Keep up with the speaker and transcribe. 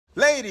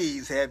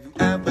Ladies, have you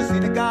ever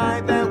seen a guy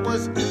that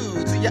was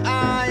new to your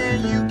eye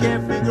and you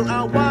can't figure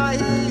out why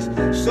he's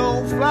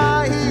so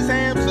fly? He's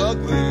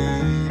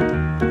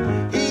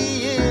Hamsugly.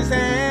 He is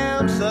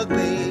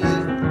Hamsugly.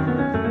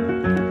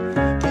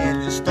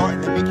 And it's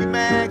starting to make you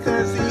mad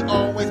cause he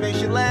always makes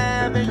you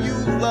laugh and you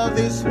love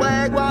his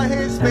swag while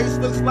his face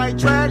looks like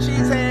trash.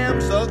 He's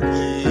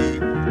Hamsugly.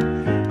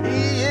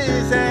 He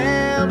is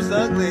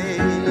Hamsugly.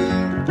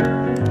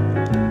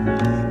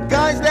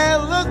 Guys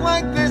that look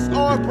like this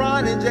are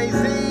Bron and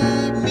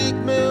Jay-Z, Meek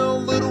Mill,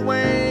 Lil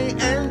Wayne,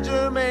 and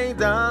Jermaine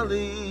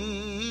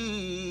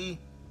Donnelly.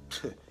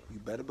 You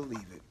better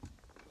believe it.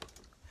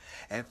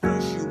 At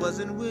first you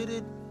wasn't with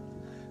it,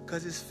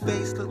 cause his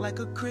face looked like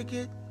a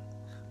cricket,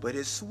 but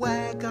his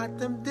swag got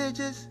them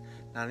digits.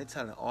 Now they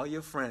telling all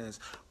your friends,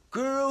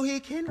 girl, he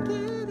can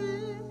get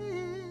it.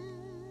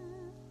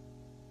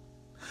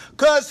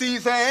 Cause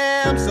he's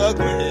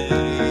Hamsugly.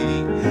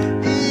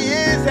 He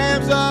is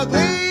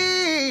Hamsugly.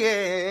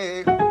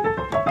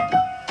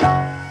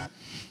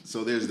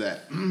 So there's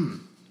that.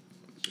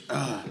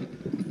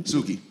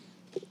 Suki,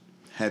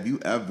 have you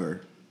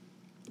ever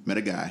met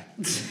a guy?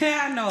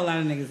 I know a lot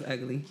of niggas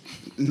ugly.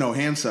 No,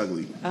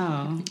 Hamsugly.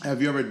 Oh. Have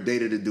you ever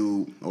dated a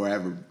dude or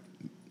ever,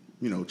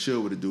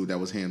 chill with a dude that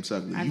was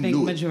Hamsugly? I think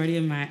majority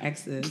of my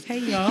exes. Hey,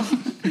 y'all.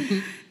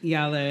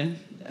 Y'all are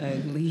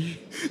ugly.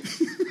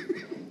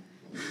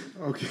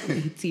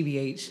 Okay.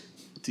 TBH.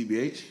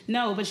 TBH?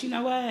 No, but you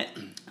know what?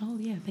 Oh,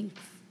 yeah, thanks.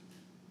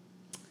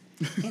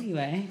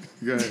 Anyway.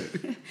 Go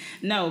ahead.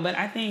 No, but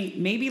I think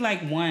maybe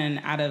like one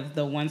out of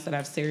the ones that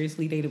I've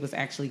seriously dated was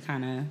actually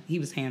he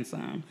was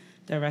handsome.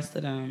 The rest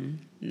of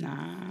them,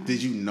 nah.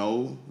 Did you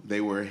know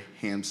they were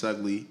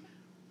Hamsugly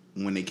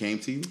when they came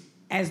to you?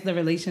 As the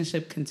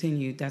relationship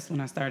continued, that's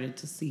when I started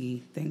to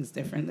see things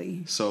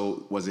differently.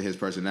 So was it his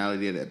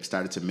personality that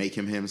started to make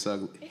him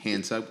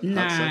Hamsugly?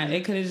 Nah,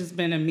 it could have just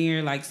been a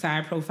mere like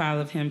side profile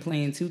of him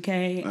playing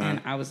 2K,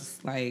 and I was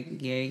just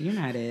like, yeah, you're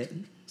not it.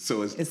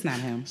 So it's not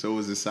him. So it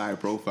was a side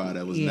profile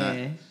that was not.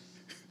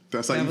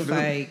 That's how you feel?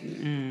 I was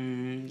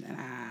like,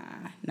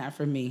 not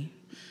for me.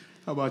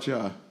 How about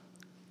y'all?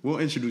 We'll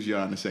introduce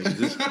y'all in a second.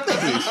 Just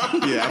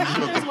please. Yeah,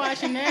 I'm just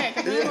watching that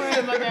because I'm worried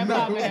about that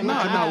popping in my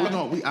eye.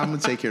 I'm gonna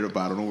take care of the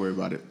bottle. Don't worry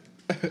about it.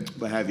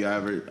 But have y'all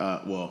ever?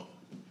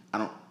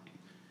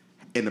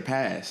 In the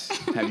past,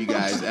 have you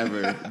guys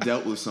ever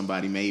dealt with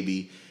somebody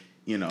maybe,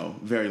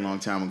 very long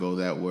time ago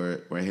that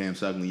were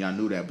Hamsugly? Y'all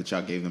knew that, but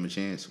y'all gave them a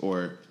chance,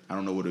 or I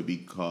don't know what it'd be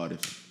called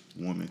if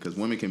women, because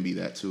women can be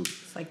that too.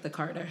 It's like the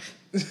Carter.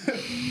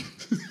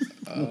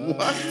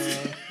 What?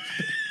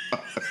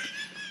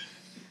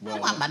 Well, I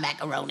want my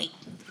macaroni.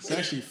 It's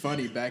actually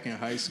funny. Back in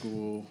high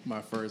school,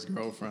 my first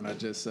girlfriend,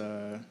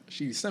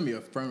 she sent me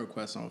a friend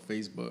request on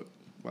Facebook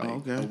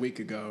a week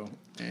ago,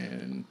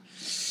 and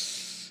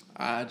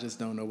I just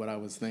don't know what I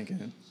was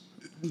thinking.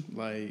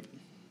 I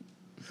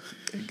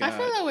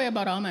feel that way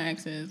about all my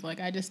exes.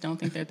 Like, I just don't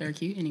think that they're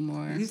cute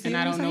anymore, and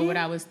I don't know what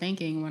I was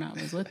thinking when I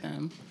was with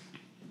them.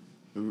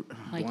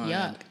 Like, blind.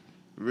 Yuck.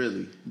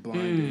 Really?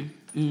 Blinded.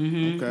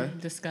 Mm-hmm. Okay.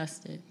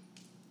 Disgusted.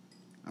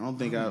 I don't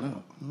think I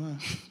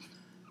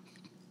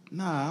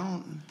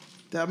no,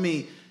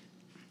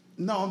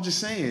 I'm just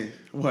saying.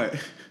 What?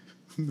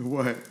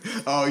 What?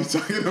 Oh, you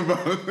talking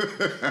about?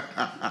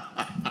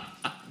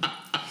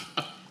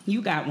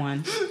 You got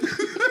one.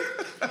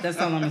 That's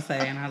all I'm gonna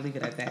say, and I'll leave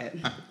it at that.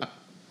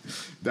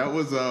 That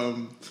was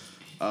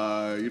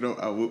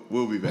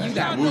we'll be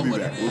back. We'll be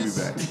back.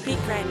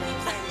 Speak right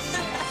now.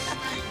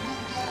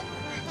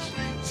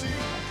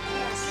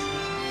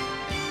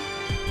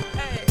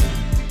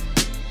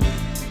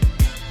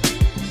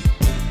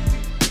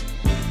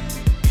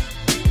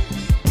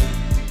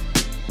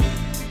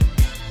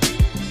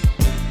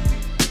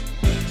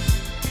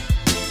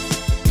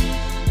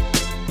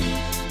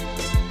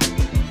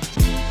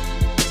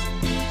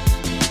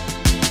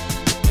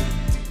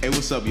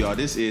 What's up, y'all?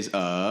 This is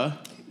Damn.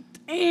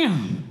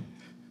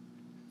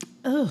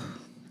 Oh.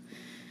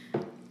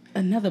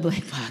 Another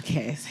black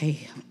podcast.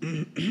 Hey.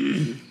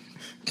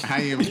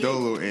 I am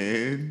Dolo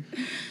and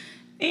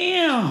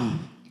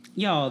Damn.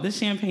 Y'all, this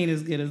champagne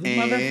is good as a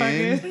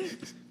motherfucker.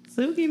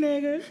 Suki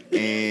nigga.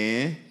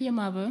 And your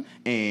mother.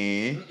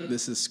 And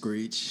this is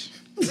Screech.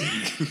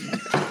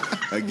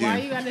 Again. Why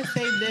you gotta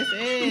say this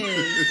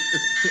is?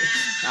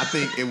 I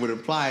think it would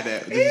imply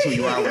that this is who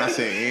you are when I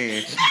say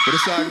and. But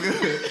it's all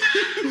good.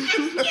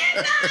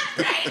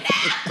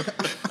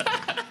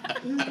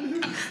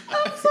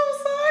 I'm so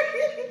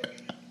sorry.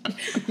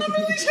 I'm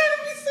really trying to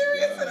be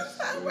serious and it's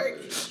not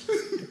working.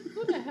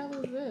 What the hell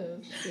is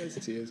this? There's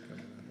tears coming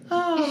out.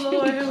 Oh,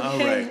 Lord. Okay. All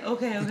right.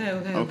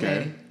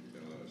 Okay.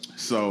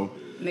 So.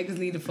 Niggas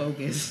need to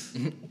focus.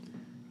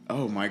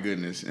 Oh, my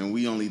goodness. And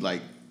we only 2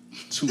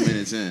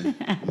 minutes in.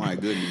 My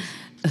goodness.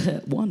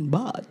 1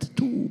 bot,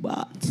 2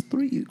 bots,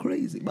 3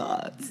 crazy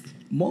bots.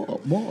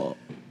 More.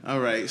 All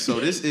right,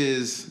 so this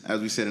is, as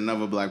we said,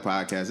 another Black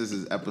podcast. This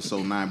is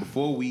episode 9.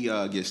 Before we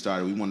get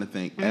started, we want to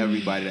thank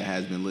everybody that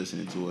has been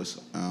listening to us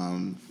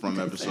from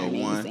episode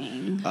 1.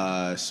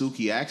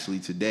 Suki, actually,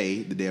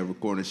 today, the day of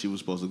recording, she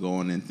was supposed to go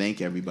on and thank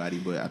everybody,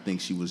 but I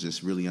think she was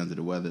just really under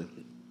the weather.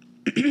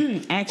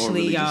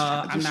 Actually, really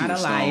y'all, I'm not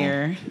a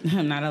liar.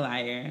 I'm not a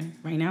liar.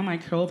 Right now, my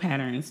curl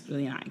pattern is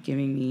really not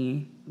giving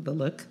me the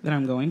look that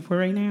I'm going for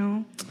right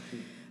now.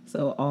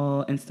 So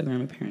all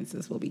Instagram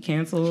appearances will be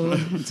canceled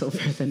until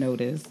further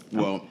notice.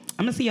 Well,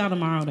 I'm gonna see y'all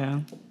tomorrow,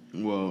 though.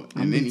 Well,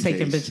 I'm gonna be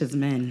taking bitches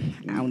men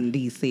out in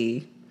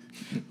DC.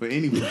 But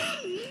anyway,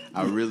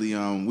 I really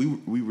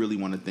we really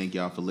want to thank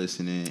y'all for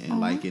listening and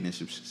liking and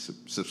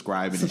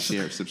subscribing and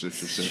sharing.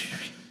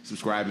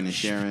 Subscribing and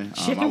sharing.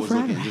 I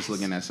was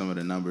looking at some of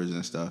the numbers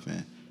and stuff,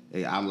 and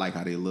I like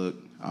how they look.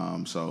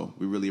 So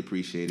we really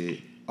appreciate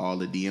it. All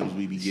the DMs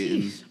we be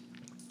getting.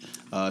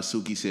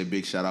 Suki said,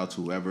 "Big shout out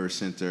to whoever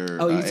sent her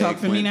you talk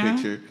for me now?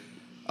 Picture."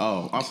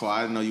 Oh, also,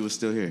 I didn't know you were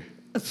still here.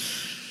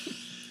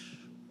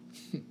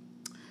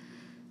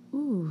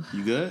 Ooh,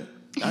 you good?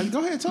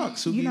 Go ahead, talk.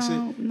 Suki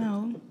said,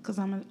 "No, because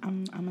I'm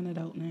an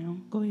adult now.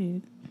 Go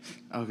ahead."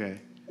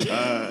 Okay.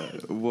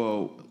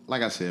 Well,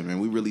 like I said, man,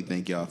 we really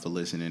thank y'all for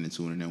listening and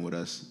tuning in with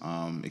us,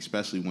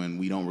 especially when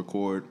we don't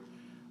record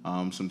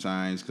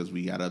sometimes because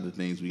we got other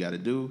things we got to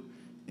do,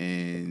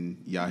 and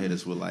y'all hit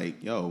us with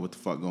like, yo, what the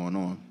fuck going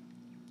on?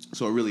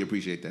 So I really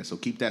appreciate that. So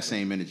keep that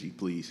same energy,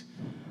 please.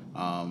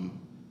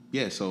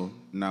 Yeah, so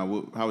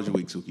now, how was your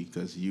week, Suki?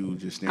 Because you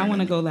just I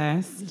want to go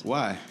last.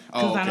 Why?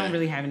 Because I don't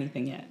really have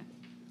anything yet.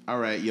 All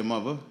right, your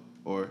mother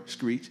or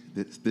Screech.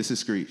 This is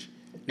Screech.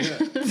 Yeah.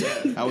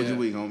 How was your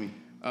week, homie?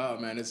 Oh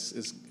man,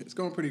 it's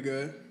going pretty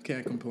good.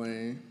 Can't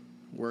complain.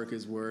 Work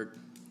is work.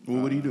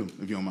 Well, what do you do,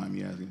 if you don't mind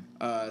me asking?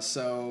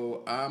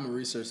 So I'm a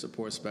research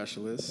support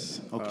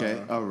specialist.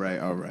 Okay, all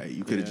right.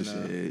 You could have just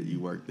said you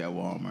worked at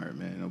Walmart,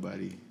 man.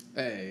 Nobody.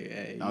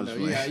 Hey, you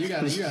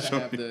gotta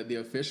have the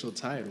official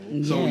title.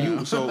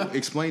 Yeah. So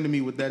explain to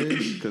me what that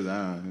is, because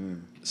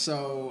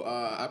So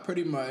I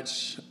pretty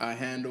much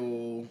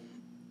handle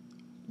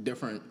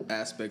different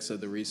aspects of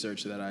the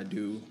research that I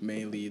do,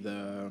 mainly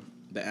the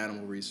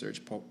animal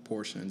research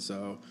portion.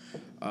 So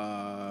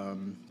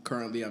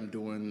currently I'm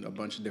doing a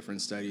bunch of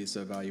different studies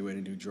to evaluate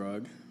a new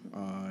drug,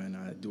 and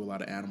I do a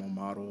lot of animal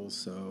models.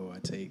 So I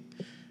take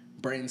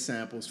brain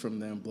samples from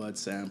them, blood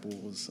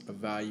samples,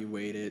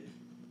 evaluate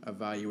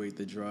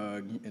the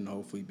drug, and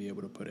hopefully be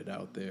able to put it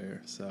out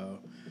there. So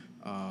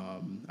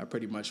I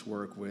pretty much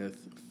work with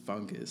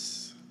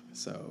fungus,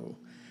 so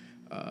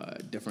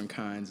different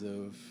kinds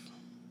of.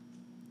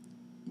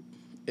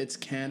 It's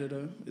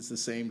Candida. It's the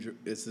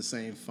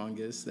same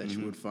fungus that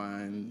you would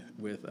find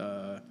with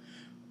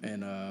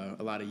and a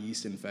lot of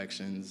yeast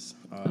infections.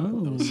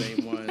 Those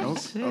same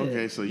ones.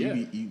 Okay, so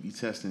you be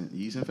testing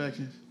yeast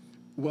infections?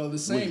 Well, the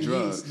same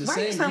drugs. Why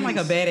do you sound like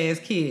a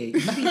badass kid? You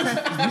be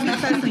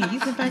testing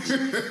yeast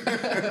infections?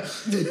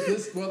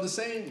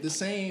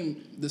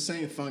 The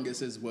same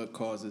fungus is what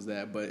causes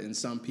that, but in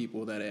some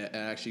people that it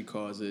actually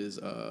causes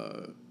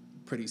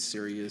pretty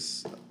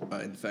serious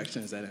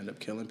infections that end up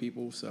killing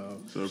people.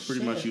 So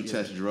pretty much you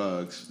test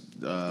drugs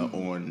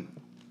on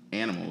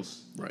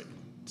animals, right?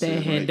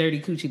 That had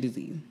dirty coochie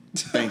disease.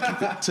 Thank you.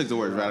 Took the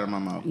words right out of my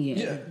mouth.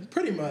 Yeah,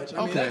 pretty much.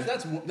 I mean,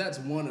 that's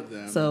one of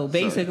them. So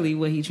basically,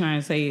 what he's trying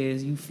to say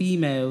is, you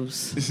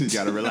females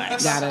gotta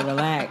relax.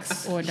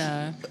 Or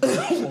die.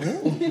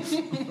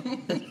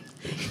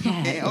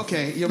 Hey,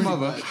 okay, your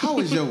mother. How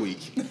was your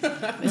week?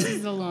 This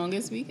is the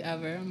longest week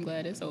ever. I'm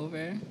glad it's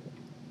over.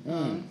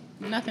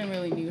 Nothing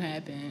really new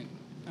happened.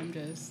 I'm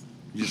just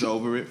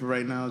over it for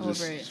right now. Over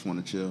it. Just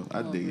want to chill.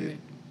 I dig it.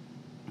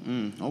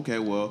 Okay,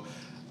 well,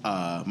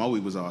 my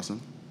week was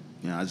awesome.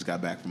 I just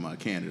got back from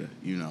Canada.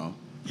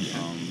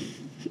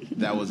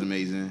 That was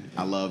amazing.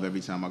 I love every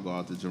time I go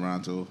out to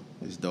Toronto.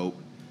 It's dope.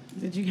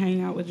 Did you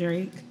hang out with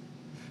Drake?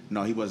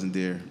 No, he wasn't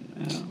there.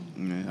 Oh.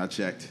 I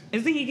checked.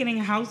 Isn't he getting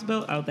a house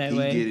built out that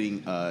way?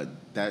 Getting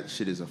that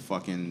shit is a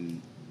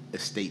fucking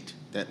estate.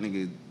 That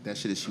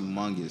shit is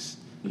humongous.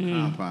 The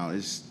compound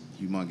is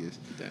humongous.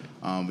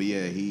 But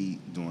yeah, he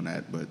doing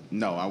that. But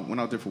no, I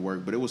went out there for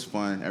work, but it was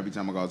fun. Every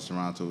time I go out to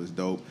Toronto, it's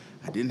dope.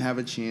 I didn't have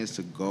a chance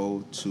to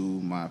go to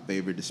my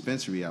favorite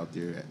dispensary out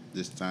there at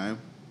this time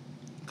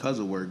because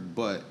of work,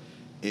 but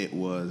it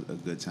was a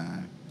good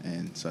time.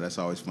 And so that's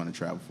always fun to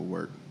travel for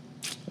work.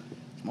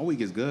 My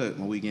week is good.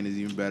 My weekend is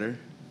even better.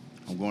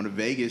 I'm going to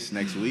Vegas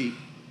next week,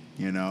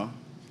 I'll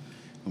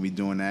be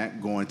doing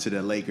that. Going to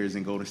the Lakers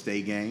and Golden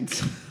State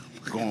games.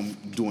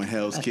 Doing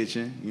Hell's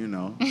Kitchen,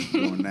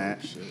 doing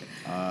that.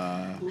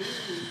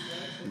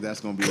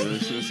 That's gonna be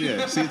delicious.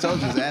 Yeah. See, I told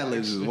you his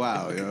ad-libs is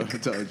wild, I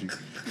told you.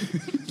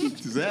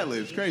 His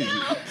ad-libs crazy.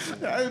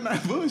 I'm not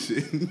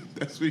bullshitting.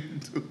 That's what you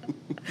do.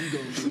 You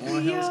gonna be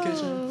on Hell's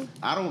Kitchen?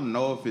 I don't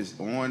know if it's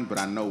on, but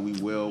I know we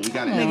will. We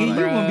gotta have you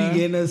gonna be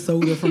getting a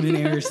soda from in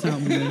there or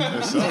something.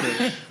 A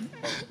soda.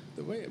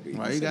 The way it be.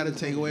 Why you gotta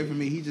take away from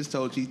me? He just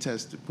told you he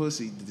tested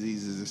pussy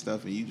diseases and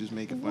stuff, and you just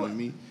making fun of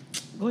me.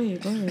 Go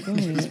ahead.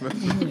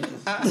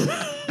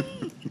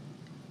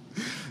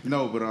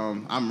 No, but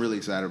I'm really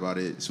excited about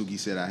it. Suki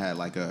said I had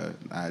like a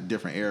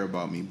different air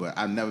about me, but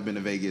I've never been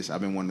to Vegas.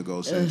 I've been wanting to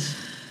go since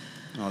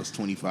I was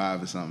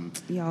 25 or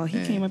something. Y'all,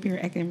 he came up here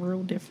acting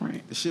real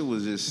different. The shit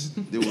was just,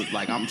 it was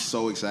like, I'm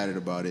so excited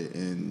about it,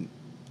 and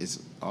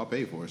it's all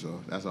paid for,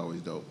 so that's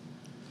always dope.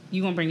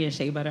 You gonna bring your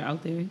shea butter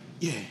out there?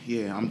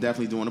 Yeah. I'm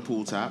definitely doing a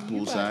poolside.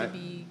 You about to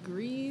be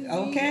greasy.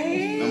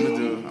 Okay.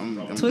 I'm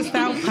gonna do. Twist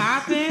out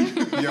popping.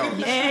 Yo.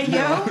 Yeah,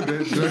 yo.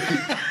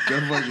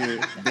 That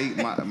fucking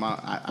date.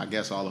 I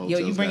guess all the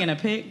hotels. Yo, you bringing a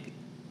pic?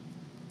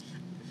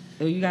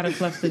 Yo, you gotta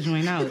fluff the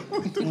joint out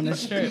on the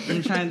strip.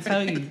 I'm trying to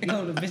tell you.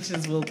 Yo, the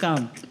bitches will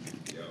come.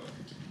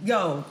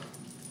 Yo.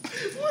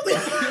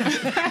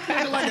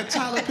 Like a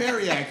Tyler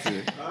Perry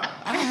actor.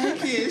 I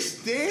can't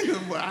stand him,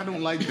 but I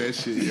don't like that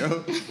shit,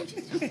 yo.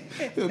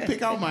 He'll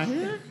pick out my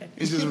hair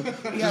and just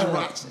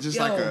rock, just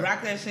yo, like a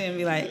rock that shit and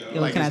be like,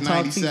 yo, like can I it's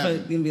talk to you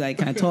 97. for? And be like,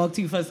 can I talk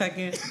to you for a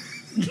second?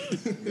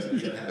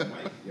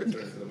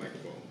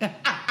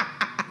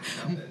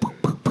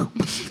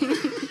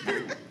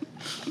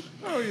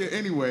 Oh yeah.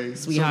 Anyway,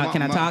 Sweetheart,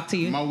 can I talk to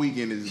you? My week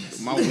is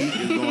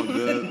going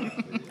good.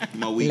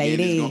 My weekend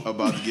is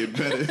about to get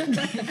better.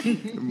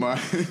 my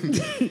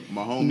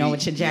homie. You know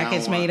what your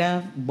jacket's made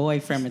of?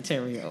 Boyfriend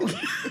material.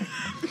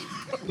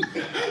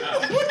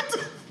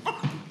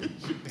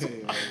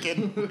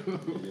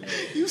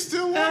 You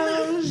still want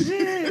Oh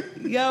shit!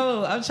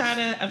 Yo, I'm trying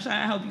to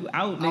help you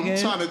out, nigga.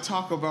 I'm trying to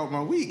talk about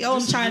my week. Yo,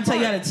 I'm trying to tell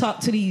you how to talk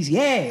to these.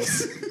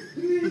 Yes.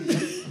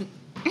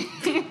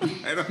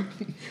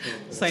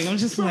 It's like I'm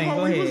just playing. My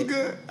Go week ahead. was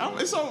good.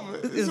 It's over.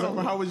 It's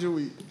over. How was your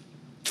week?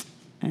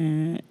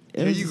 Here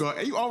you go.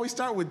 You always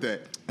start with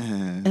that.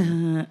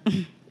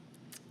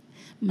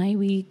 My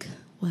week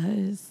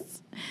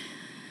was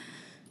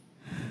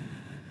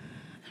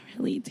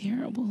really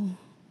terrible.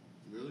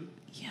 Really?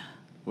 Yeah.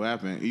 What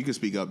happened? You can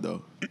speak up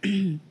though.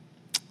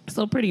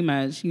 So pretty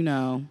much, you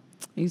know,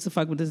 I used to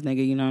fuck with this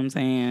nigga. You know what I'm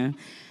saying?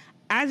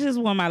 I just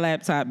want my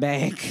laptop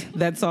back.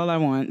 That's all I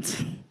want.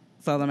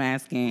 That's all I'm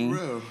asking.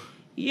 For real?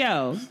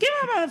 Yo, give me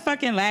my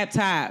motherfucking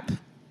laptop.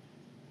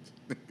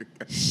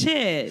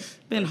 Shit.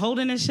 Been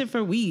holding this shit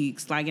for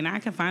weeks. Like, and I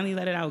can finally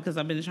let it out because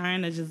I've been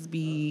trying to just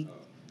be,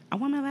 I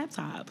want my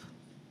laptop.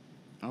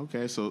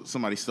 Okay, so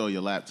somebody stole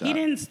your laptop. He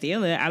didn't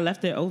steal it. I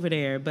left it over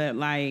there. But,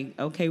 like,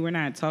 okay, we're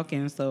not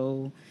talking,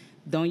 so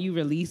don't you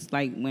release,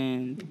 like,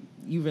 when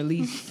you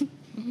release.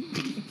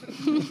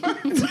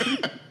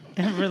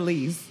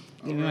 Release.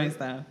 Give me my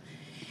stuff.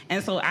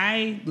 And so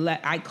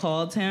I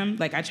called him.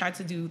 Like, I tried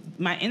to do,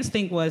 my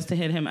instinct was to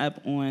hit him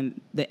up on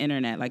the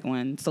internet, like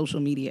on social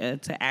media,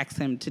 to ask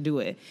him to do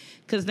it.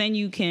 Because then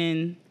you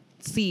can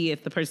see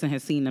if the person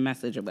has seen the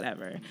message or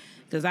whatever.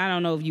 Because I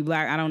don't know if you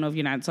black, I don't know if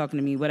you're not talking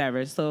to me,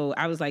 whatever. So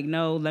I was like,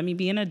 no, let me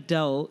be an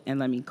adult and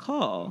let me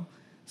call.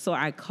 So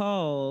I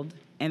called,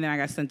 and then I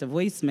got sent a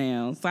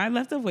voicemail. So I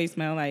left a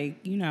voicemail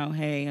like, you know,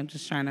 hey, I'm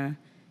just trying to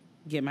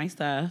get my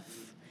stuff.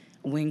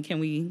 When can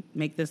we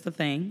make this a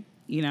thing,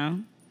 you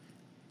know?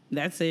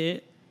 That's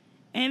it.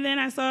 And then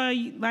I saw,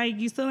 like,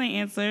 you still ain't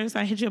answer. So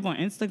I hit you up on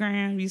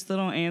Instagram. You still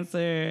don't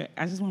answer.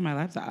 I just want my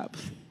laptop.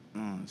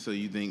 So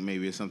you think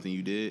maybe it's something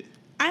you did?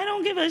 I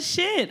don't give a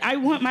shit. I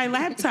want my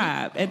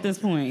laptop at this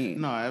point.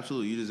 No,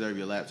 absolutely. You deserve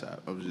your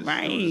laptop. I was just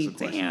Right.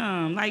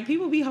 Damn. Like,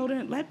 people be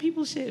let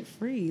people shit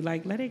free.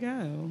 Like, let it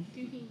go. Do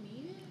he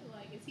need it?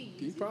 Like, is he using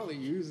He's probably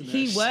using that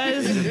He shit.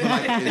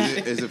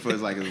 was. is it for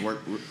his, like, his work?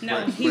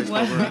 No, he place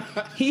was. cover?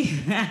 He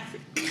what?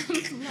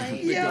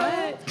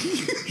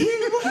 he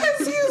was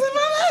using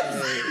my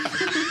laptop.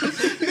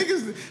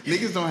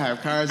 Niggas don't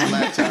have cars and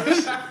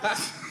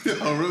laptops.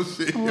 Oh, real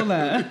shit. Hold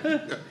up.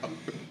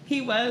 He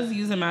was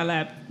using my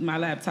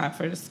laptop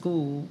for the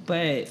school,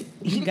 but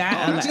he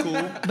got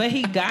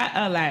he got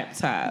a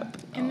laptop.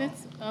 And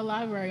it's a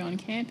library on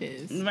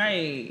campus.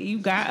 Right. You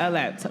got a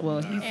laptop.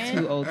 Well, he's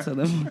too old to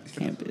live on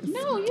campus.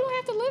 No, you don't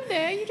have to live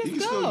there. You just You can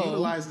go. still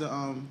utilize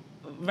the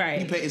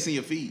Right. You pay it's in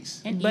your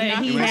fees. And But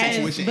he When it's has,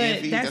 tuition but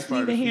and fees, that's that's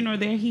part of neither the here fee. nor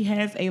there. He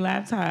has a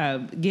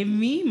laptop. Give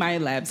me my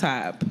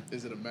laptop.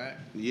 Is it a Mac?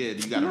 Yeah,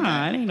 you got a Nah,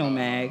 Mac. it ain't no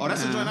Mac. Oh,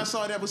 that's the nah. joint I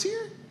saw that was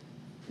here?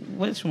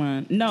 Which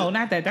one? No,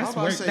 not that. I was That's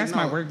about to work. say, That's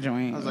my no. work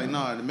joint. I was like,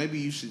 no, maybe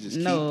you should just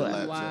keep No. the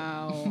laptop.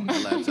 Wow. The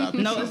laptop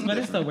is No, something but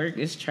it's the different. work.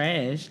 It's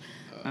trash.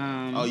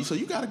 So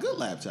you got a good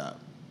laptop.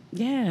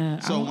 Yeah.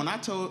 So when I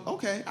told,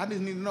 okay, I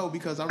didn't need to know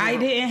because I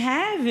didn't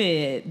have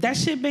it. That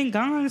shit been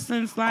gone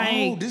since like.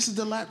 Oh, this is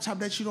the laptop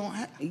that you don't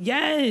have.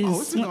 Yes.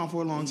 Oh, it's been gone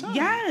for a long time.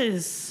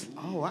 Yes.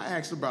 Oh, I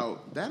asked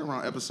about that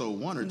around episode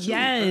 1 or 2.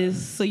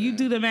 Yes. So you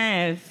do the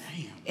math.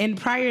 Damn. And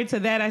prior to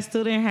that, I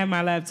still didn't have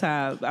my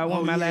laptop. I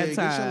want my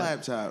laptop. Get your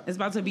laptop. It's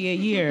about to be a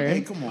year. Hey,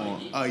 come on.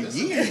 A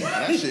year?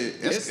 That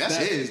shit. That's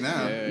his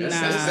now. Yeah,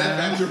 That's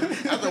that.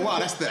 After a while,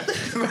 that's that.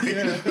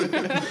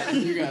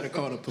 You gotta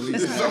call the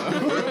police.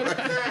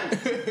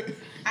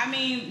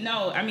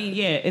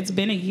 Yeah, it's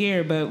been a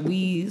year, but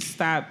we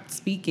stopped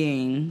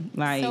speaking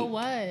like So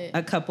what?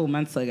 a couple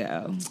months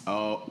ago.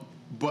 Oh,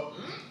 but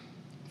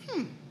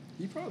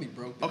He probably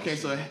broke that. okay,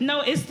 so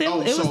No, it was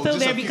still just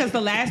there a few- because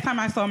the last time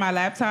I saw my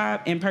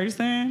laptop in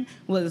person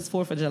was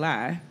 4th of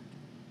July.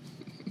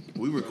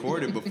 We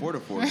recorded before the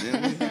 4th,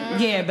 didn't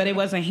we? Yeah, but it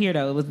wasn't here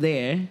though. It was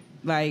there.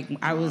 Like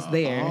I was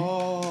there.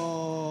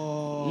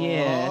 Oh.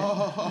 Yeah.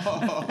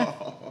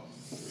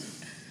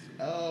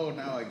 Oh,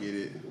 now I get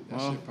it.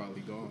 That shit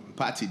probably gone.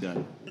 Potty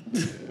done.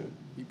 Yeah,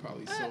 he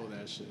probably sold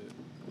that shit.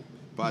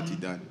 Potty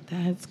done.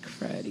 That's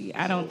cruddy.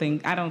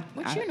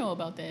 What you know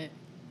about that?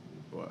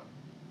 What?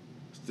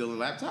 Still in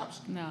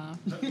laptops? Nah.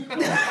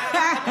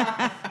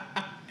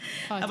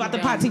 About the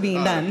potty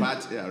being done.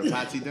 The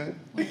potty done?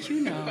 What you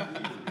know?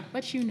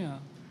 What you know?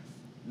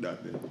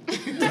 Nothing.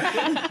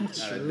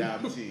 Not a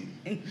damn team.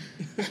 You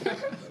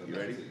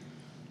ready?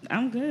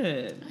 I'm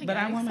good, but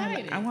I want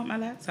excited. my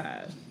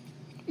laptop.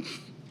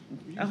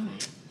 Oh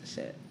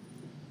shit!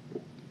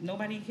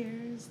 Nobody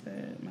cares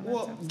that my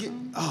laptop's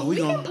gone? I'm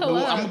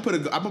gonna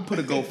put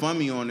a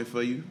GoFundMe on it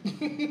for you.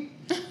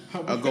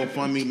 A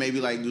GoFundMe, maybe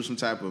like do some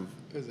type of.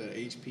 Is that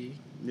HP?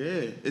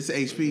 Yeah, it's an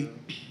HP.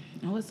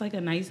 Oh, it's like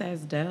a nice ass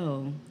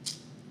Dell.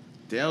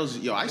 Dell's,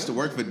 yo, I used to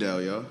work for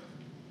Dell, yo.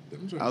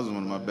 That was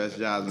one of my best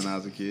jobs when I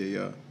was a kid,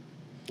 yo.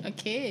 A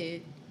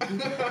kid. Wait,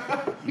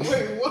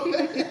 what?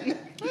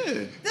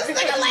 Yeah. This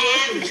nigga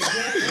laughed.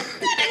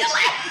 That nigga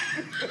laughed.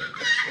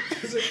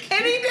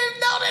 And he didn't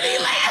know that he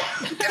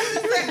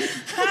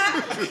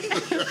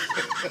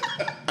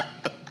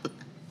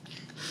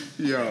laughed.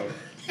 Yo.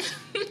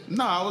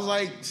 No, I was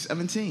like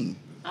 17.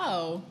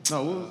 Oh.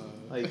 No, what was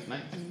like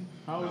 19?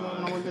 How old was I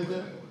when I worked at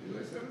Dell? You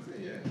were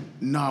 17, yeah.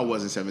 No, I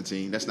wasn't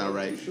 17. That's not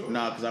right. Sure?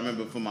 No, because I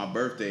remember for my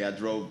birthday, I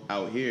drove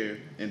out here,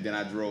 and then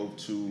I drove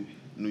to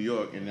New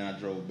York, and then I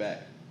drove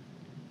back.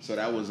 So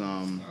that was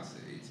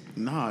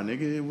Nah,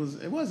 nigga, it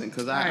wasn't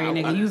because All right,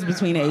 nigga, you was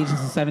between the ages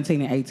of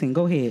 17 and 18.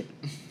 Go ahead.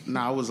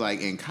 Nah, I was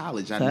like in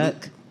college.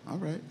 Fuck. All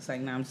right. It's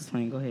like, nah, I'm just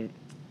playing. Go ahead.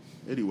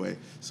 Anyway,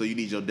 so you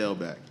need your Dell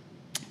back.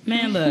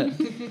 Man, look,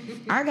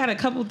 I got a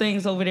couple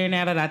things over there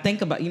now that I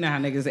think about. You know how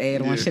niggas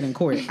add on shit in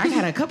court. I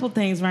got a couple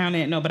things around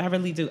that. No, but I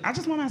really do. I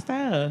just want my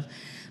stuff.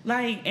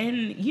 Like,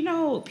 and you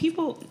know,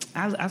 people.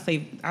 I'll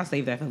save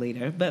that for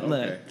later. But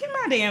look, get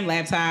my damn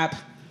laptop.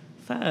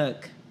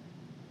 Fuck.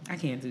 I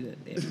can't do it.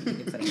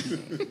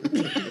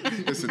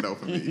 It's a no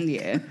for me.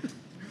 Yeah.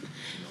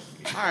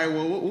 All right.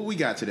 Well, what we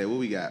got today? What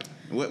we got?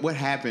 What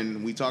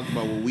happened? We talked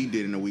about what we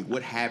did in the week.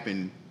 What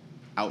happened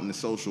out in the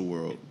social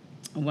world?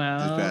 Well,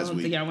 this past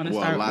week. Y'all want to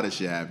start? A lot of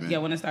shit happened.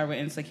 Y'all want to start with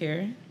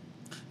Insecure?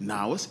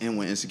 Nah, what's in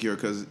with Insecure?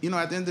 Because you know,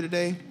 at the end of the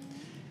day,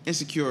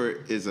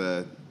 Insecure is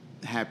a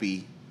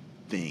happy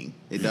thing.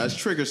 It does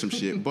trigger some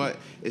shit, but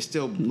it's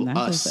still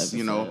us.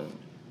 You know,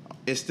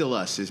 it's still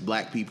us. It's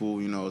black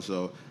people. You know,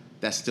 so.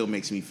 That still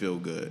makes me feel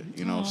good,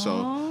 you know. Aww.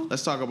 So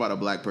let's talk about a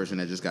black person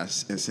that just got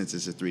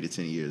sentenced to 3 to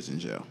 10 years in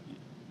jail.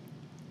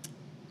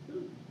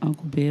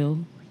 Uncle Bill.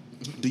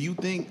 Do you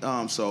think?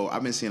 So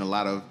I've been seeing a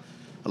lot of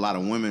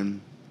women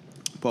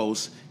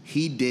post.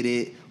 He did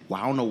it. Well,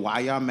 I don't know why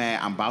y'all mad.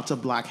 I'm about to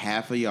block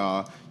half of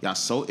y'all. Y'all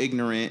so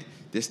ignorant.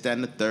 This, that,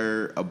 and the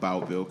third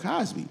about Bill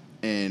Cosby.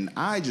 And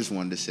I just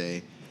wanted to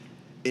say,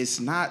 it's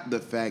not the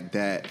fact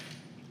that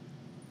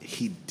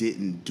he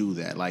didn't do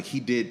that. Like he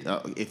did.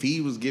 If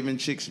he was giving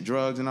chicks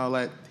drugs and all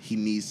that, he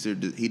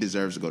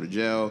deserves to go to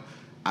jail.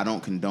 I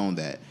don't condone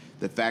that.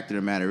 The fact of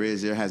the matter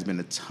is, there has been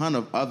a ton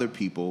of other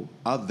people,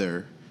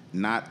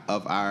 not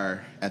of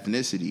our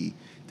ethnicity,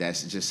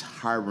 that's just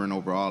harboring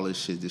over all this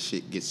shit. This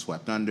shit gets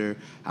swept under.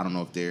 I don't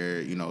know if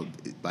they're, you know,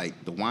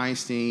 like the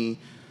Weinstein,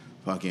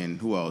 fucking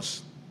who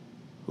else?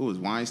 Who was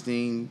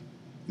Weinstein?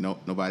 No,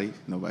 nobody.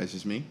 Nobody's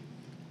just me.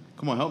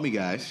 Come on, help me,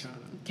 guys.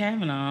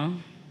 Kavanaugh.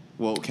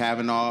 Well,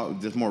 Kavanaugh,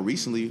 just more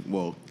recently,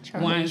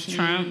 Trump.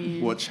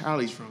 Well,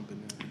 Charlie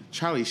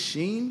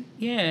Sheen.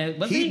 Yeah,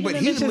 but he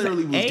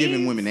literally was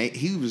giving women.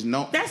 He was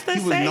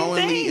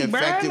knowingly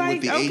infected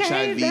with the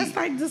HIV. That's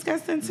like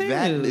disgusting too.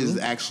 That is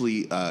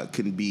actually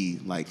can be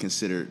like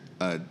considered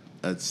a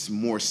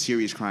more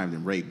serious crime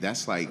than rape.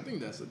 That's like, I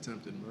think that's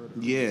attempted murder.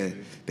 Yeah,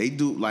 they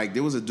do. Like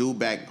there was a dude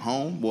back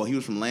home. Well, he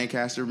was from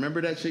Lancaster.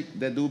 Remember that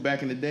dude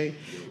back in the day?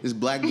 This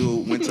black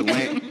dude went to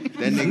that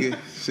nigga.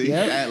 See,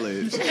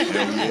 ad-libs.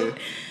 Yeah,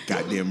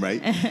 goddamn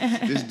right.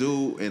 This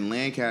dude in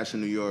Lancaster,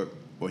 New York.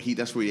 Or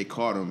that's where they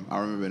caught him. I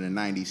remember in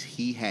the 90s,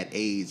 he had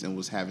AIDS and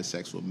was having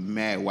sex with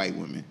mad white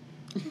women.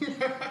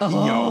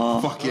 Yo,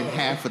 fucking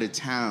half of the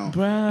town.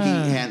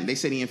 Bruh. They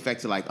said he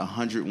infected like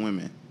 100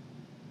 women.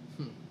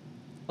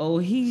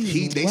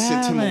 They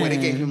sent him away. They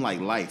gave him like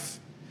life.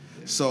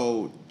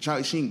 So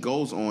Charlie Sheen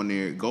goes on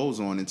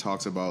and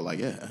talks about like,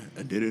 yeah,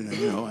 I did it.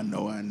 You know,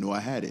 I know I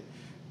had it,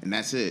 and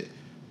that's it.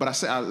 But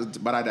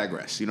I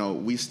digress. You know,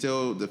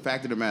 the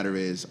fact of the matter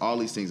is, all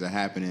these things are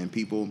happening.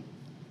 People,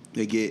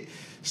 they get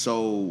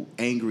so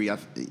angry.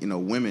 You know,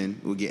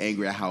 women will get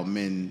angry at how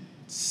men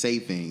say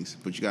things,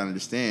 but you gotta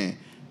understand,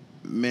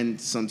 men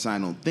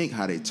sometimes don't think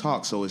how they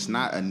talk, so it's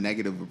not a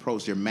negative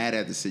approach. They're mad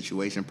at the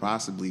situation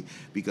possibly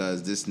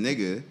because this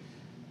nigga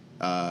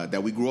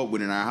that we grew up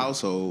with in our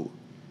household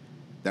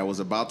that was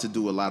about to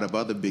do a lot of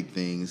other big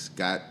things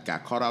got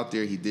caught out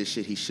there. He did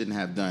shit he shouldn't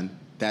have done.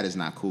 That is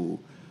not cool.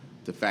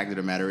 The fact of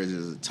the matter is,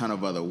 there's a ton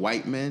of other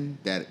white men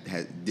that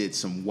did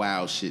some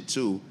wild shit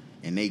too,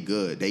 and they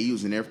good. They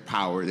using their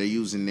power. They're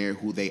using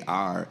who they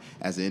are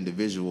as an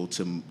individual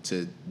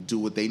to do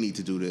what they need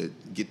to do to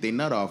get their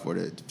nut off or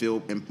to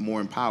feel more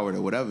empowered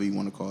or whatever you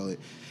want to call it.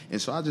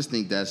 And so I just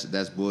think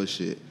that's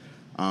bullshit.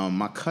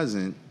 My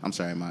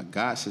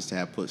god sister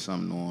had put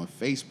something on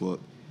Facebook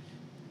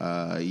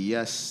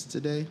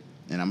yesterday,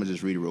 and I'm gonna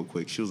just read it real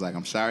quick. She was like,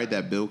 "I'm sorry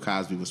that Bill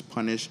Cosby was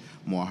punished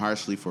more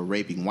harshly for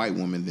raping white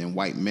women than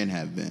white men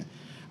have been.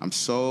 I'm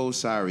so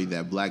sorry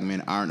that black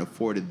men aren't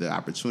afforded the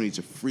opportunity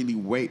to freely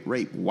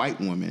rape white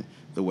women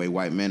the way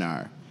white men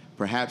are.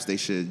 Perhaps they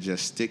should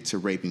just stick to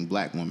raping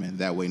black women.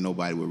 That way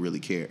nobody would really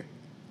care."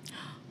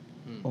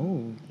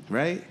 Oh.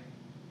 Right?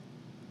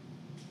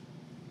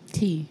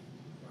 T.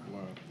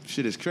 Wow.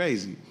 Shit is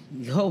crazy.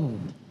 Yo.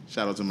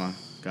 Shout out to my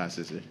god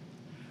sister.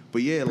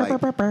 But yeah, like, so,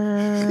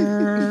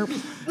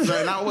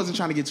 and I wasn't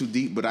trying to get too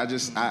deep, but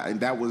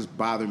that was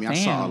bothering me. Damn. I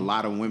saw a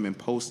lot of women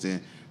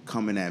posting,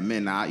 coming at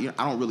men. Now, I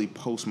don't really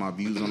post my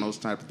views on those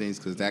type of things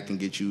because that can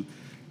get you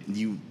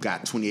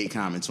got 28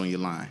 comments on your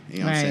line. You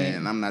know what I'm saying?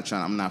 And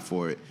I'm not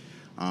for it.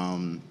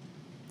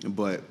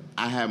 But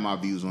I have my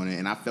views on it,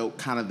 and I felt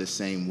kind of the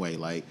same way.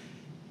 Like,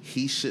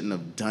 he shouldn't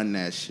have done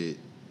that shit.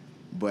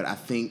 But I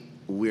think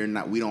we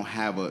don't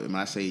have when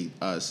I say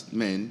us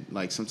men,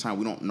 like sometimes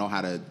we don't know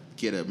how to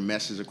get a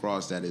message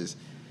across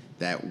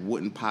that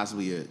wouldn't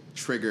possibly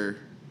trigger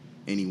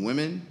any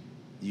women.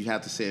 You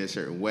have to say it a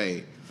certain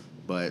way,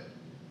 but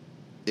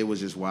it was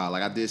just wild.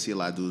 Like, I did see a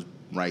lot of dudes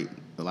write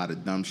a lot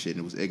of dumb shit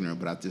and it was ignorant,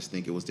 but I just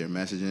think it was their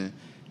messaging.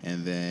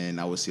 And then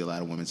I would see a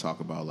lot of women talk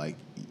about, like,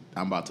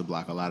 I'm about to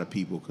block a lot of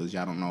people because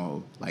y'all don't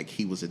know, like,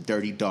 he was a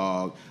dirty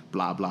dog,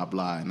 blah, blah,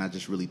 blah. And I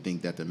just really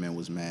think that the men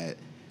was mad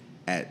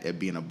at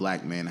being a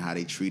black man and how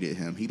they treated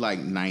him. He like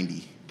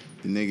 90.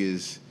 The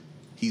niggas,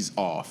 he's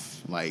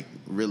off. Like,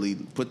 really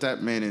put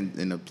that man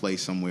in a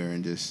place somewhere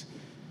and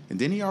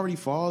didn't he already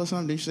fall or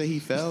something? Didn't you say he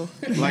fell?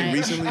 Like,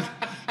 recently?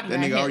 That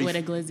nigga hit already with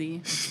a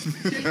glizzy.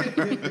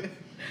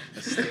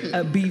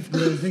 A beef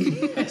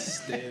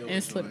glizzy.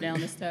 And slipped down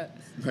the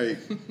steps. Right.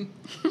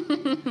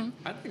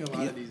 I think a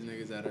lot of these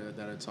niggas that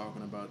are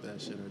talking about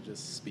that shit are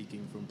just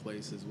speaking from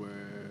places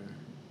where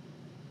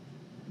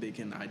they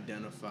can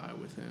identify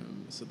with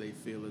him, so they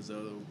feel as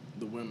though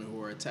the women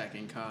who are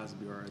attacking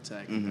Cosby are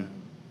attacking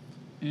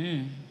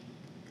him.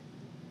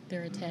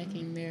 They're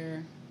attacking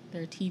their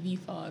TV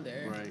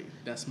father. Right.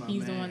 That's my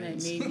He's man. the one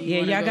that made me.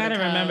 Yeah, y'all gotta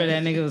remember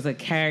that nigga was a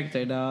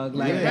character, dog.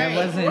 Like, that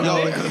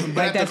wasn't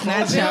like that's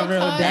not y'all real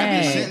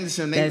dad.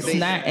 That's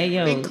not. Hey,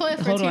 yo,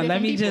 hold on.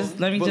 Let me just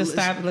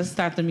stop. Let's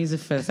stop the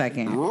music for a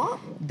second.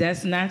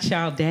 That's not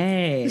y'all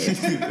dad.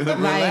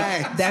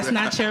 Like, that's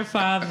not your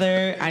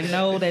father. I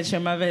know that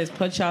your mother has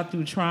put y'all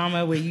through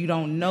trauma where you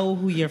don't know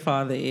who your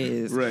father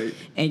is, right?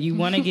 And you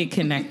want to get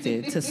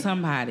connected to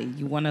somebody.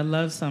 You want to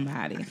love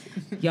somebody.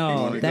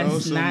 Y'all,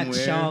 that's not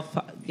y'all.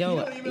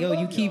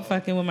 Yo, you keep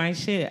fucking with my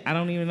shit. I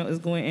don't even know. It's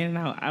going in and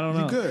out. I don't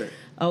know. You good.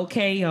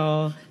 Okay,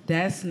 y'all.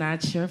 That's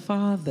not your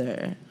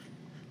father.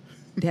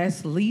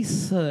 That's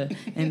Lisa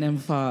and them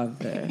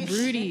father.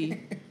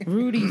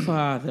 Rudy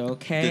father,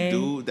 okay? The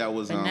dude that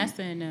was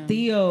Vanessa and them.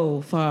 Theo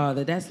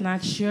father. That's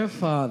not your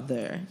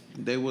father.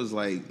 They was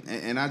like,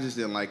 and I just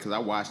didn't like, because I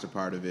watched a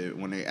part of it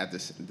when they after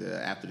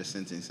the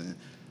sentencing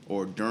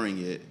or during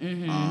it.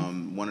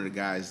 One of the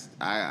guys,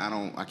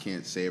 I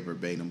can't say it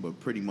verbatim, but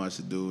pretty much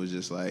the dude was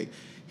just like,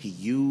 he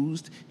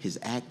used his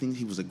acting.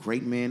 He was a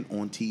great man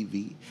on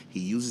TV. He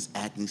used his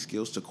acting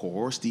skills to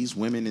coerce these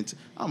women into.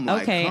 I'm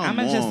like, okay, I'm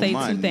gonna just say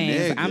two things.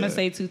 Nigga. I'm gonna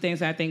say two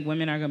things. I think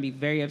women are gonna be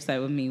very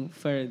upset with me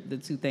for the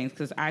two things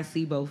because I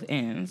see both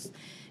ends.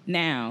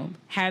 Now,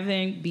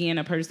 being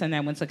a person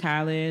that went to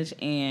college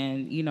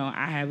and,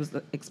 I was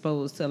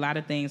exposed to a lot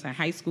of things in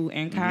high school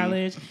and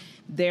college,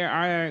 there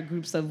are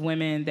groups of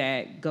women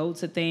that go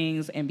to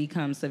things and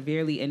become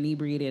severely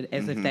inebriated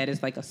as if that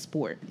is like a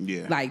sport.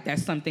 Yeah. Like,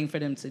 that's something for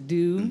them to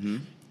do,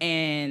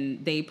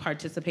 and they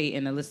participate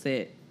in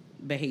illicit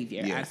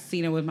behavior. Yeah. I've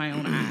seen it with my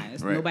own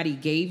eyes. Right. Nobody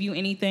gave you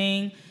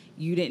anything.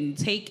 You didn't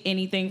take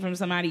anything from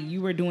somebody.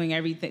 You were doing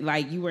everything.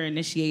 Like, you were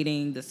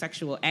initiating the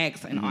sexual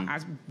acts, and I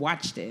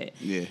watched it.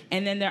 Yeah.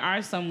 And then there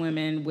are some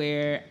women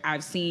where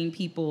I've seen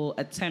people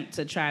attempt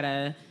to try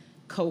to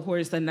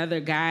coerce another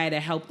guy to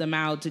help them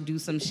out to do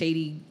some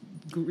shady,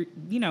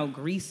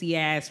 greasy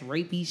ass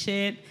rapey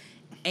shit,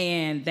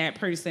 and that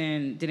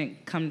person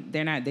didn't come.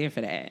 They're not there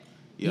for that.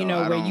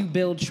 Where you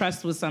build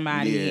trust with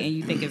somebody and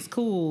you think it's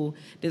cool.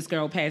 This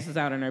girl passes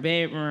out in her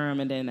bedroom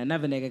and then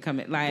another nigga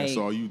come in. Like, that's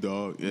all you,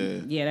 dog.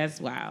 Yeah. Yeah,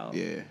 that's wild.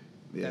 Yeah.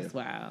 That's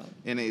wild.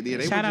 And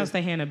they shout outs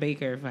to Hannah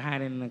Baker for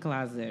hiding in the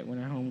closet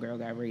when her homegirl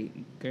got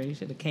raped. Girl, you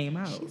should have came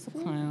out. She's a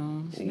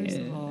clown.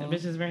 That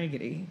bitch is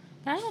raggedy.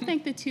 I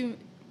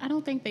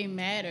don't think they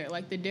matter.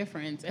 Like, the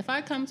difference. If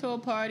I come to a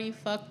party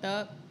fucked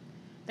up,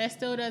 that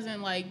still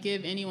doesn't, like,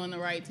 give anyone the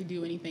right to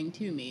do anything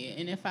to me.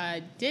 And if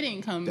I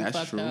didn't come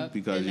fucked up,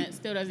 then that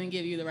still doesn't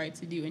give you the right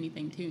to do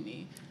anything to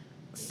me.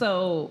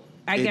 So,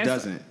 I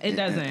guess... It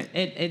doesn't.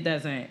 It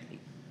doesn't.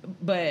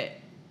 But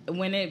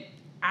when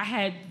I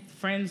had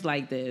friends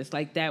like this,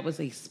 like, that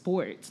was a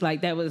sport.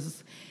 Like, that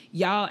was...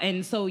 y'all,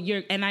 and so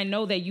and I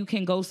know that you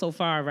can go so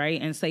far,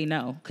 right, and say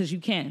no, because you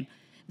can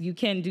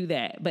do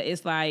that. But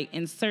it's like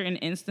in certain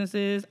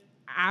instances,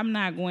 I'm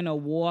not going to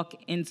walk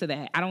into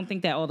that. I don't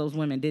think that all those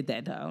women did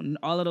that, though.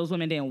 All of those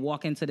women didn't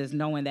walk into this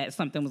knowing that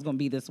something was going to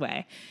be this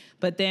way.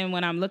 But then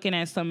when I'm looking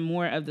at some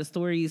more of the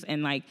stories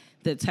and like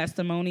the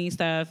testimony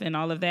stuff and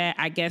all of that,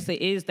 I guess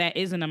that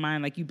is in the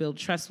mind, like you build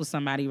trust with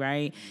somebody,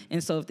 right?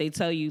 And so if they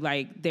tell you,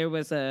 like, there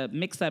was a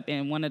mix up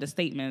in one of the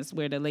statements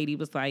where the lady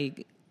was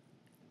like,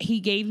 he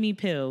gave me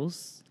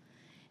pills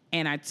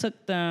and I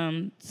took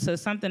them to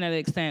something to the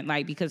extent,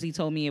 like, because he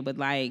told me it would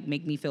like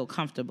make me feel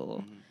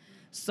comfortable. Mm-hmm.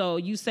 So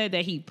you said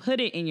that he put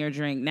it in your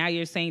drink. Now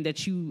you're saying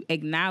that you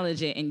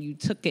acknowledge it and you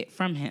took it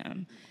from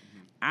him.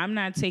 I'm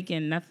not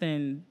taking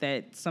nothing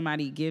that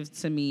somebody gives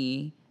to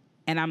me,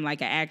 and I'm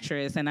like an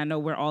actress, and I know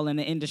we're all in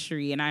the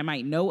industry, and I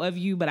might know of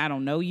you, but I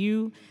don't know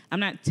you. I'm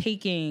not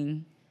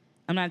taking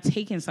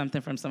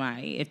something from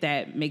somebody, if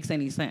that makes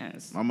any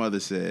sense. My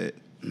mother said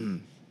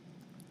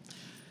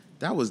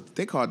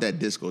they called that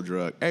disco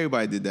drug.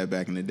 Everybody did that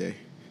back in the day.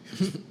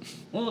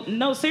 Well,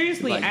 no,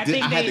 seriously, like, I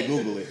had to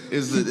Google it.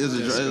 It's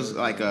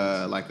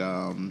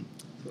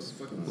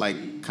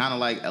like kind of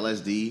like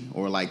LSD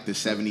or like the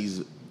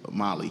 70s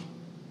Molly.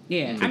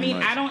 Yeah, I mean,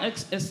 much. I don't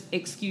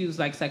excuse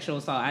like sexual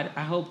assault.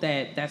 I hope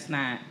that that's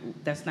not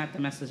the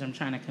message I'm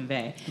trying to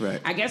convey.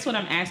 Right. I guess what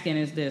I'm asking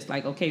is this: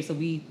 like, okay, so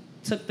we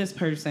took this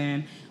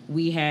person,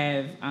 we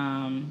have,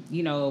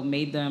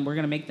 made them. We're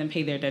gonna make them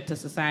pay their debt to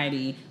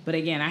society. But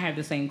again, I have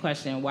the same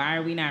question: why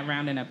are we not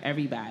rounding up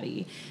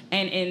everybody?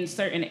 And in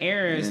certain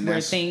eras where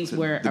things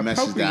were the appropriate,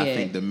 message that I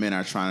think the men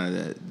are trying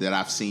to that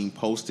I've seen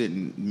posted,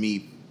 and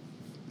me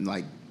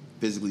like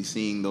physically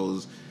seeing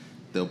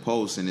the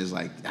post, and it's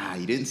like,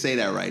 you didn't say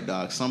that right,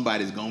 dog.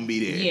 Somebody's gonna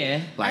be there.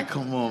 Yeah. Like,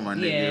 come on, my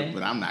nigga.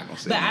 But I'm not gonna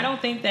say that. But I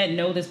don't think that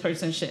this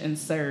person shouldn't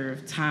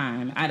serve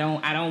time. I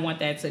don't want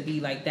that to be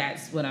like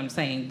that's what I'm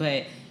saying.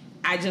 But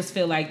I just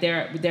feel like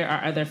there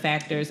are other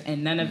factors,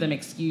 and none of them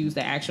excuse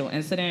the actual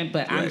incident.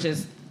 But right.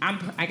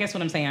 I guess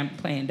what I'm saying, I'm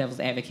playing devil's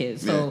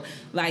advocate. So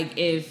like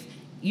if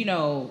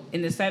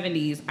in the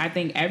 70s, I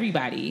think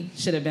everybody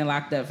should have been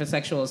locked up for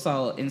sexual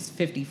assault in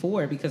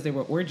 54 because there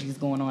were orgies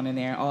going on in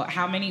there. Or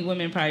how many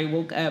women probably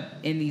woke up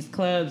in these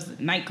clubs,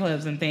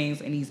 nightclubs and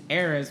things in these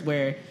eras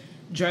where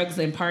drugs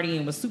and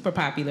partying was super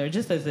popular,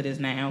 just as it is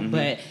now. Mm-hmm.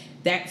 But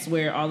that's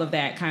where all of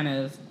that kind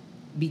of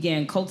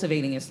began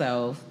cultivating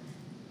itself.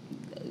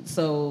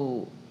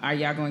 So are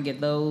y'all going to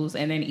get those?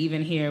 And then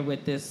even here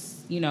with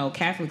this,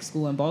 Catholic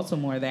school in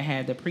Baltimore that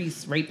had the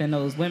priests raping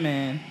those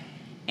women,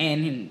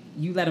 and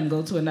you let them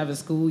go to another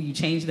school, you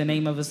change the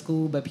name of a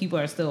school, but people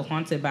are still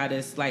haunted by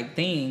this like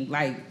thing.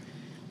 Like,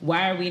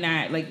 why are we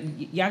not like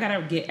y'all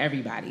gotta get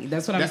everybody?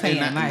 That's what I'm saying.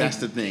 That's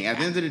the thing. At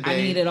the end of the day,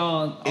 I need it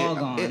all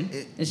gone.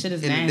 This shit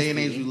is nasty. In the day and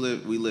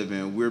age we live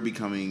in, we're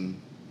becoming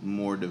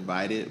more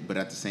divided, but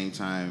at the same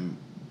time,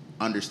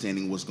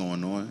 understanding what's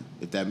going on.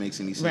 If that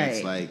makes any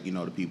sense, right. Like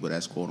the people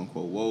that's quote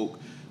unquote woke,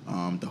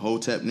 the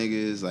Hotep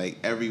niggas,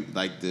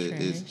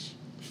 is.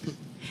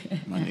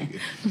 My nigga.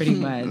 Pretty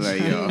much. Like,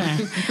 yo.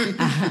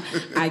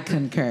 I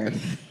concur.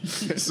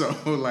 So,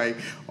 like...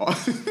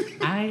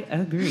 I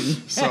agree.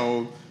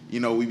 So,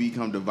 we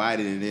become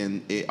divided, and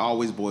then it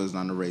always boils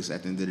down to race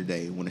at the end of the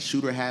day. When a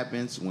shooter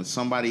happens, when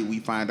somebody, we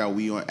find out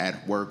we are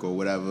at work or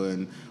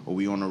whatever, or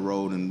we on the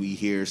road, and we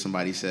hear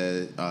somebody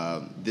say,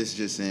 this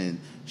just in,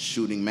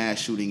 mass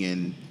shooting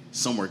in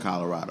somewhere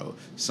Colorado,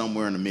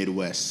 somewhere in the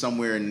Midwest,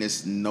 somewhere in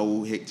this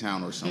no-hick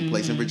town or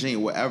someplace in Virginia,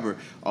 wherever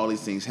all these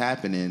things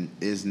happening,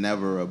 is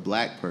never a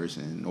black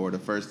person, or the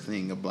first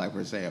thing a black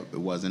person say, it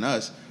wasn't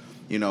us.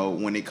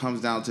 When it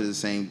comes down to the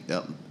same,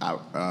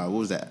 what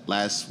was that?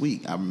 Last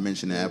week, I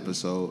mentioned the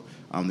episode,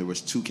 there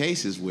was 2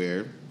 cases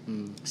where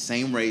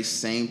same race,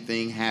 same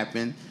thing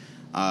happened.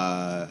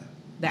 The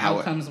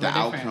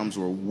outcomes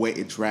were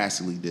way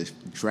drastically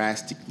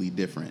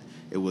different.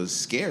 It was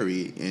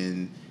scary,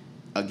 and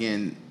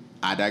again,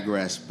 I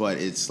digress, but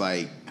it's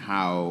like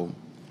how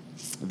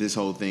this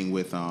whole thing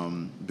with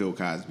Bill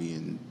Cosby,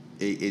 and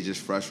it just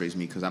frustrates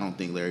me because I don't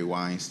think Larry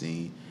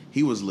Weinstein,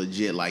 he was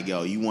legit like,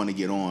 yo, you want to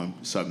get on,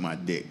 suck my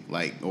dick.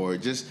 Like, or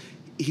just,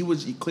 he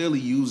was clearly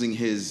using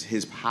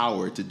his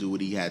power to do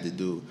what he had to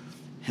do.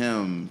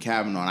 Him,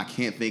 Kavanaugh, and I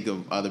can't think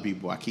of other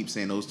people. I keep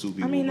saying those 2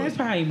 people. I mean, there's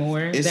probably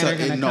more that are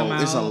going to come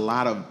out. It's a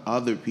lot of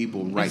other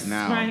people right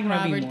now.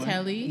 Robert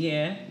Kelly.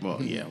 Yeah.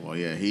 Well,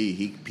 yeah.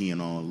 He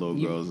peeing on little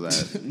girls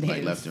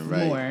like left and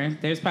right. More.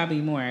 There's probably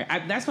more.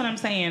 That's what I'm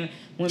saying.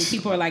 When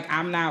people are like,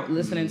 I'm not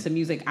listening to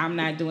music, I'm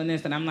not doing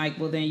this, and I'm like,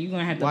 well, then you're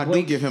gonna have to. Well, I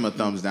do give him a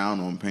thumbs down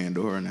on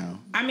Pandora now.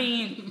 I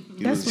mean,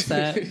 that's what's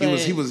up.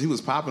 He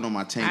was popping on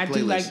my tank playlist. I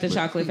do like the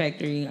Chocolate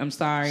Factory. I'm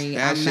sorry.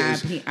 First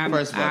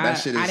of all, that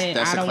shit is that's a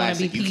classic. I don't want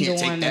to be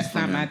peed on. That's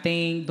not him. My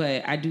thing.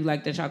 But I do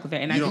like the Chocolate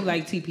Factory, and I do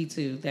like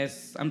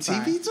TP2. I'm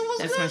sorry. TP2 was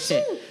that's my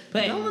shit.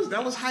 But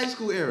that was high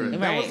school era. Right,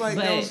 that was like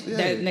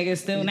that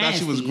nigga's still nasty.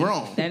 Thought she was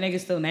grown. That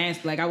nigga's still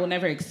nasty. Like, I will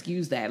never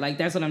excuse that. Like,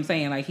 that's what I'm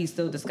saying. Like, he's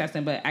still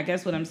disgusting. But I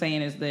guess what I'm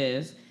saying is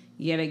this.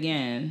 Yet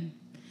again,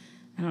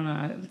 I don't know.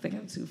 I think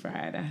I'm too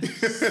fried.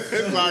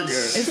 It's not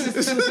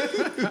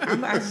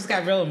good. I just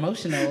got real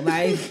emotional.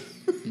 Like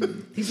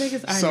these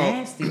niggas are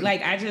nasty.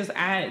 Like I just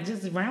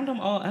round them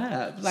all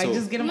up. Like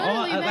just get them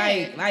all up.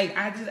 Like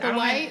I just the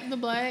white, the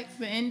black,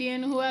 the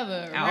Indian,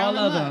 whoever. All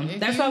of them.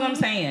 That's all I'm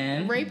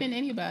saying. Raping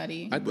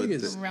anybody. I think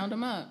it's round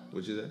them up.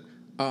 What you say?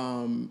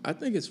 I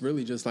think it's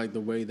really just like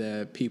the way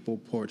that people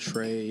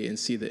portray and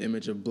see the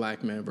image of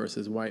black men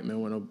versus white men.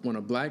 When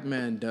a black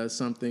man does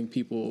something,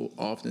 people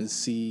often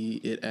see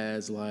it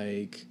as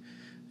like,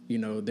 you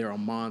know, they're a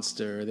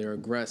monster, they're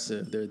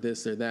aggressive, they're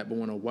this, they're that. But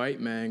when a white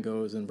man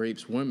goes and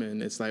rapes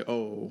women, it's like,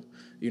 oh,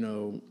 you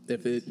know,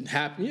 if it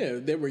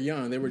happened, they were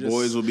young, they were just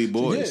boys will be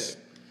boys.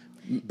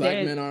 Yeah.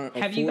 Black men aren't.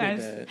 Have you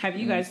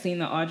guys seen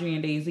the Audrey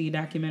and Daisy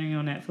documentary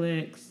on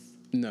Netflix?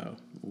 No.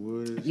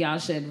 Y'all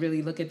should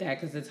really look at that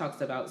because it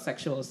talks about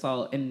sexual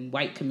assault in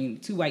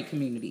two white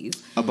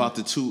communities. About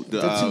the two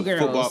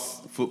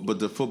girls. But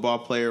the football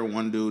player,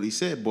 one dude, he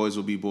said boys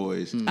will be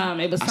boys.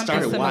 It was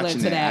something similar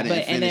to that.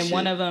 And then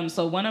one of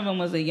them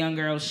was a young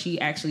girl.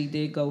 She actually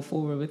did go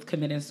forward with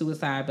committing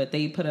suicide, but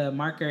they put a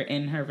marker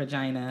in her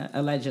vagina,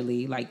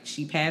 allegedly. Like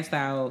she passed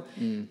out.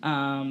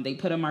 They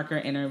put a marker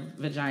in her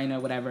vagina,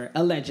 whatever,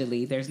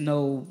 allegedly. There was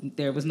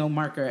no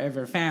marker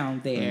ever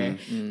found there.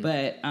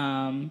 But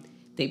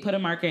they put a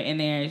marker in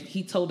there.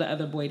 He told the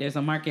other boy there's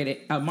a marker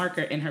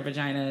in her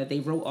vagina. They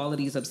wrote all of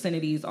these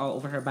obscenities all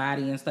over her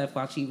body and stuff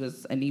while she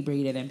was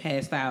inebriated and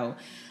passed out.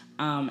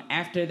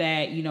 After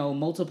that, you know,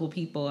 multiple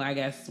people, I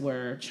guess,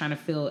 were trying to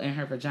feel in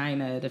her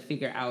vagina to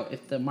figure out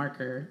if the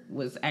marker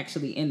was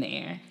actually in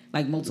there,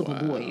 like multiple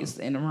boys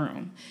in the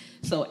room.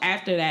 So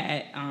after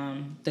that,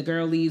 the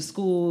girl leaves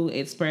school.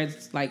 It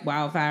spreads like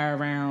wildfire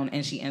around,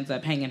 and she ends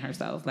up hanging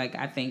herself, like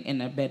I think in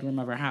the bedroom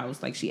of her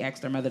house. Like she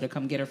asked her mother to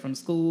come get her from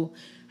school.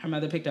 Her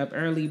mother picked her up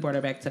early, brought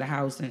her back to the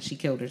house, and she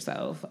killed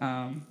herself,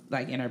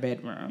 like in her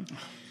bedroom.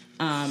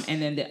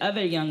 And then the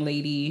other young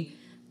lady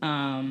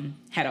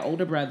had an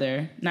older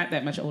brother, not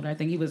that much older. I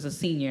think he was a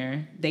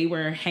senior. They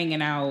were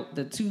hanging out.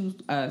 The two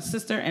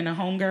sister and a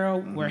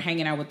homegirl were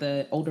hanging out with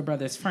the older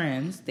brother's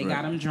friends. They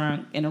got him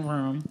drunk in a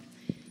room.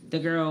 The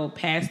girl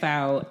passed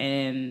out,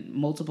 and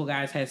multiple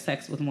guys had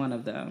sex with one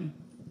of them,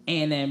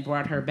 and then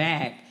brought her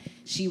back.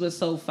 She was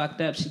so fucked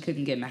up she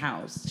couldn't get in the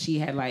house. She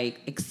had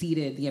like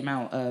exceeded the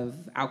amount of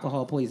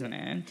alcohol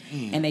poisoning,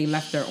 and they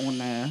left her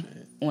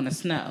on the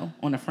snow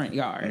on the front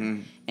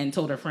yard and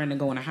told her friend to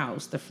go in the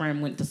house. The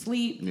friend went to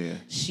sleep. Yeah.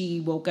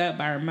 She woke up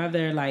by her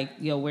mother like,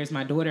 yo, where's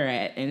my daughter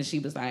at? And she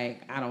was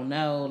like, I don't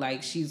know.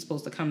 Like she's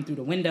supposed to come through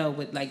the window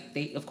with like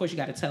of course you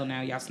got to tell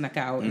now y'all snuck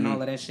out and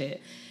all of that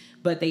shit.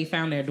 But they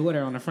found their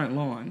daughter on the front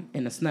lawn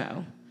in the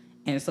snow.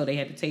 And so they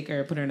had to take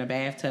her, put her in a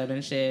bathtub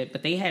and shit.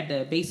 But they had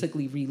to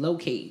basically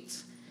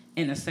relocate,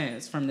 in a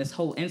sense, from this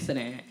whole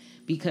incident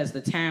because the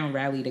town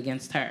rallied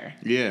against her.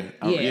 Yeah.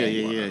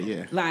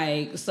 Yeah.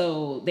 Like,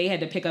 so they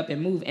had to pick up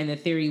and move. And the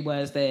theory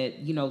was that,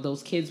 you know,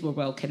 those kids were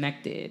well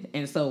connected.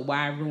 And so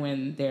why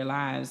ruin their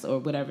lives or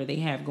whatever they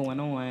have going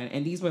on?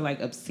 And these were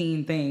like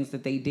obscene things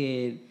that they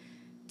did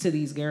to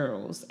these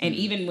girls. And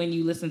even when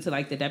you listen to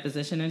like the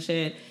deposition and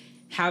shit,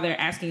 how they're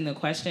asking the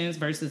questions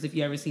versus if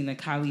you ever seen the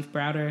Khalif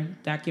Browder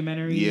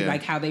documentary,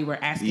 like how they were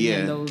asking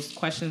them those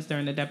questions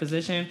during the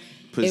deposition.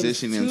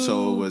 Positioning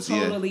so it was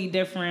totally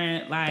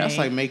different. Like that's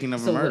like making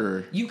of a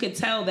murderer. You could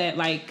tell that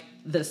like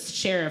the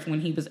sheriff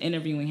when he was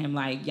interviewing him,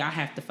 like y'all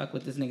have to fuck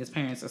with this nigga's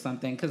parents or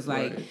something because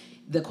like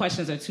the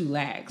questions are too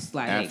lax.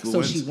 Like affluenza.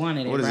 So she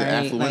wanted it. What is it?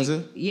 Affluenza?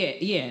 Like,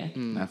 yeah.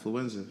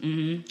 Affluenza.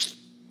 Mm-hmm.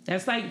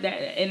 That's like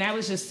that, and that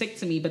was just sick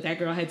to me. But that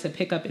girl had to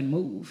pick up and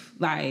move,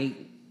 like,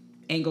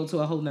 and go to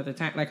a whole nother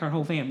time, like her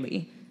whole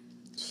family.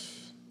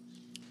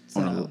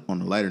 So,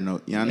 on a lighter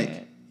note,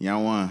 Yannick,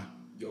 Yawan,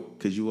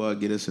 could you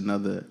get us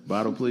another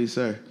bottle, please,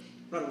 sir?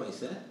 Right away,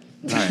 sir.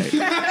 All right.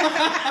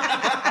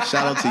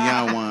 Shout out to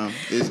Yawan.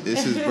 It's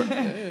his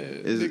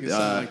Nigga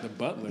sound like the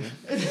butler.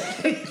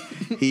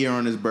 He here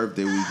on his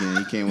birthday weekend.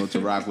 He came up to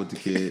rock with the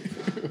kid.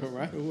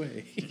 Right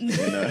away.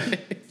 And,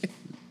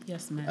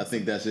 yes, man. I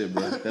think that's it,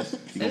 bro.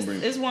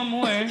 It's one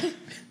more.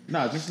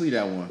 No, just leave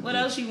that one. What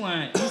else you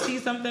want? You see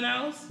something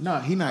else? No,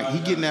 he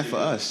getting that for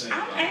us. I'm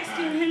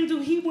asking him, do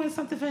he want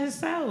something for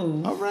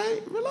himself? All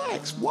right,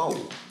 relax. Whoa.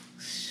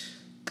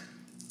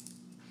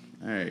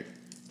 All right.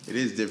 It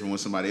is different when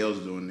somebody else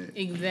is doing it.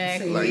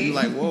 Exactly. Like you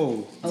like,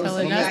 whoa.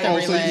 Telling us to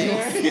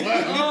relax.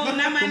 Oh,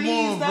 not my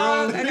knees,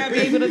 dog. I gotta be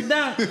able to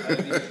dunk.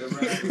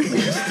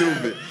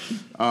 Stupid.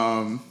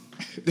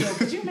 Yo,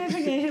 could you imagine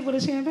getting hit with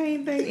a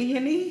champagne thing in your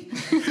knee?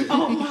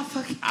 Oh my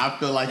fucking! I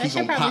feel like he's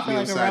gonna pop me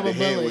upside the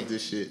head with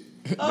this shit.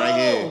 Oh. Right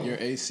here. Your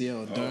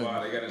ACL done. Oh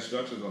wow, they got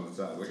instructions on the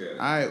top. Look at it.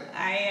 All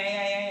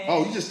right.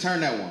 Oh, you just turn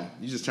that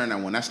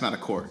one. That's not a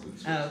cork.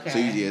 Oh, okay. So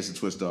easy as to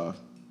twist off.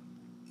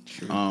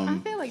 True. I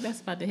feel like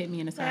that's about to hit me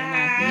in the side of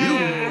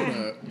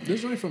my You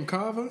this right from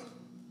Kava?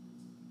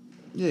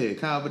 Yeah,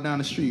 Kava down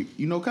the street.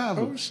 You know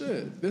Kava? Oh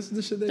shit, this is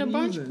the shit they the be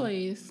brunch using.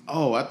 place.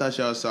 Oh, I thought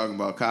y'all was talking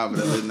about Kava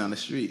that lived down the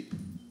street.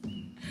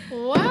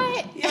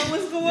 What? Yo,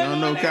 what's going on?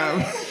 You don't know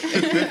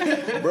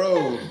Kava?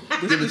 Bro,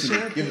 give it to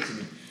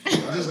me.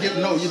 Just give.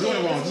 No, you're doing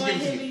it wrong. Just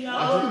give it to me.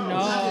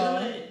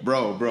 No.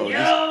 Bro.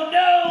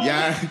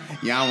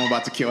 Y'all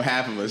about to kill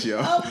half of us, yo.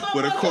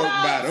 With a cork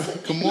bottle.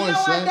 Come on,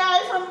 son. I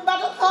died from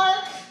bottle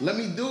cork. Let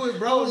me do it,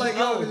 bro. Like,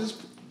 yo,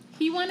 just.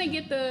 He want to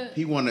get the.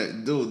 He want to,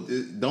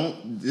 dude.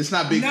 Don't. It's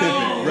not big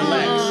pimping.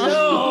 Relax.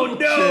 No,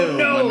 chill,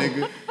 my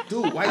nigga.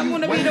 Dude, why you? I'm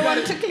gonna be the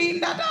one to clean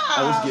that up.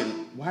 I was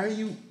getting. Why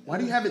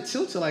do you have it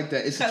tilted like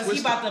that? It's a twist. Because he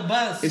about to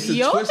bust. It's a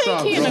Yo, twist think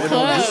off, he bro. in the Don't do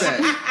club.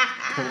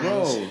 that,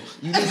 bro.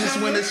 You didn't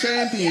just win the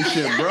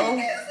championship, bro.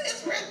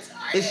 It's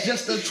retarded. It's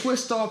just a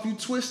twist off. You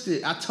twist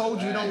it. I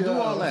told you don't do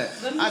all that.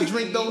 I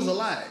drink those a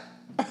lot.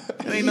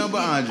 It ain't nothing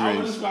but I was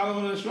Andre. just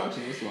following the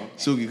instructions.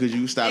 That's all. Suki, could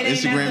you stop It ain't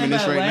Instagramming nothing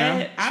this but right what?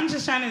 now? I'm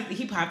just trying to.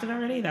 He popped it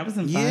already. That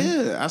wasn't fun.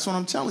 Yeah, that's what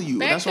I'm telling you.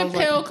 Back That's to what I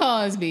was Bill like.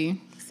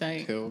 Cosby.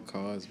 Say. Bill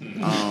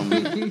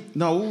Cosby.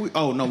 No,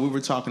 we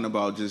were talking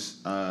about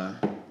just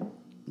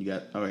you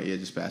got all right, yeah,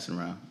 just passing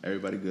around.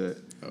 Everybody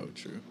good? Oh,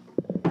 true.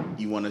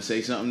 You want to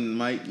say something,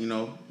 Mike? You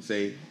know,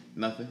 say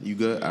nothing. You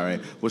good? All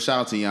right. Well, shout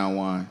out to Yan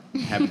Wan.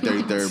 Happy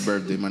 33rd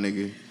birthday, my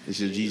nigga. It's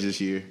your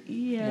Jesus year.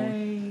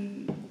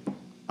 Yay.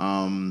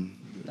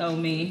 Oh,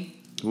 me.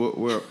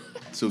 We're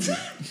Suki.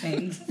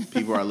 Thanks.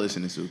 People are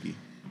listening, Suki.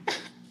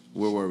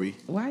 Where were we?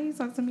 Why you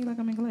talking to me like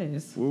I'm in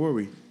class? Where were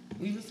we?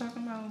 We was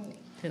talking about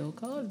Bill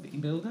Cosby.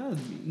 Bill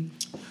Cosby.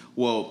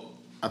 Well,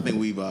 I think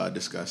we've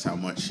discussed how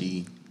much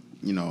he,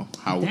 you know,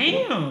 how.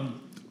 Damn.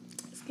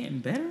 It's getting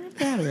better and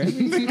better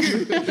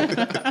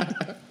every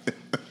time.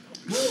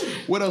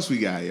 What else we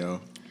got,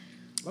 yo?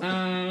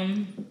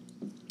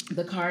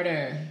 The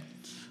Carter.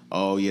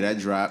 Oh, yeah, that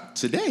dropped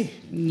today.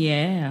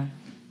 Yeah.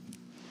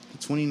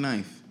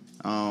 29th.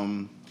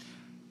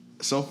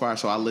 So far,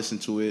 I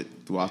listened to it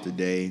throughout the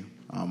day.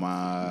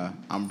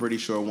 I'm pretty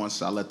sure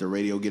once I let the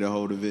radio get a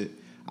hold of it,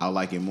 I'll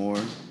like it more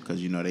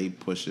because, you know, they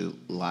push a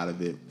lot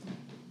of it.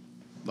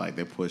 Like,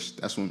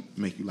 that's what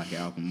make you like an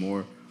album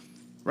more.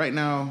 Right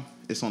now,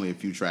 it's only a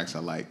few tracks I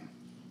like.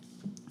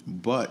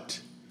 But,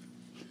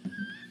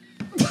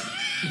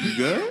 you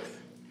good?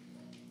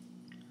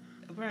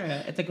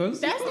 Bruh, at the grocery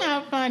That's store?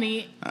 not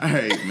funny. All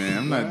right, man,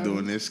 I'm not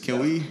doing this. Can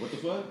we? What the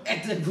fuck?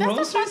 At the That's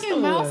grocery a fucking store.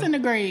 mouse in the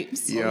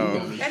grapes. Yo.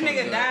 That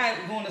nigga died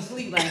going to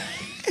sleep like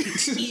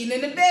eating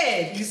in the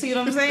bed. You see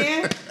what I'm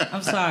saying?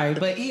 I'm sorry,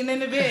 but eating in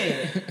the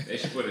bed. They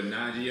should put a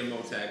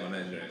non-GMO tag on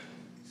that drink.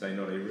 So you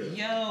know they real.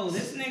 Yo,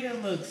 this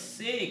nigga looks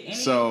sick. And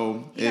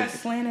So he got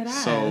slanted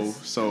eyes.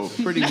 So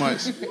pretty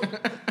much,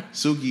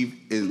 Suki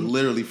is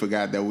literally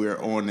forgot that we're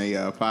on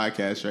a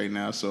podcast right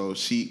now. So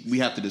we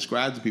have to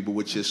describe to people,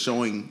 which is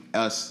showing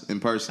us in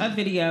person. A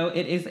video.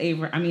 It is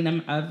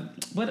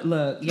what?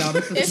 Look, y'all.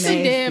 This is It's nasty.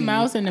 a dead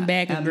mouse in a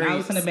bag of A grapes.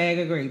 mouse in a bag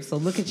of grapes. So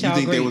look at You y'all.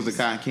 think grapes. there was a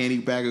cotton candy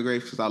bag of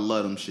grapes? Because I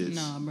love them shits.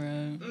 Nah, bro.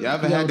 You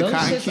ever Yo, had the those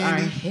cotton shits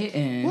candy? are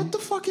hitting. What the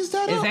fuck is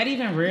that? Is that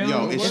even real?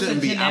 Yo, it What's shouldn't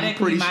a be. I'm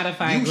genetically pretty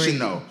modified You grape? should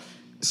know.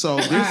 So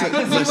there's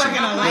Because you listen,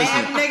 working a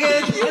lab,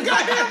 nigga. You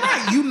goddamn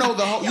right. You know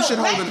the whole. You should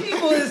hold Black it.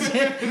 people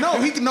is No,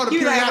 he can know the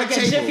you like periodic a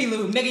table. Jiffy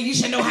Lube, nigga. You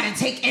should know how to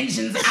take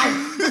engines out.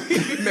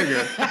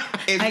 Nigga,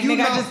 if Like, you nigga,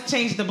 know, I just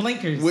changed the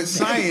blinkers. with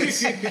science,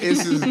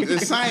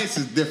 science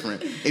is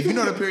different. If you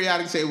know the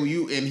periodic table,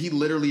 and he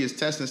literally is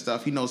testing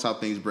stuff, he knows how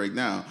things break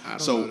down. I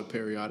don't So know the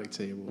periodic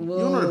table. you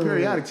don't know the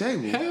periodic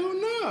table? Hell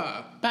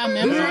nah. By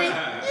memory?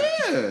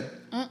 Yeah.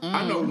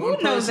 I know Who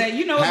one knows person. that?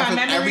 You know Half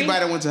about of memory. everybody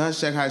that went to Hush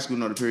Tech High School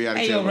know the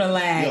periodic Hey, table. yo,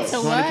 relax. Yo, To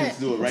Sonny what? can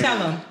do it right Tell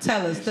now. him.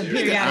 Tell us the Nigga,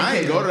 periodic I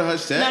ain't table. go to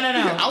Hush Tech. No.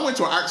 Nigga, I went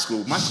to an art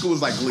school. My school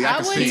was like Glee. I I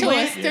could went sing. to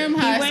a STEM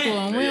high went- school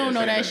and we don't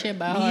know that shit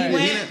by heart. He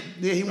went-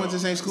 He went to the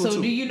same school So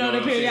too. do you know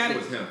the periodic?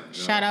 It was him.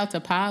 Shout out to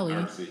Polly.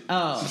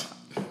 Oh.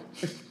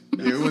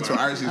 Yeah, we went to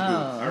art school.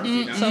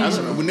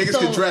 So, When niggas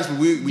can dress, but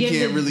we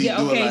can't really do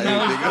okay, it like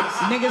no,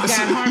 niggas. niggas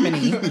got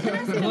harmony.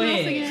 Go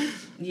ahead.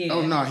 Yeah.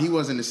 Oh no, he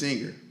wasn't a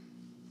singer.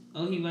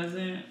 Oh, he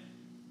wasn't.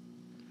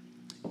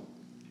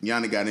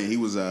 Yanni got in. He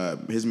was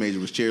his major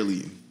was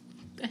cheerleading.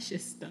 That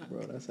shit stuck.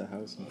 Bro, that's a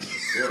house.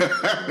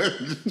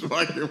 Just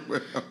fucking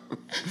with him.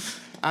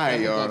 All right,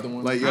 y'all.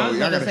 Like yo, I was y'all gonna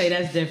gotta say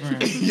that's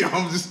different. yo,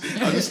 I'm just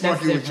That's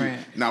fucking with you.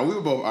 different. Now we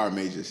were both art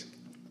majors.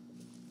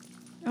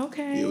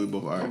 Okay. Yeah, we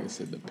both are. Like I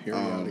said, the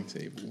periodic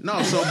table.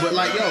 No, so but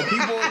like yo,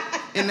 people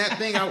in that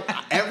thing,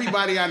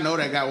 everybody I know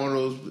that got one of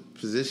those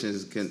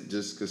positions can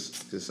just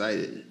cite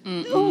it.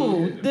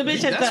 Ooh, the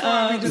bitch at That's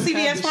why we the just CVS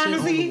have this shit on the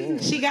pharmacy, wall.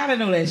 she gotta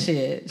know that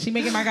shit. She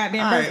making my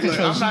goddamn All birth right, look,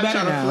 control. I'm She not better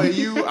trying to know. play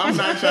you. I'm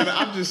not trying to.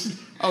 I'm just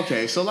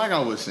okay. So like I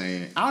was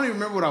saying, I don't even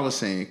remember what I was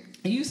saying.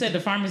 You said the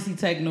pharmacy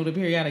tech know the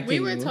periodic We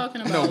table. were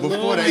talking No, about before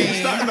Lil that, you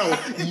Wayne.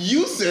 started. No,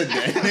 you said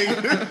that,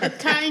 nigga.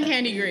 Cotton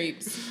candy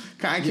grapes.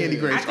 Cotton candy I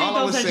grapes. think All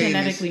I was those are saying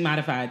genetically is,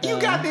 modified. Though.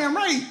 you goddamn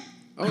right.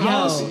 Yo,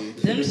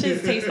 them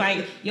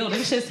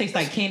shits taste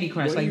like Candy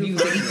Crush. Like you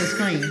used to eat the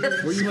screen.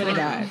 Swear to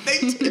God.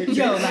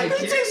 Yo, like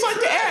It tastes like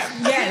the app.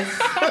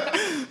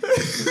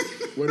 yes.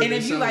 What did And it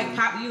if you sound like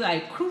pop, you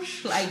like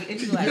croosh, like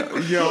if you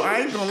like. Yo,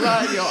 I ain't gonna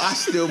lie, yo, I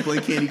still play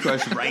Candy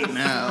Crush right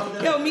now.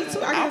 Yo, me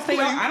too. I gotta say,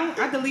 yo,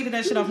 I deleted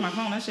that shit off my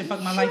phone. That shit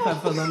fucked my life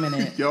up for a little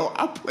minute. Yo,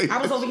 I play. I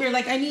was over here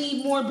like, I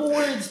need more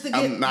boards to get.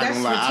 I'm not that's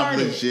gonna lie, retarded. I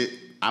legit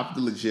I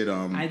legit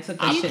I took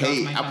that shit off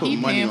my I put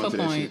phone. money Paying onto for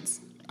that points.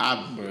 shit.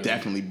 I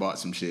definitely bought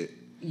some shit.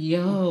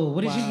 Yo,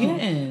 what did you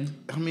getting?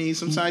 I mean,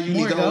 sometimes you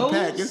More need the whole goals?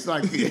 pack. It's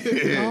like,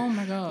 Oh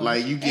my god.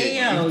 like you get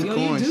Hey, yo, the you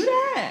coins. do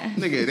that?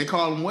 Nigga, they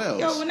call them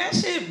wells. Yo, when that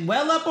shit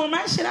well up on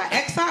my shit, I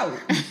X out.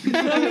 You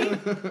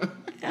feel me?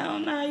 Hell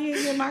no, you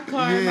ain't get my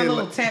card, Yeah, my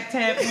little like- tap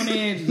on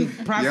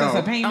it, process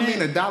a payment. I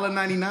mean,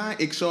 $1.99,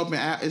 it show up in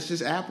it's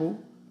just Apple.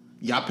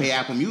 Y'all pay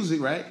Apple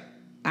Music, right?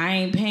 I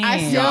ain't paying. I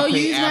still Y'all pay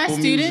use my Apple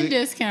student Music?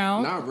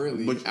 discount. Not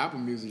really. But- Apple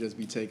Music just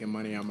be taking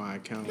money out my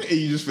account. And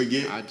you just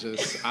forget.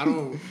 I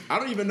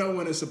don't even know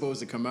when it's supposed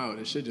to come out.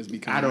 It should just be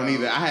coming out. I don't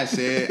either. I had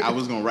said I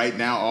was gonna write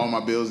down all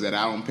my bills that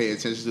I don't pay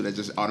attention to that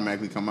just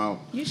automatically come out.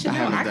 You should know.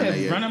 haven't I done that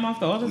could yet. run them off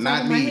the other Not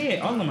side of my me. head.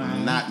 All of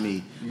mine. Not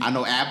me. I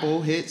know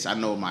Apple hits. I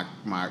know my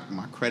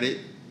credit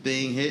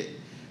thing hit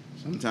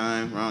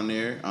sometime around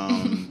there.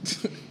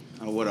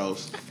 What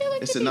else? I feel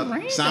like it's it'd be another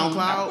random.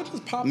 SoundCloud.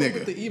 Just pop up Nigga.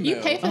 with the email.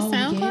 You pay for Oh,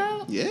 yeah.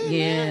 SoundCloud? Yeah,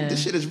 Yeah. man.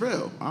 This shit is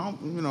real. I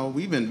don't.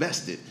 We've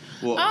invested.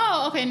 Well,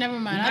 Oh, okay, never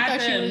mind. Not I thought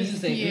the she was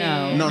music,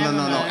 yeah, no. never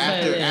mind.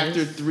 After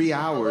Yes. 3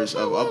 hours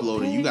of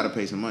uploading, you got to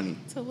pay some money.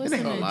 To It listen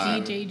ain't to gonna lie.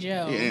 DJ Joe.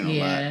 Yeah, it ain't a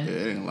Yeah. lot.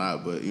 It ain't a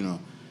lot,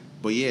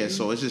 but yeah.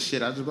 So it's just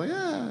shit. I just like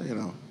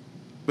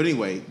But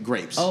anyway,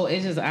 grapes. Oh,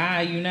 it's just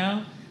I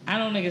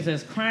know niggas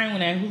that's crying when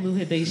that Hulu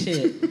hit they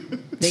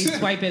shit. They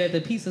swipe it at the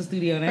pizza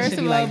studio and that First shit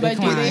of be all, like but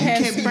do they decline. you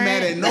have can't be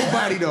mad at Sprint?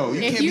 nobody though.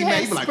 You If can't you be mad.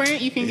 have You be like,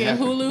 Sprint, you can it get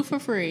happened. Hulu for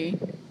free.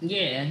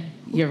 Yeah,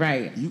 you're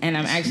right. And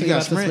I'm actually got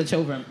about to Sprint? switch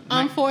over.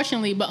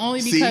 Unfortunately, but only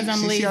See? because I'm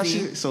See how lazy.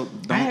 she- so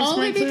I have don't.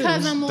 Only Sprint too.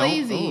 because I'm Don't.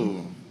 lazy.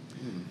 Oh.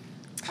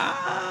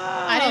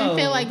 I didn't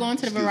feel like going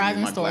to the Excuse me,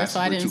 Verizon my store, glasses so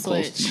I were didn't too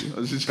close switch. to me. I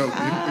was just joking.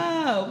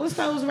 Oh, what's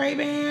those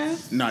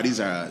Ray-Bans? No, these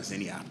are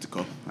Zenni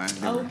Optical.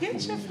 Oh,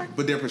 get your fucking...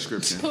 But they're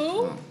prescription. Who?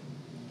 Oh.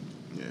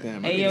 Yeah.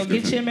 Damn, Hey, yo,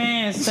 get your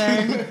man,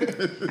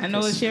 sir. I know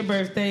it's your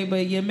birthday,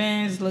 but your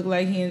man's look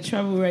like he in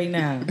trouble right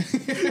now.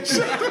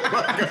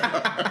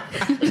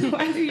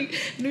 Why do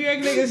New York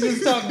niggas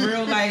just talk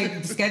real,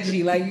 like,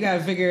 sketchy, like, you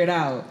gotta figure it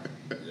out.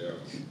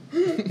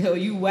 Yo,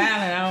 you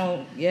wildin', I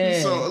don't,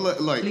 yeah. So,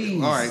 like,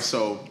 Please. all right,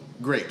 so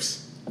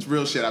grapes. It's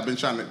real shit. I've been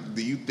trying to.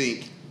 Do you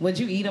think? Would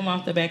you eat them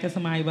off the back of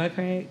somebody's butt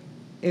crack?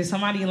 Is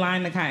somebody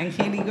lined the cotton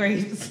candy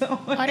grapes?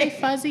 Are they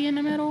fuzzy in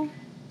the middle?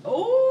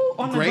 Ooh,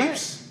 on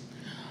Grapes?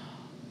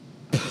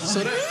 So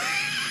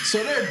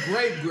they're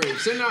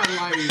grapes. They're not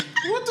like.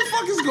 What the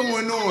fuck is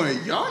going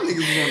on? Y'all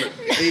niggas wanna.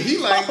 And he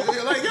like yo.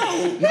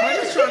 I'm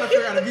just trying to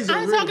figure out if these are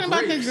I'm real talking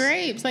about the grapes.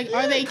 grapes. Like,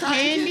 are they cotton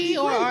candy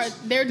or are grapes.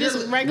 they're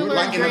just regular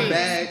like in a grapes?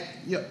 bag.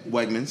 Yeah,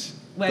 Wegmans.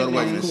 Go to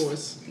Wegmans. Of Wegmans.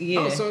 course. Yeah.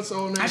 Oh, so it's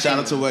all natural. Shout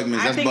out to Wegmans.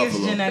 I That's think it's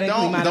Buffalo. genetically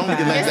Don't get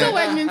modified. like It's that. a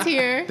Wegmans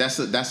here.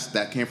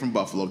 That came from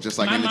Buffalo, just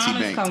like My M&T mom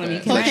is Bank. calling me.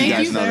 Can Well, I Let you thank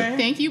guys you, know sir? that.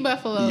 thank you,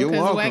 Buffalo, You're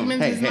because welcome. Wegmans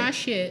Hey, is hey. my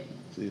shit.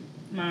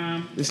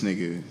 Mom, This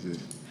nigga.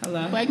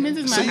 hello? Wegmans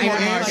is my So you gonna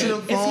favorite answer the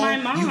market. It's my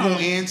phone? mom. You gonna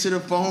answer the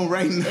phone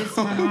right now? It's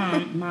my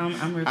mom. Mom,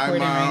 I'm recording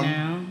Mom. right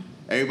now.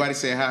 Everybody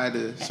say hi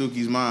to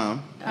Suki's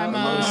mom. I'm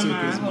Mom,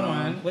 Suki's hold mom.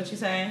 on. What you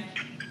say?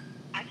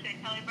 I said,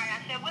 tell everybody, I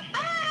said, what's up?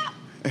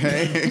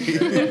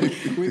 Hey,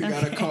 We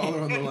got a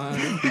caller on the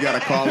line. you got a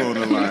caller on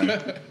the line.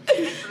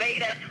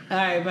 Later. All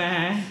right,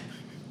 bye.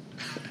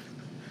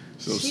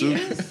 So She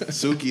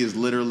Suki is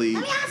literally.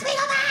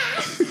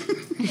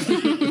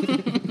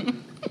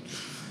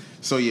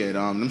 So yeah,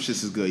 them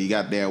shits is good. You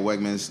got there at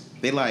Wegmans.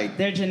 They like.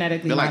 They're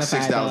genetically They're like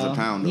modified, $6 a though.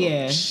 pound, though.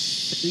 Yeah.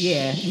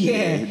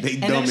 They And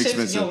dumb them shits,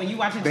 expensive. Yo, when you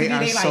watching TV, They are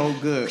they like, so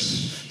good.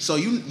 So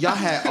y'all all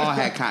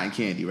had cotton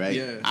candy, right?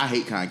 Yeah. I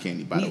hate cotton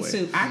candy, by the me way.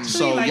 too. I actually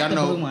So like y'all the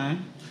know. blue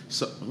one.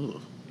 So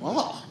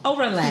Oh,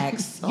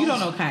 relax. You don't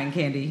know cotton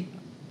candy.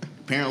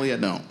 apparently I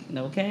don't.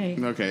 Okay.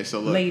 Okay,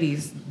 so look.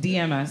 Ladies,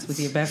 DM us with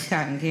your best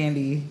cotton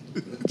candy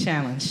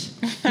challenge.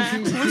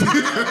 Send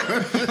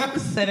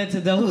it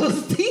to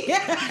those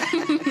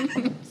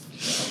DMs.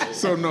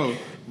 So no,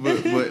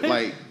 but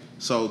like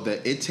so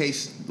it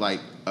tastes like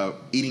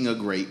eating a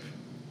grape,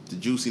 the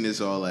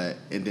juiciness, all that,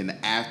 and then the Yo,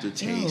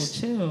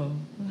 aftertaste. chill.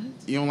 What?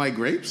 You don't like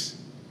grapes?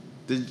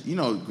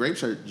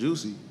 Grapes are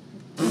juicy.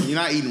 You're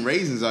not eating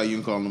raisins, are you?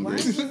 And calling them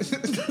grapes?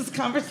 This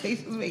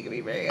conversation is making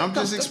me very I'm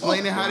just uncomfortable.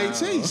 explaining how they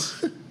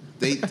taste.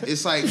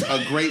 It's like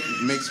a grape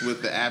mixed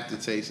with the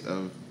aftertaste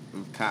of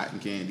cotton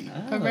candy.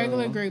 A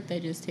regular grape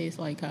that just tastes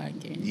like cotton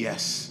candy.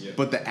 Yes, Yeah.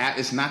 but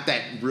it's not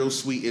that real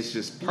sweet. It's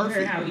just You heard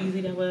perfect. how easy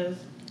that was?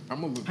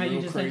 I'm gonna look How you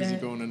real just said crazy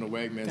that? going into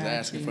Wegmans Got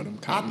asking you. for them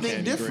cotton think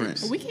candy different.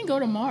 grapes. We can go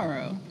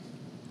tomorrow.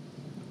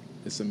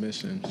 It's a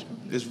mission.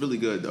 It's really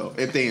good though.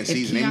 If they in If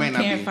season, they Keon might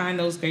not can't be. find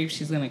those grapes,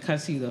 she's gonna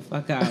cuss you the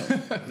fuck out. I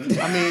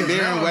mean,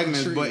 they're in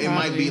Wegmans, but it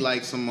might Probably. be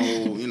like some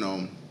old,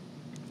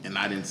 and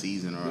not in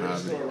season or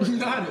however.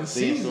 Not in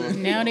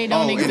season. Now they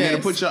don't And then to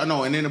exist.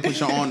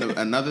 put you on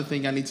another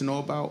thing I need to know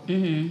about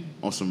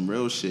on some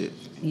real shit.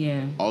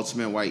 Yeah.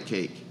 Ultimate white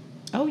cake,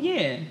 Oh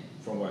yeah.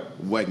 From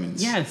what?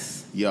 Wegmans.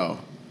 Yes. Yo,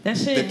 That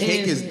shit The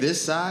cake is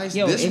this size.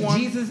 Yo, this if one,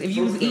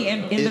 you was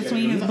eating in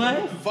between his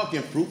butt.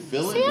 fucking fruit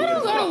filling. See, I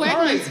don't go to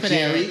Wegmans for that.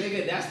 Jerry.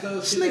 Nigga, that's the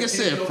This nigga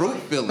said fruit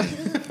filling.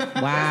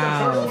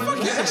 Wow.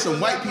 This is some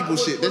white people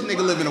shit. This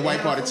nigga live in a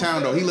white part of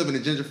town though. He live in a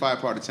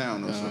gentrified part of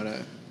town though.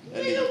 So.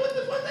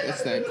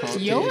 That's that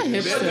Caucasian. You're a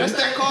hipster. That's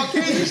that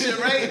Caucasian shit,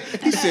 right?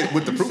 He said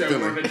with the fruit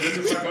filling.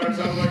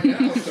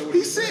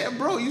 He said,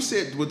 bro, you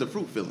said with the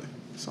fruit filling.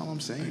 That's all I'm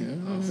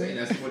saying. I'm saying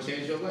that's what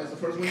changed your life. It's the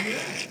first one you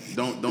had.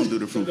 Don't do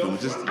the fruit filling.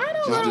 Just I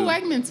don't go to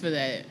Wegmans for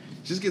that.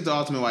 Just get the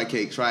ultimate white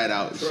cake. Try it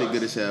out. Shit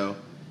good as hell.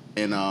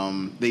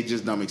 And they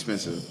just dumb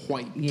expensive.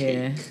 White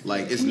Yeah.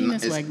 Like it's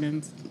It's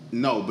Wegmans.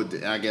 no,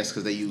 but I guess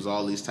because they use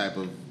all these type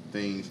of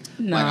things.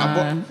 Nah, like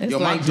I bought, it's my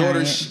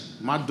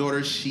like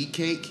daughter's sheet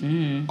cake,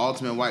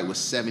 ultimate white was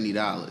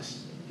 $70.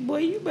 Boy,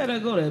 you better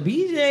go to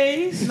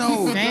BJ's.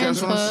 No, Sam's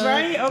that's what I'm Club.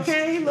 saying. Right?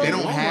 Okay. They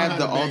don't Walmart have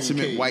the had a banging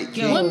ultimate cake. white Yo,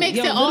 cake. What makes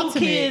it little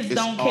ultimate? kids It's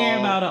don't all- care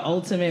about an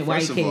ultimate white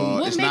First of cake. all,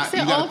 What it's makes not, it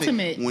you gotta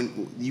ultimate? Think,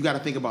 when you got to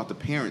think about the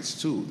parents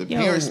too. The Yo.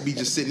 parents be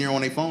just sitting there on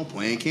their phone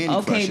playing Candy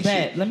Crush Okay, and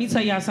bet. shit. Let me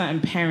tell y'all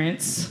something,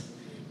 parents.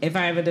 If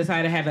I ever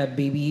decide to have a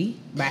baby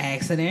by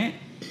accident,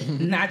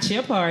 not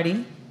your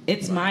party,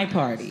 it's my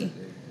party.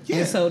 Yeah.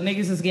 And so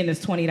niggas is getting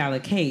this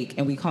 $20 cake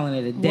and we calling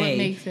it a day.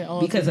 makes it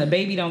because a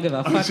baby don't give a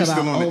I'm fuck just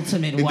about still on it.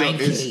 ultimate It white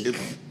don't- cake.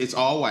 It's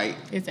all white.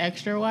 It's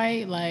extra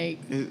white. Like,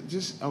 It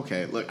just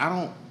okay. Look, I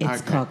don't.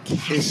 It's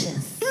Caucasian.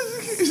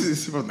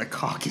 It's from the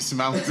Caucasus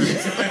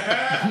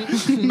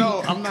Mountains.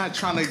 No, I'm not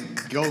trying to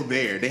go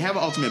there. They have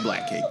an ultimate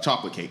black cake,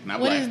 chocolate cake, not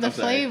what black. is the I'm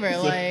sorry. flavor?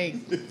 Like,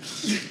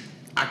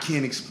 I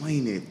can't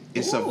explain it.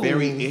 It's a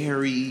very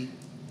airy,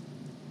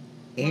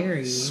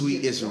 Airy.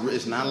 sweet.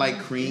 It's not like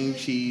cream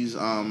cheese.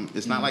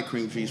 It's not like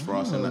cream cheese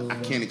frosting. I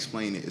can't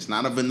explain it. It's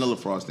not a vanilla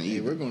frosting Hey,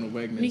 either. we're going to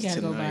Wegmans we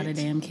gotta tonight. go buy the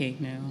damn cake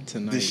now.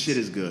 Tonight. This shit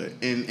is good,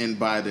 and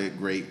buy the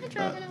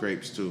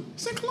grapes too.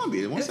 It's in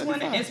Columbia. It's one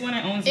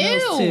that owns Ew.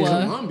 those too.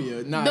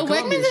 Columbia. Nah, The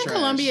Columbia's Wegmans in trash.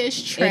 Columbia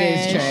is trash.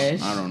 It is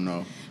trash. I don't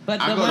know. But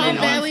I the go one to in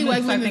the Valley Owens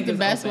Mills, I Wegmans think is the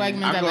best open.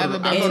 Wegmans I I've go ever to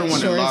the been one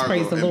to. in Largo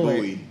Praise the and Lord.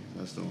 Bowie.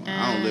 That's the one.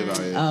 I don't live out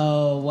here. Oh,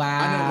 I know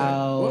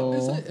wow. that. What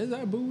is that? Is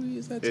that Bowie?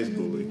 Is that It's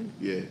technically Bowie.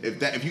 Yeah.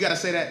 If you gotta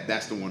say that,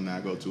 that's the one that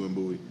I go to in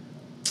Bowie.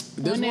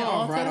 There's One one at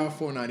off right Alta? off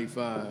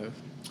 495.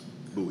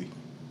 Bowie.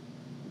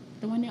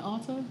 The one at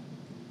Alta?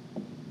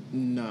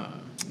 Nah.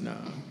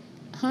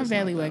 Hunt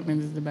Valley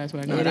Wegmans is the best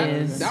Wegmans. No, It that,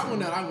 is. that one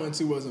that I went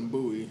to wasn't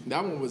Bowie.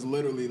 That one was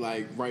literally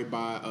like right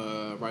by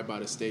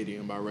the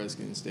stadium, by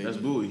Redskins Stadium.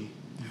 That's Bowie.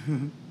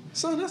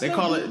 Son, that's They not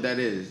call Bowie. it. That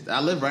is.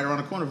 I live right around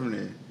the corner from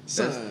there.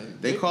 That's- Son,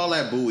 they call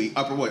that Bowie.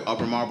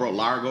 Upper Marlboro,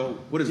 Largo.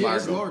 What is Yeah,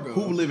 Largo? it's Largo.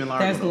 Who live in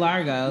Largo? That's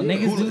Largo. Yeah.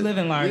 Niggas Who- do live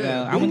in Largo.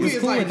 yeah. I went Bowie to is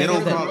school like with They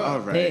don't niggas call. that All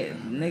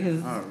right.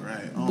 niggas. All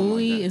right. Oh my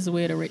Bowie God. is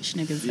where the rich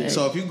niggas at.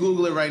 So if you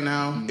Google it right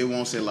now, it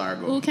won't say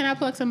Largo. Ooh, can I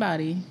plug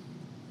somebody?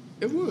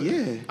 It would.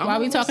 Yeah. Why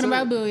we talking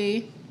about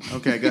Bowie?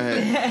 Okay, go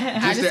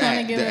ahead. I just the wanna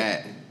ad, give the it-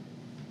 ad.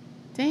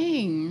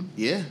 Dang.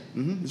 Yeah.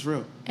 It's real.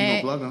 You At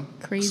gonna plug them?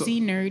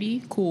 Crazy,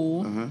 nerdy,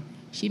 cool. Uh-huh.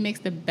 She makes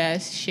the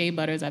best shea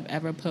butters I've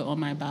ever put on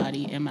my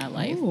body in my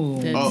life. Ooh.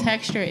 The Oh.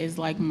 texture is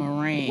like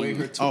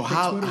meringue.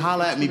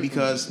 Holla at me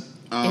because It's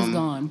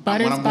gone.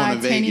 when I'm going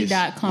to Vegas,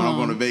 Buttersbytenny.com. when I'm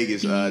going to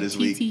Vegas this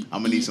week,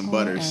 I'm gonna need some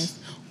butters.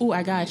 Ooh,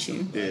 I got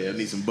you. Yeah, I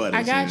need some butters.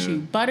 I got yeah.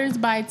 you.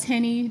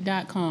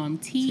 Buttersbytenny.com.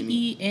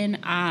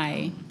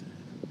 TENI.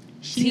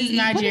 She's T-E, put it in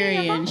your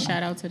Nigerian. phone.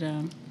 Shout out to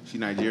them. She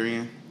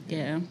Nigerian,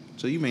 Yeah,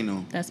 so you may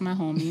know. that's my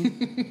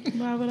homie.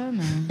 Why would I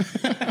know?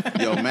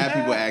 Yo, mad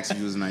people asked if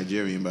you was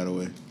Nigerian. By the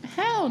way,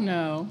 Hell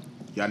no.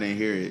 y'all didn't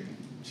hear it.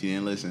 She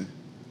didn't listen.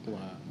 Wow.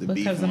 The Because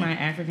beef of one. my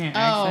African Oh.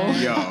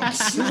 accent. Yo,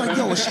 she was like,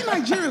 yo, was she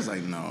Nigerian? I was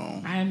like,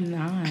 no. I'm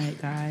not,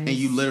 guys. And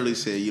you literally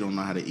said you don't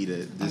know how to eat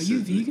it. Are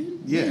you vegan?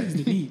 Yeah. Where's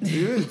the meat? It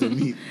is the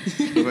meat.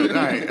 But,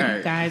 all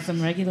right. Guys,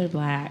 I'm regular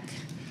black.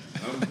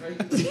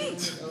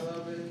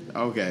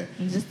 Okay.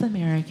 I'm just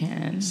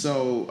American.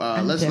 So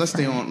I'm let's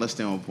stay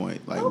different. on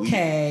point. Like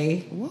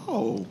Okay.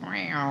 whoa.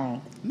 Wow.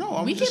 No,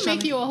 I'm We just can make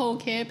trying you a whole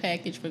care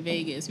package for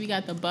Vegas. We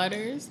got the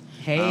butters.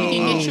 Hey. We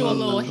can get you a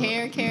little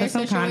hair care Put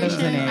some condoms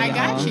situation. in it, I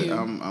got y'all. you.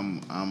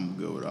 I'm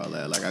good with all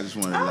that. Like I just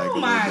wanted like Oh a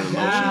my little bit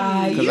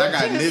God. of lotion because I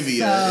got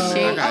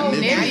Nivea. I got Oh,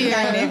 Nivea. Now you Nivea.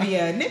 got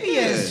Nivea.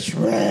 Nivea is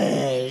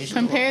trash.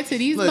 Compared to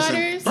these Listen,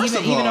 butters, first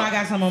of Even all- though I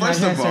got some on my first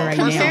of dresser all- right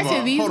first now. of Compared to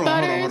all, these hold on.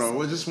 butters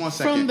Well, just 1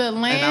 second. from the And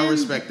I land-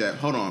 respect that.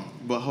 Hold on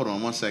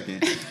 1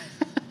 second.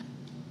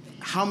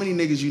 How many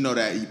niggas you know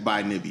that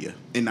buy Nivea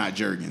and not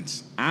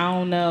Jergens? I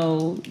don't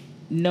know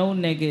no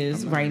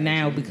niggas right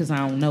now because I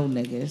don't know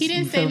niggas. he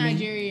didn't You say feel me?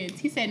 Nigerians.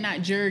 He said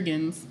not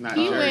Jergens. Not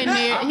He went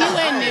Jergens.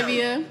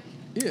 Nivea.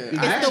 Yeah.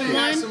 It's the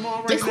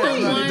one. It's the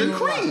The one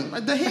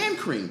cream, the hand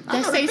cream. I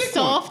that know the say thick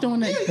soft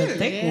on it. Yeah, The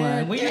thick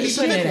one. Where Yeah, you it's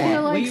put it thick at? one.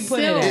 Feel Where like you put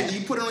it silk. at?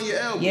 You put it on your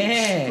elbow.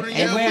 Yeah. Put it on And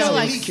your where elbow, feel your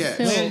like kneecap.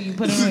 silk. Where you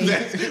put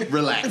it on your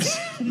Relax.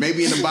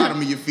 Maybe in the bottom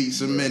of your feet.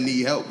 Some men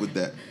need help with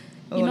that.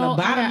 On the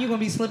bottom, you're going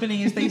to be slipping in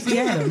your Stacey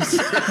Adams.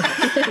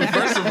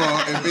 First of all,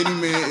 if any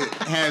man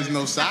has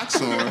no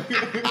socks on,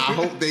 I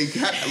hope they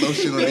got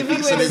lotion on their feet. If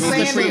you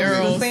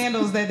wear the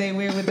sandals that they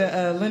wear with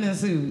the linen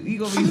suit, you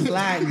going to be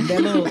sliding.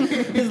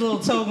 His little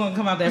toe going to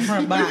come out that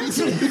front box.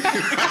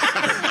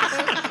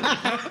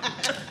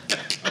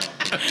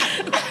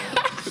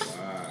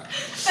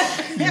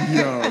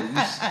 Yo, you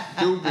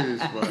stupid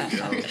as fuck,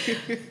 yo.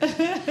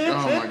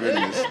 Oh, my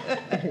goodness.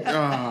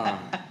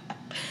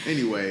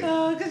 Anyway.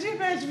 Could you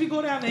imagine if you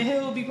go down the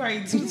hill, it'd be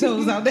probably 2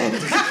 toes out there.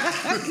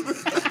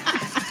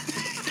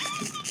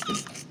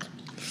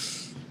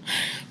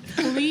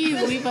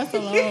 Please leave us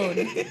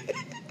alone.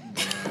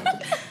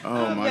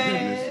 Oh, my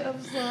goodness.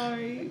 I'm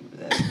sorry.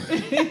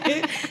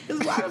 Because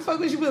why the fuck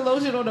would you put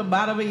lotion on the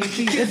bottom of your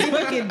feet? It's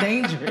fucking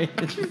dangerous.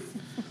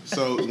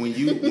 So when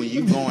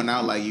you going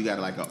out, like you got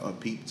like a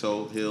peep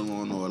toe heel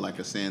on or like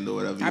a sandal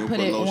or whatever, I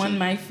put it on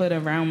my foot,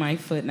 around my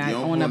foot, not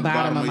on the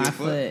bottom of my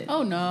foot.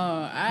 Oh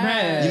no,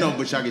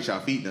 but y'all get y'all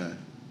feet done.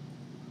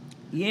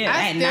 Yeah,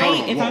 at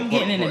night if I'm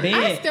getting in the bed,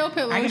 I still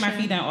put lotion. I get my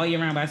feet done all year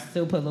round, but I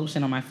still put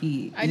lotion on my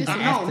feet. I just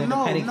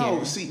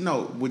no. See,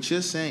 no, what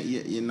you're saying,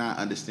 you're not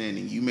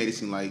understanding. You made it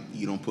seem like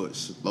you don't put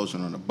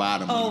lotion on the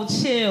bottom. Oh,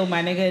 chill,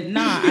 my nigga.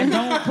 Nah, I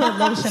don't put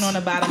lotion on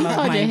the bottom of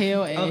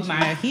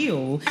my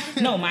heel.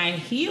 No, my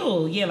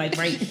heel. Yeah, like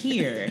right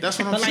here. That's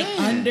what I'm saying. But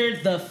like under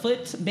the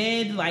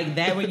footbed, like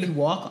that where you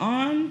walk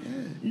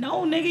on.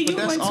 No, nigga, you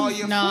went to...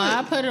 your No,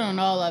 I put it on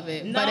all of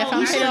it. No, but if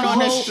I'm putting it on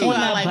the shoe,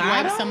 I like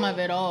wipe some of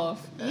it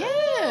off.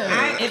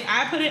 Yeah. If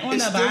I put it on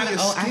the bottom,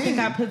 I think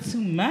I put too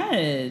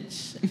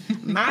much.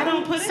 I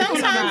don't put it on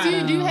the bottom. Sometimes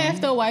you do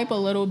have to wipe a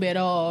little bit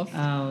off.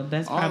 Oh,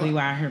 that's probably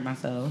why I hurt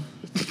myself.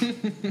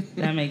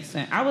 That makes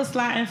sense. I was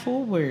sliding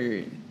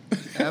forward.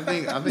 I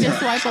think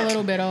just wipe a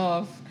little bit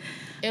off.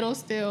 It'll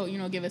still,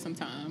 give it some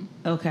time.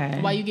 Okay.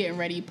 While you getting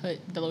ready,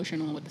 put the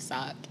lotion on with the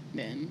sock.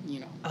 Then,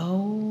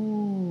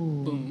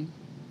 Oh. Boom.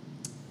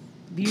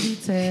 Beauty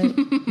tip.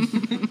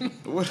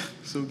 What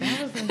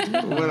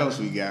else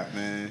we got,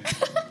 man?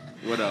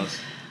 What else?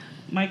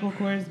 Michael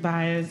Kors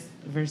bias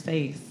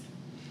Versace.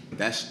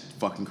 That's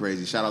fucking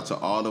crazy. Shout out to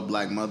all the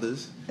black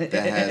mothers that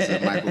has a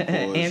Michael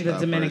Kors. And the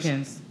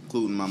Dominicans. Purse,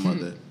 including my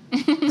mother.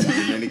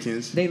 The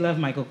Dominicans. They love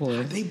Michael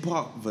Kors. They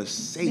bought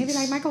Versace. They be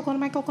like, Michael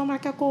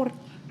Kors.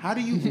 How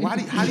do you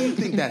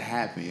think that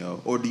happened, yo?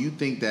 Or do you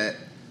think that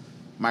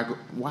Michael?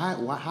 Why?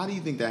 How do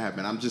you think that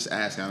happened? I'm just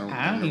asking.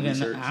 I don't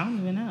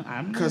even know.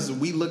 Because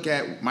we look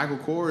at Michael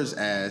Kors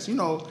as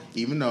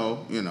even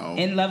though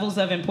in levels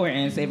of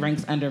importance, it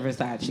ranks under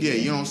Versace. Yeah,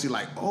 you don't see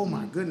like, oh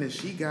my goodness,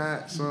 she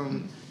got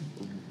some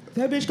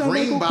that bitch got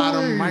green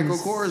bottom Michael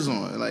Kors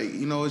on. Like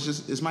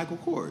it's Michael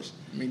Kors.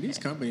 I mean, these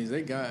companies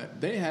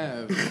they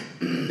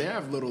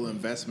have little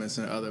investments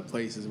in other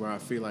places where I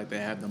feel like they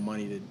have the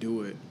money to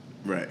do it.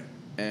 Right.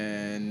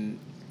 And,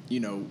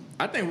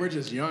 I think we're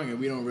just young and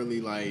we don't really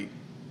like,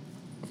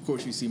 of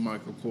course you see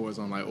Michael Kors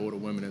on like older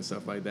women and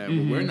stuff like that,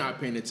 but we're not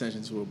paying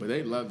attention to it, but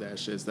they love that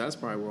shit. So that's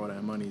probably where all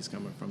that money is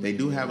coming from. They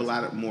do have a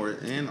lot of more,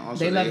 and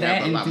also they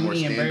have a lot more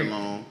Dooney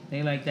standalone.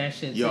 They like that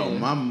shit too.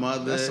 My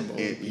mother.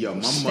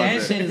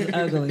 That shit is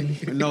ugly.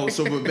 No,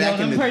 so but back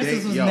in the day,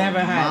 was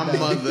never hot, my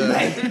mother.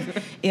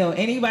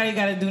 Anybody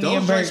got a Dooney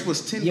and Burke,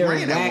 was 10 you're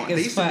grand. whack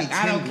as fuck.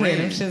 I don't care.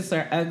 Them grand. shits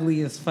are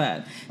ugly as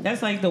fuck.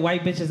 That's like the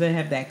white bitches that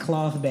have that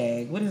cloth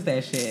bag. What is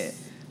that shit?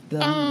 The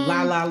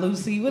La La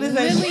Lucy. What is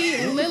that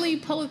shit? Lily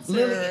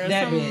Pulitzer.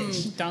 That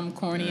bitch. Dumb,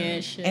 corny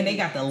ass shit. And they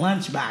got the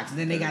lunchbox. And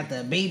then they got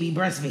the baby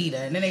breastfeeder.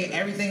 And then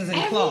everything's in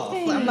cloth.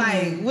 I'm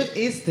like, what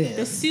is this?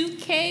 The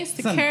suitcase,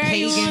 the Some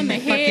carry-on, the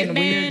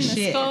headband,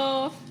 the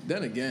scarf.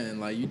 Then again,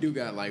 like you do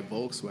got like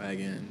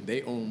Volkswagen.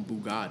 They own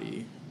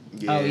Bugatti.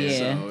 Yeah. Oh,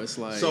 yeah. So it's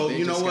like. So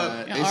you know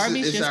what?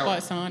 Arby's just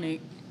bought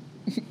Sonic.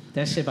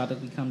 That shit about to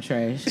become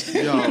trash.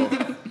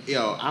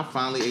 Yo, I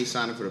finally ate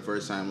Sonic for the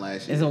first time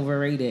last year. It's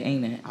overrated,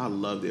 ain't it? I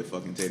love their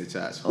fucking tater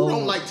tots. Who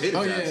don't like tater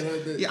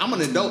tots? Yeah, I'm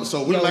an adult,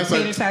 so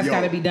tater tots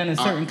gotta be done a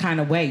certain kind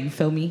of way. You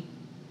feel me?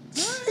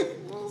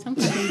 We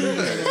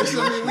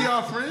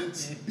are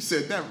friends. You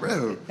said that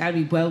real. Gotta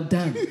be well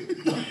done.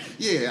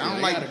 Yeah, I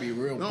don't like to be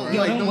real.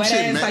 Yo, them wet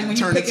ass like when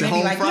you pick it, it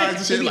be like,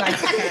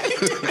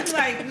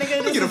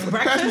 nigga, this is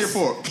breakfast.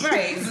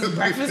 Right, this is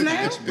breakfast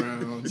now.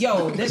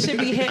 Yo, this should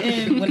be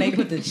hitting when they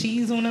put the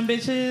cheese on them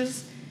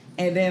bitches.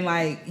 And then,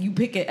 like, you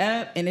pick it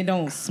up and it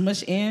don't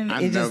smush in.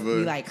 Just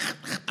be like...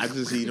 I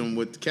just eat them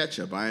with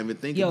ketchup. I ain't even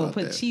thinking about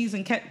that. Yo, put cheese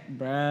and ketchup.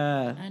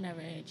 Bruh. I never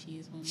had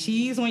cheese on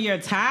cheese on your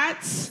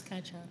tots?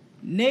 Ketchup.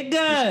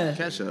 Nigga.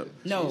 Ketchup.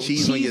 No,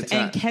 cheese on your tots.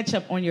 And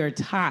ketchup on your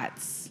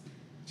tots.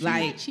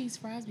 Like had cheese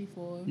fries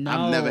before. No,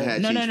 I've never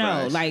had cheese fries.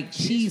 No. Like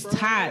cheese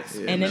tots.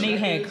 Yeah, and then they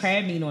had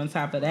crab meat on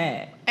top of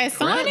that. At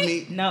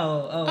Sonic?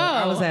 No.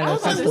 I was at a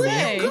festival.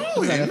 You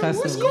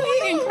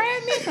eating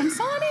crab meat from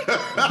Sonic?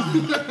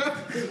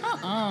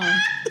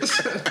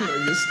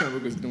 Your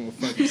stomach was doing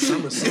fucking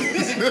somersaults.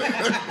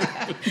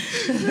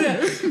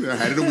 I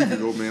had it a week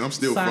ago, man. I'm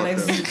still fucked up.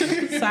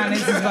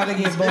 Sonics is about to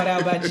get bought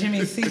out by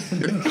Jimmy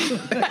Seafood.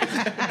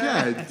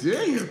 God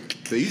damn.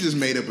 So you just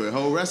made up a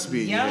whole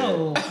recipe.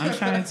 Yo, I'm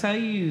trying to tell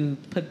you,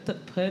 put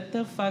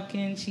the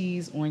fucking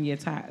cheese on your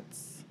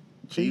tots.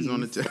 Cheese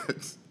on the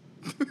tots.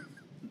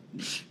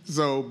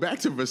 So back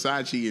to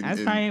Versace.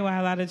 That's probably why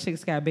a lot of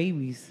chicks got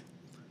babies.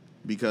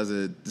 Because of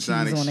the Cheese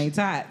Sonics. on their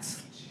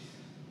tots.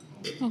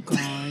 Oh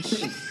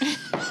gosh.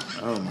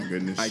 Oh my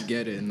goodness. I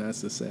get it, and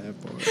that's the sad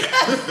part.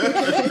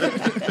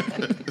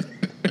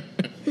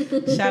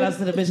 Shout outs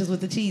to the bitches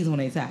with the cheese on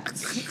their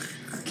tots.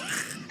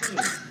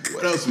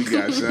 What else we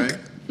got, Shane?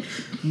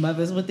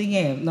 Mothers with the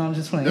yam. No, I'm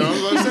just playing. No, I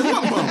was going to say,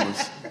 what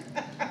mamas?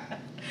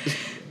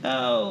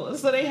 Oh,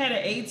 so they had an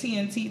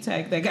AT&T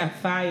tech that got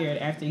fired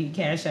after he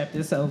cashed out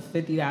himself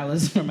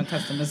 $50 from a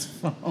customer's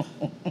phone.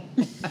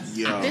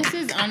 Yo. This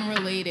is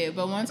unrelated,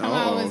 but one time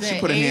I was she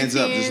at put her hands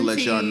up just to let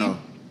y'all know.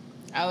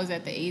 I was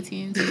at the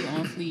AT&T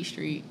on Fleet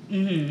Street.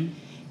 Mm-hmm.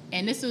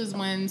 And this was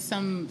when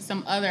some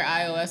other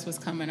iOS was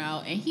coming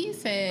out, and he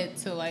said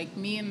to like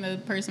me and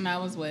the person I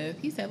was with,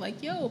 he said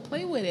like, "Yo,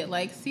 play with it,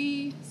 like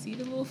see the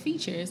little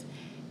features."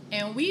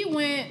 And we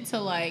went to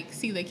like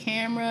see the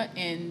camera,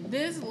 and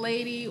this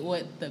lady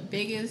with the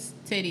biggest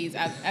titties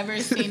I've ever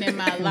seen in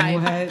my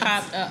life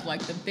popped up,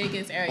 like the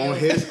biggest area. On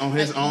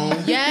his own?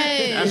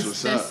 Yes. That's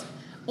what's up.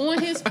 On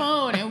his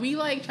phone, and we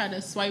like tried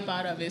to swipe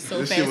out of it so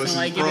This fast shit was and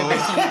like give it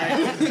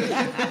back to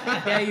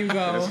him. There you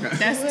go.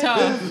 That's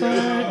tough.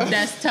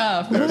 That's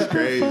tough. That's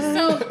crazy.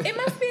 So it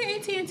must be an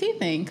AT&T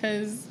thing,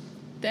 cause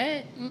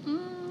that.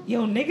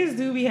 Yo, niggas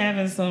do be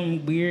having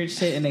some weird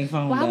shit in their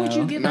phone. Why would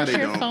you give No, up they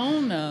your don't.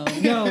 phone though?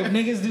 Yo,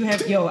 niggas do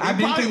have. Yo, I've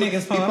been through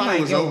niggas' phone. I'm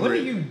like, yo, what are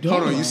you doing?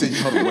 Hold on, you said.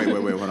 Hold on,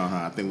 wait. Hold on.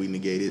 I think we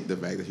negated the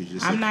fact that you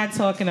just said. I'm not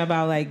talking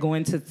about like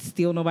going to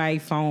steal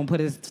nobody's phone, put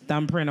his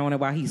thumbprint on it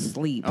while he's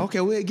asleep. Okay,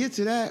 we'll get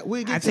to that.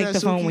 I take the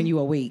phone when you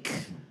awake.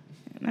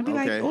 And I'd be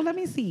Okay. like, oh, let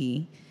me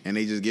see. And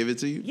they just give it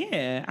to you.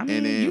 Yeah, I mean,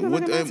 And you then can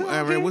look at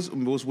my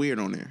what's weird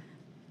on there?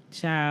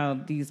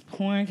 Child, these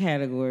porn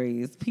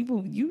categories,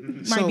 people,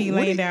 you So might be what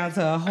laying do you- down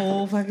to a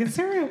whole fucking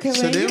serial killer.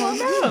 So and they you don't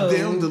know.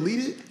 don't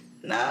delete it.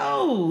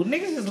 No,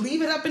 niggas just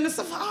leave it up in the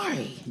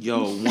Safari.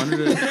 Yo, one of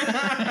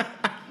the.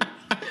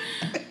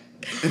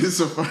 It's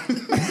Safari.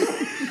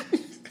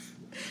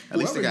 At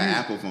least they got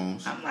Apple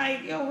phones. I'm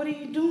like, yo, what are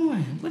you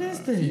doing? What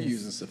is If you're this?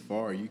 using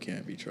Safari, you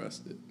can't be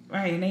trusted.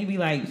 Right, and they be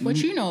like, What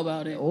you know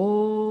about it?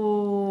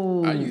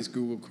 oh, I use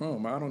Google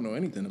Chrome. I don't know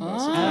anything about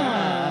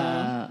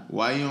Safari.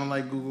 Why you don't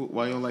like Google?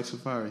 Why you don't like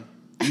Safari?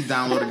 You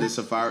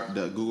downloaded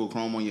the Google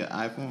Chrome on your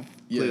iPhone.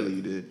 Yeah. Clearly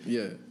you did.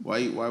 Yeah.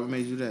 Why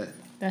made you that?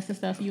 That's the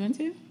stuff you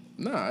into?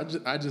 No,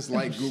 I just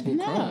like Google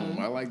No. Chrome.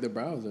 I like the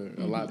browser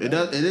a lot It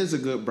better. does. It is a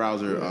good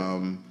browser.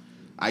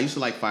 I used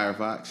to like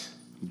Firefox,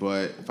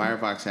 but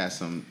Firefox has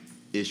some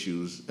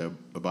issues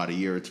about a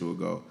year or two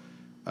ago.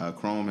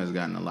 Chrome has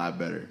gotten a lot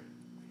better.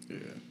 Yeah.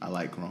 I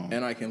like Chrome.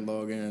 And I can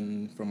log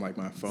in from like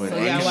my phone. But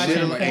So y'all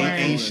watching porn?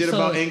 ain't shit So-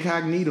 about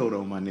incognito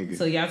though, my nigga.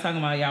 so y'all talking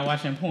about y'all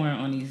watching porn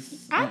on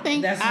these? I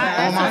think that's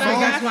on my phone?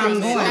 That's where I'm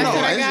going. That's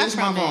what I got it's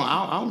my from phone. it.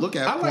 I'll look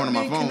at I porn like on my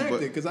being phone, connected but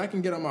because I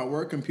can get on my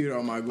work computer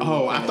on my Google.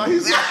 oh, I phone. thought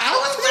he's. I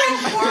was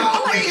like,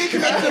 bro, we ain't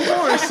connected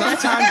porn.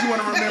 Sometimes you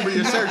want to remember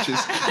your searches.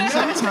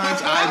 Sometimes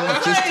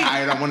I'm just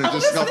tired. I want to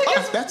just go.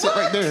 Oh, that's it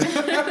right there.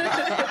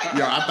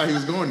 Yo, I thought he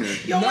was going there.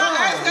 Yo, my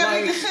eyes got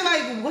like- me shit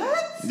like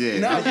what? Yeah.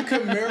 No, you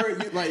can mirror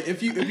it. Like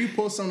if you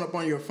pull something up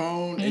on your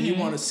phone and you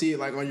want to see it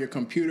like on your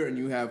computer and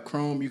you have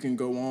Chrome, you can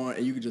go on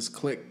and you can just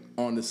click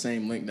on the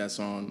same link that's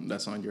on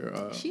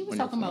your. She was on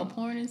your talking phone. about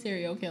porn and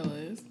serial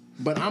killers.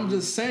 But I'm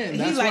just saying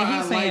that's He's why like I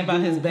he's saying like about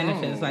his Google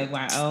benefits. Chrome. Like,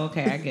 wow, oh,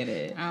 okay, I get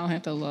it. I don't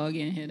have to log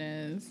in hit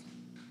ass.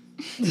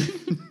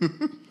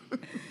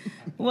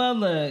 Well,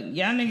 look,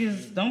 y'all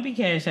niggas don't be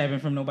cash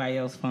apping from nobody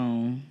else's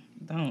phone.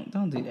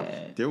 Don't do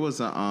that. There was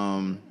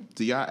a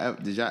did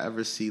y'all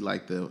ever see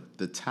like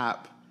the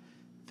top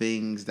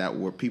things that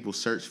were people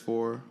search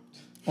for?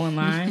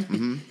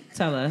 Online,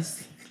 tell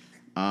us.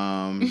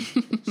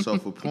 So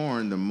for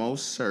porn, the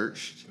most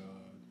searched.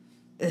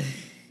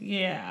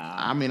 Yeah.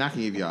 I mean, I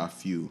can give y'all a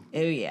few. Oh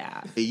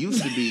yeah. It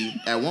used to be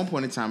at one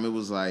point in time. It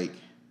was like,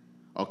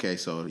 okay,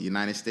 so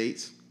United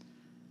States.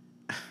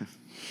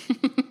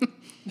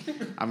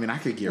 I mean, I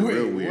could get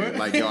real weird. what?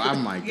 Like, yo,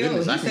 I'm like, Yo,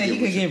 goodness, he I said you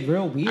could get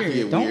real weird.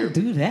 get Don't weird.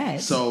 do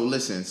that. So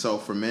listen, so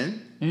for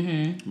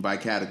men, by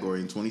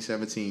category in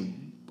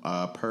 2017,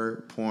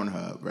 per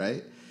Pornhub,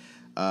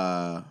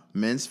 right?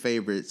 Men's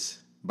favorites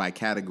by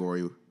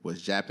category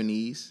was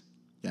Japanese.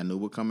 Y'all knew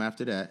what come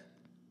after that.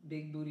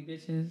 Big booty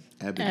bitches.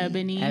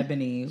 Ebony.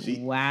 Ebony.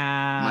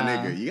 Wow. My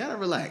nigga, you gotta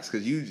relax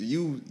because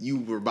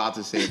you were about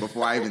to say it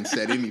before I even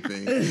said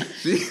anything.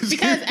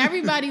 Because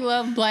everybody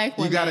loves black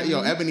you women.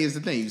 gotta Ebony is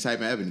the thing. You type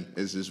in Ebony,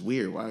 it's just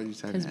weird. Why are you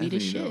typing 'Cause we the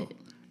Ebony though? shit.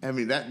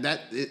 Ebony,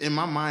 that in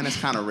my mind that's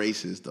kind of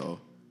racist though.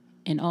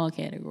 In all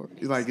categories.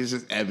 It's like it's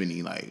just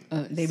Ebony, like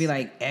They be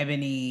like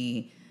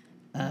Ebony,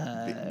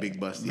 Big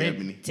busty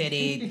ebony.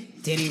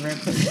 Titty rip.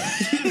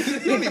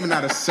 You don't even know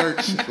how to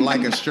search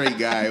like a straight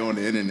guy on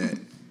the internet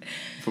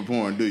for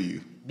porn, do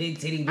you? Big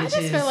titty bitches. I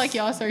just feel like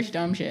y'all search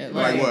dumb shit.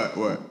 Like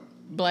what?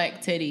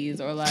 Black titties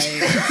or like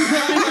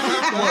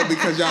Well,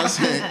 because y'all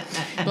said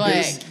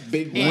black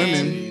big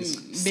women,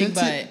 big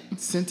butt.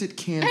 scented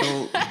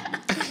candle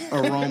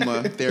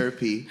aroma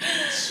therapy,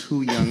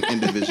 2 young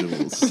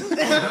individuals.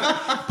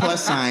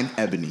 Plus sign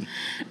ebony.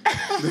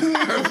 That's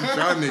what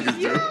y'all niggas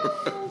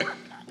do.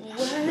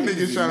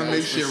 Niggas trying to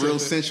make shit real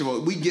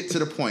sensual. We get to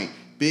the point.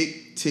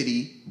 Big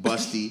titty,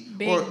 busty,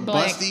 Big or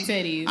black busty.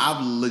 titties.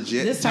 I've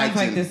legit. This sounds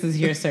like this is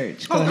your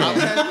search. Go ahead.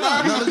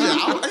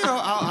 legit.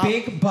 I'll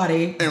Big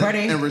buddy,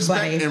 and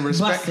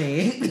respect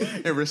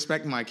busty. and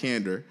respect my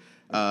candor.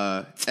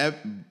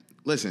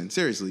 Listen,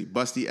 seriously,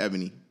 busty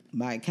ebony.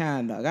 My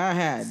candor, go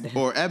ahead.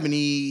 Or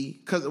ebony,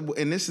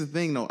 and this is the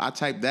thing though. I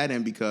typed that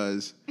in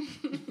because.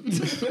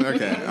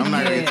 Okay, I'm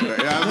not gonna get to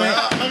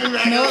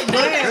that. No, go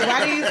ahead.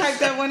 Why do you type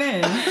that one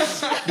in?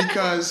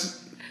 Because,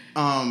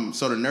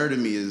 so the nerd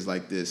in me is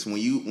like this.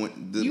 You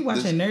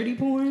watching nerdy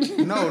porn?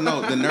 No,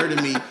 the nerd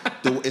in me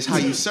it's how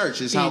you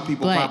search. It's how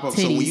people pop up.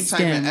 So when you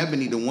type in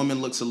ebony, the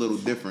woman looks a little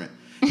different.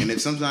 And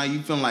if sometimes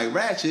you feel like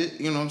ratchet,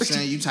 you know what I'm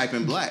saying? You type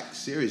in black.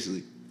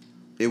 Seriously,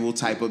 it will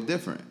type up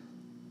different.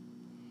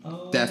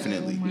 Oh,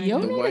 definitely. Yo,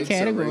 the whites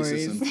categories. are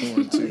racist in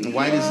porn too. The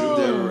white is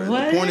the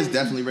porn is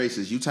definitely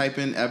racist. You type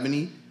in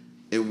ebony,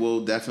 it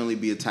will definitely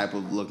be a type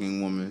of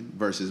looking woman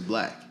versus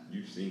black.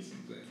 You've seen some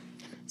things.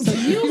 So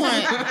you want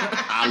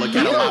I look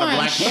at a lot of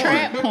black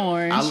trap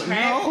porn. porn.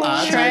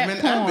 I Trap type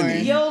in porn.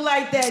 ebony. Yo,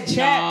 like that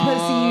trap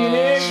pussy, you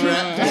heard?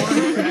 Trap porn.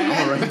 I'm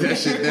gonna write that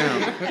shit down.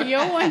 You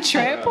want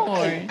trap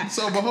porn.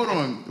 So, but hold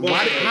on.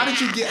 How did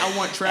you get? I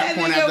want trap That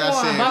porn nigga after I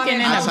want said fucking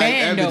in I a type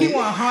band, ebony. You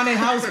want haunted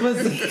house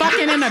pussy?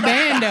 Fucking in a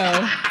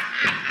bando.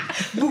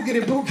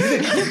 Boogity.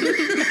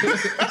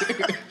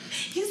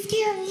 You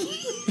scare me.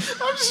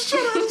 I'm just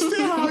trying to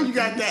understand how you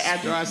got that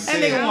after I That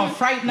said. nigga want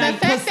fright The night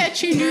fact pussy.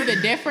 that you knew the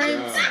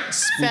difference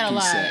said a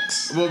lot.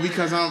 Sex. Well,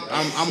 because I'm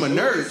a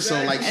nerd,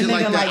 so like shit nigga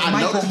like that. like I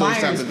Michael notice those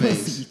type Myers of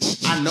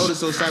things. I notice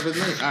those type of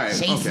things. All right,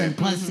 Chasing okay.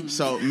 pussy.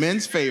 So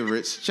men's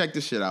favorites. Check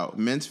this shit out.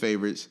 Men's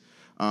favorites.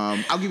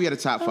 I'll give you the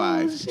top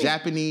 5.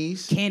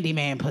 Japanese.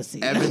 Candyman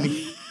pussy.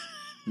 Ebony.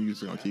 You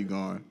just gonna keep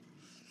going.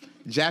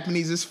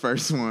 Japanese is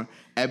first one.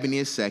 Ebony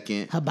is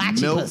second.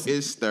 Hibachi Milk pussy.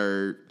 is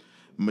third.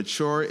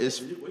 Mature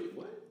is.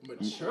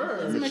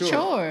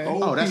 Mature.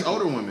 Oh, that's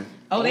older women.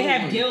 Oh, they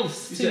have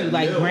gilfs too,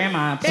 like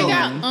grandma They porn.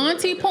 got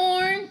auntie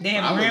porn. They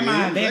have I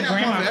grandma. believe. They have They got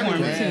grandma porn for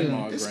porn everything.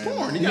 too. It's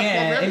porn. You got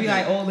Yeah, porn for it'd be like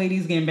everything. old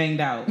ladies getting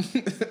banged out.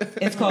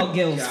 It's called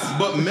gilfs.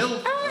 But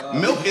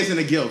milk isn't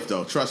a gilf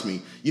though. Trust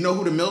me. You know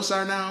who the milfs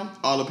are now?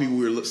 All the people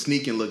we were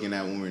sneaking looking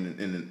at when we were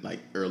in the like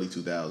early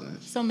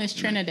 2000s. So Miss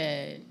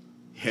Trinidad.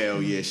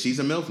 Hell yeah, she's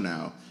a milf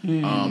now.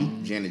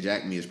 Janet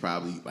Jackme is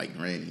probably like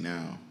Randy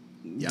now.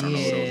 Yeah, I don't know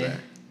who those are.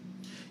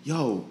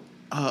 Yo,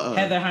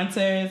 Heather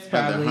Hunter's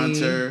probably. Heather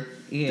Hunter,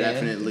 Yeah.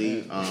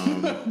 definitely. All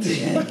of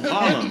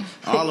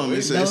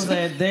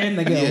them. They're in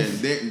the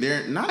gilfs. Yeah,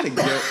 they're not a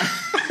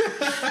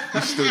gilf.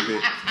 You're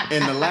stupid.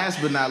 And the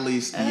last but not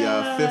least,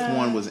 the fifth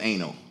one was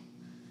anal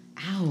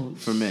Ouch.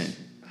 for men.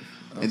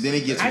 And then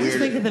it gets I just weirder.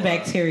 think of the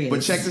bacteria.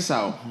 But check this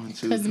out. 1,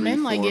 2, 'Cause 3,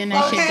 men like 4, getting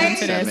that 5, shit done to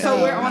 6, their 7, So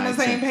 8, we're on 9,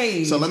 the same 10.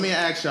 page. So let me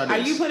ask y'all this.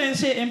 Are you putting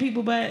shit in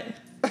people's butt?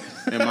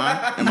 Am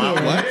I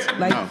what?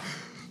 Like- No.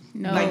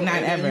 No. Like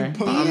not ever.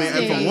 I mean,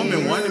 if a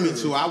woman wanted me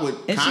to, I would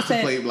If she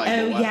said, contemplate like,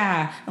 "Oh what?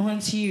 yeah, I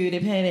want you to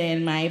put it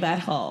in my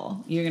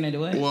butthole," you're gonna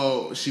do it.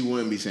 Well, she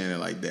wouldn't be saying it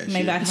like that. My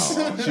She-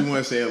 butthole. She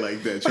wouldn't say it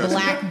like that. Trust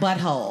Black me.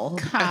 butthole.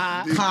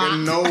 Cock.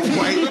 No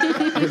white,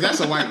 because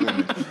that's a white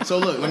woman. So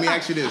look, let me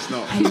ask you this.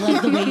 No, I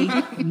love the way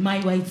my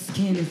white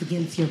skin is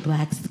against your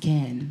black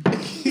skin.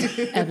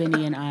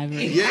 Ebony and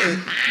Ivory. yeah,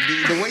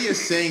 the way you're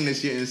saying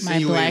this, you're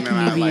insinuating black that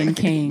I Nubian like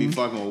king. be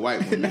fucking with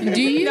white women.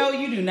 Do you? No,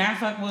 you do not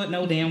fuck with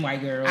no damn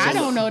white girl. I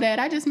don't know that.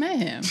 I just met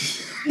him.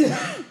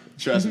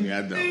 Trust me,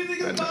 I don't.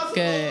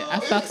 Good. I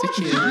fucks with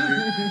you.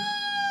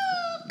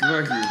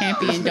 Can't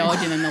be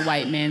indulging in the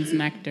white man's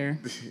nectar.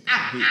 This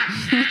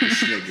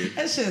nigga.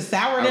 That shit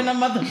sour than a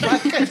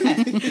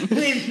motherfucker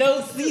with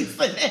no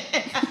seasoning.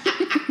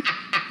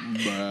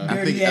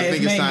 I think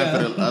it's time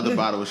for the other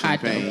bottle of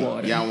Hot dog champagne.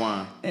 water. Y'all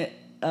wine. Can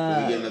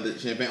we get another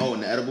champagne? Oh,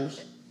 and the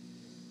edibles?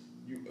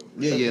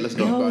 Yeah, let's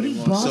go. Yo, he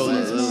bossing So,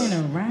 this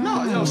man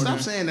around. No, stop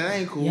saying that.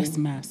 Ain't cool. Yes,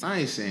 master. I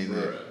ain't saying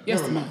that. Yes,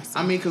 Never mind. master.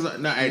 I mean, because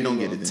no, I don't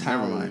get it. Then.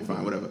 Never mind.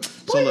 Fine, whatever.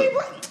 So look,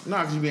 no,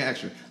 because you being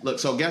extra. Look,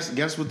 so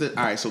guess what the.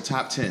 All right, so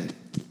top 10.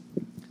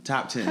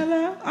 Top 10.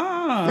 Hello?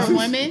 For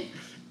women,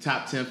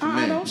 Top 10 for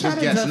men. don't try Just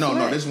to guess. No,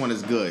 deflect. this one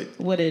is good.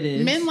 What it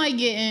is? men like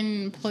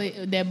getting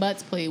their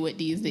butts played with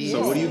these days.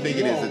 So what do you think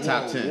it is? The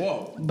top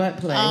 10. Butt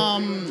play.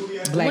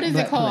 What is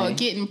butt it called? play.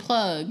 Getting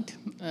plugged.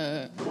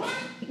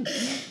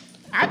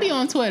 I be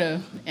on Twitter,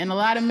 and a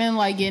lot of men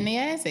like getting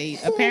their ass ate.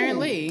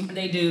 Apparently,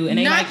 They do, and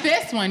they not like.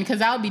 this one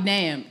because I'll be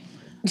damned.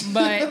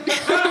 But All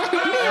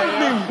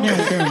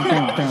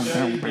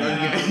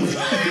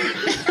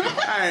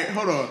right, right,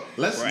 hold on.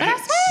 Let's. But I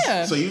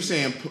swear. So you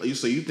saying?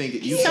 So you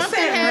think you Something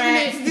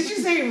rats. having Did you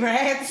say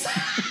rats?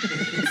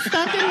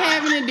 something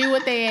having to do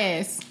with their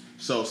ass.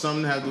 So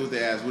something has to do with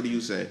their ass. What do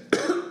you say?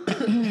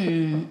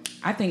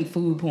 I think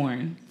food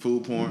porn.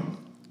 Food porn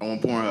on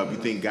Pornhub. You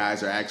think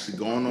guys are actually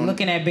going on?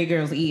 Looking at big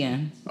girls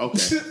eating. Okay.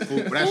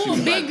 Food, that's Ooh,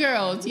 you big like,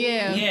 girls.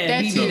 Yeah. Yeah,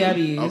 That's you.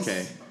 BBWs.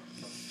 Okay.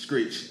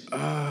 Screech.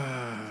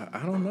 I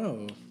don't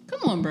know.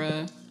 Come on,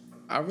 bruh.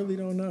 I really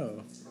don't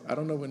know. I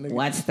don't know what niggas.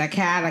 What's the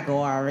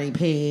category,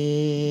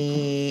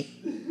 P?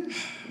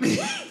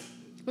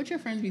 What your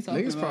friends be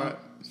talking Niggas about?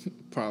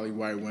 probably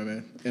white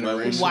women.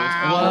 Interracial.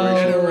 Wow.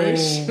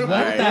 Interracial. What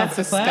Alright. the That's fuck?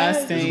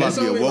 disgusting. It's about to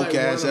be a only woke like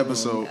ass one of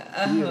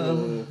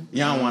episode.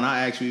 Y'all want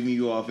I actually meet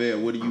you off air.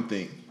 What do you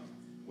think?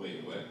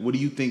 Wait, what? What do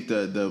you think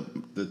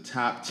the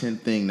top 10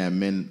 thing that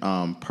men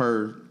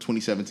per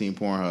 2017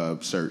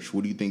 Pornhub search?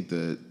 What do you think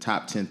the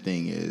top 10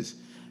 thing is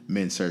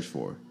men search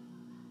for?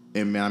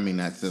 And I mean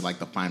that's like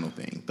the final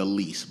thing, the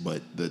least,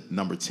 but the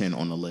number 10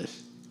 on the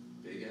list.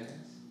 Big ass?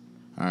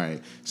 All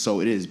right, so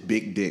it is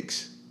big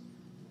dicks.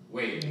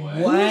 Wait, what?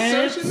 What?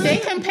 They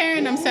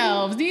comparing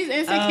themselves. These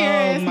insecure Oh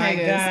ass my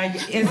niggas. god!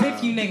 As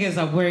if you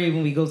niggas are worried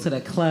when we go to the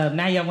club.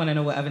 Now y'all want to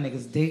know what other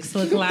niggas' dicks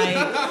look like.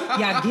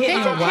 Y'all getting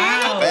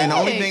wild. And the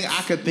only thing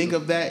I could think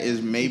of that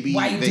is maybe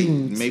White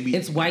dudes. maybe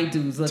It's white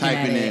dudes looking at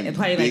typing it in and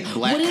probably big like,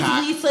 black what is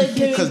cock. Lisa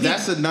doing? Because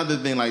that's another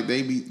thing. Like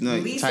they be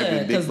like Lisa, typing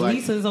big because black.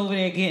 Lisa's over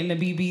there getting the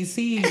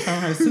BBC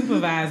from her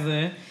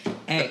supervisor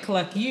at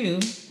Cluck U,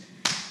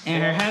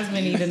 and her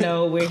husband need to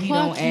know where he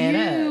Fuck don't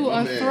add you,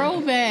 up. a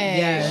throwback.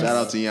 Yes. Shout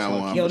out to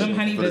Yan Yo, them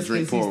honey for the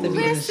biscuits drink used to pour.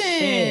 be- Listen,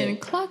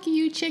 Shit. Cluck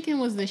You Chicken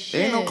was the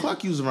shit. Ain't no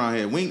Cluck U's around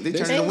here. They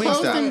turned They into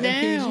closed them Wingstop.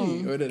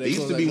 down. There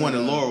used to be one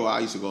in Laurel I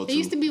used to go to. There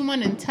used to be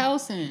one in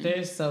Towson.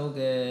 They're so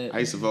good. I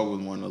used to vote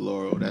with one in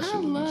Laurel. That shit I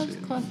was my love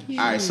shit. Cluck You.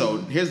 All right, so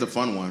here's the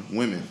fun one.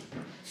 Women.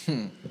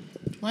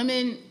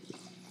 Women,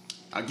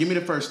 Give me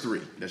the first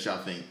three that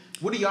y'all think.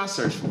 What do y'all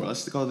search for?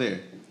 Let's go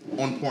there.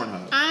 On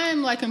Pornhub.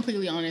 I'm like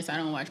completely honest. I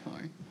don't watch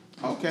porn.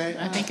 Okay.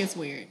 I think it's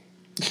weird.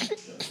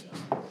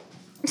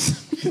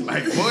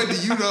 Like, boy, do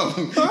you know?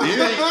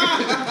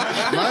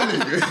 Yeah. My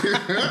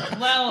nigga.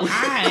 Well,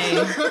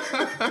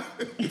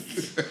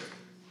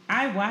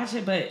 I watch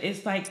it, but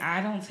it's like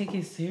I don't take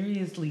it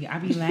seriously. I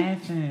be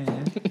laughing.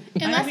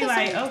 And I be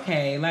like,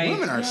 okay, like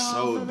Women are yo,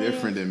 so for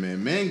different real. than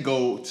men. Men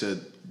go to,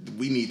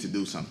 we need to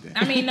do something.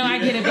 I mean, no, I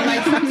get it, but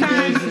like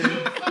sometimes,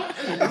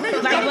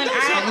 like when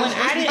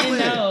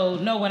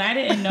I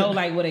didn't know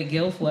like what a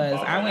gilf was,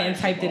 I went and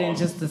typed it in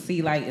just to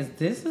see like,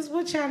 is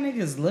what y'all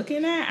niggas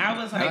looking at?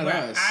 I was like, Not bro,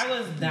 us. I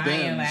was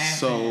dying laughing.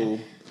 So,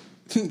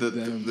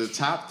 the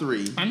top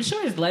three. I'm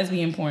sure it's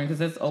lesbian porn because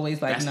that's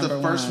always like That's number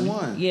the first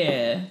one.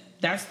 Yeah,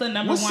 that's the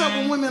number What's one. up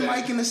with women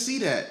liking to see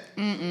that?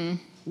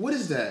 What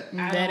is that?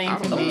 That ain't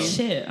for Oh me.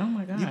 shit! Oh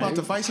my god! You about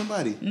to fight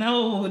somebody?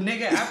 No,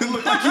 nigga. It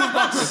looked like you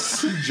about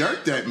to you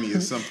jerked at me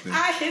or something.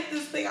 I hit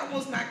this thing. I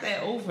almost knocked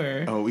that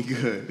over. Oh, we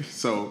good.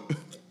 So,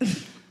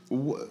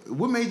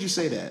 what made you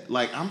say that?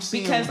 Like, I'm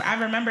seeing Because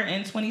I remember in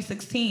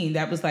 2016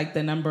 that was like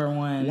the number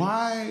one.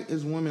 Why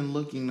is women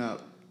looking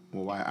up?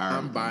 Well, why are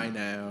I'm bi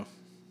now.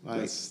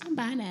 Like, I'm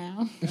by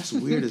now. that's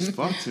weird as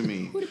fuck to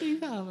me. Who the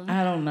big cover?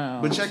 I don't know.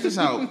 But check this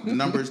out.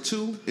 Number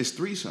 2 is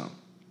threesome,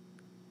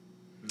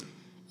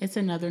 It's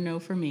another no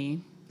for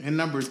me. and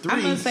number 3.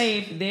 I'm gonna say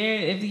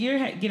if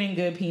you're getting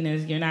good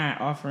penis, you're not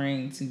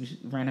offering to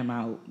rent him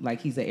out like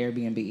he's an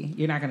Airbnb.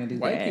 You're not gonna do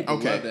White that. people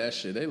Okay. love that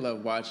shit. They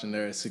love watching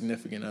their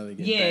significant other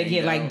get Yeah, banged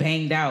get like out.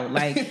 banged out.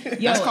 Like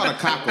yo, That's called a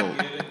capo.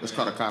 That's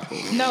called a capo.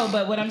 no,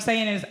 but what I'm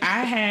saying is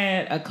I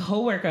had a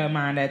coworker of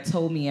mine that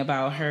told me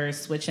about her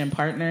switching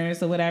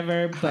partners or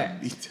whatever, but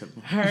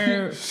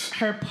her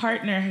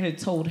partner had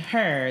told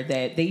her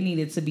that they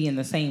needed to be in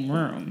the same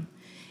room.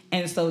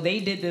 And so they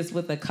did this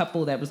with a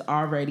couple that was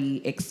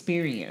already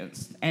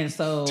experienced. And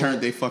so Turned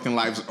their fucking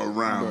lives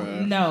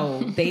around.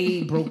 no,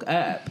 they broke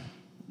up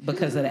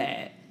because of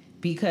that.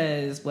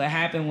 Because what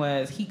happened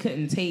was he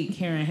couldn't take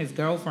hearing his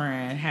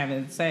girlfriend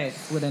having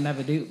sex with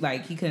another dude.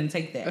 Like he couldn't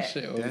take that. That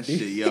shit OD. That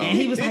shit, yo. And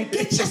he was like,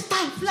 "Get your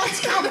stuff,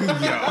 let's go."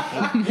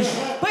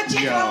 But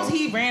check Yo. clothes,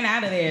 he ran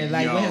out of there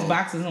like Yo. with his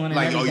boxes on and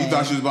Like, everything. oh, you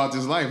thought you was about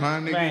this life, huh,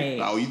 nigga? Right.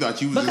 Oh, you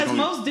thought you was Because just gonna...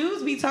 most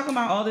dudes be talking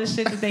about all this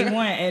shit that they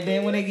want, and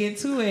then when they get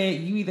to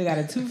it, you either got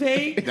a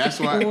toothache. That's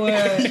why. Or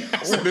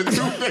The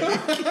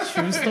truth.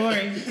 true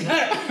story.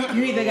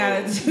 You either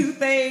got a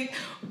toothache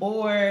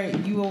or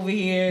you over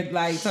here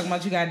like talking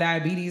about you got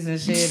diabetes and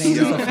shit and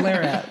just a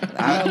flare up.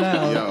 I don't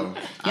know. Yo,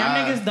 Y'all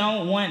niggas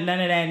don't want none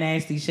of that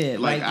nasty shit.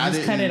 Like I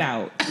just cut didn't- it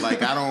out.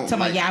 Like, I don't... Talking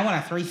like, about, yeah, I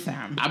want a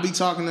threesome. I be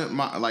talking to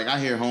my... Like, I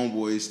hear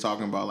homeboys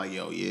talking about, like,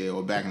 yo, yeah,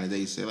 or back in the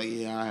day, say, like,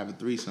 yeah, I have a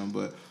threesome,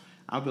 but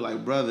I'll be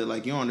like, brother,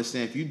 like, you don't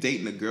understand. If you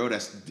dating a girl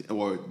that's...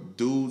 Or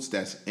dudes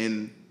that's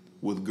in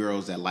with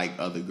girls that like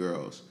other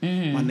girls, my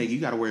nigga, you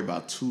got to worry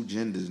about 2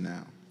 genders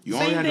now. You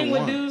only Same had thing the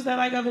with one. dudes that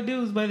like other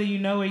dudes, whether you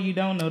know or you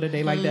don't know that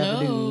they like the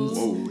other Hello. dudes.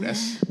 Whoa,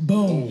 that's...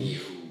 Boom.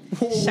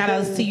 Shout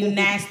outs to you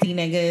nasty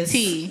niggas.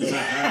 T.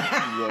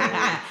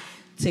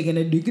 Taking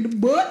a dick in the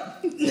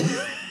butt.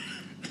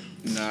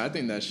 Nah, I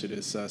think that shit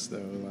is sus though.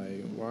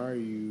 Like, why are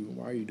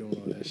you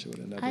doing all that shit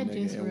with another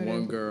nigga and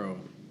one girl?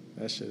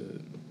 That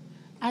shit.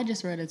 I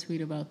just read a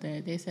tweet about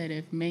that. They said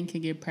if men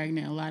could get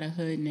pregnant, a lot of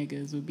hood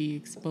niggas would be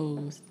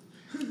exposed.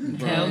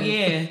 Hell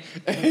yeah.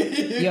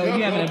 Yo,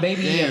 you having a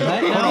baby in your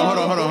butt?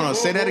 Hold on.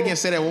 Say that again.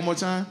 Say that one more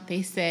time.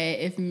 They said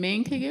if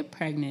men could get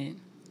pregnant,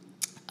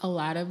 a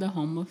lot of the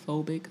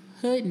homophobic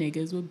hood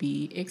niggas would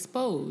be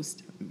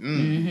exposed.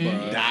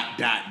 Dot.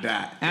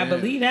 I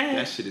believe that.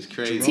 That shit is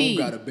crazy.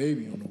 Jerome got a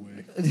baby on the way.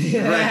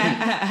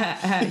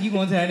 You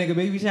going to that nigga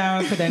baby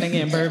shower? Put that nigga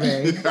in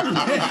Burberry.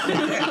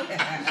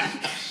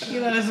 You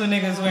know that's when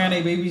niggas wearing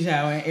their baby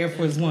shower in Air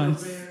Force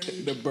Ones.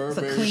 The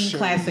Burberry It's a clean shirt.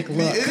 classic look.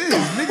 It is.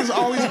 Niggas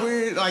always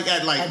wear like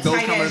those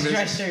tight kind ass of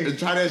dress shirt. The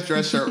tight ass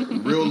dress shirt,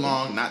 real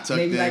long, not tucked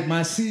Maybe in. like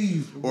my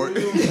C's. Or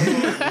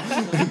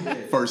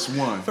first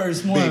one,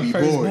 Baby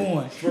boy.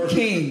 born,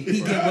 king. He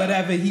get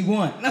whatever he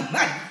want.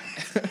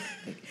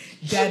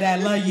 Dad, I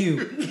love you. 2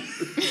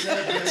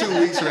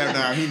 weeks from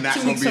now, he not 2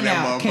 gonna weeks be from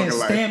that now, motherfucker can't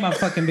like. stand my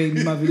fucking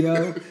baby mother,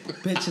 yo.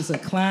 Bitch is a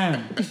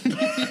clown.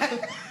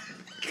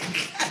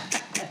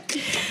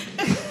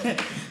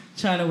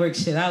 Trying to work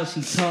shit out,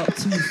 she talk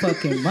too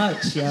fucking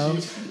much, yo.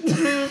 That's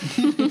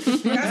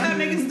how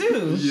niggas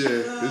do.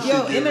 Yeah.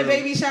 Yo, in the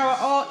baby shower,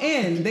 all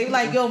in. They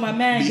like, yo, my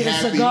man, Be get a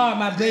happy. cigar,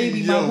 my baby,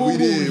 Yo, my we woo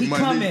did, woo, he my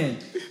coming.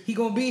 He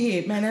gonna be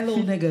here. Man, that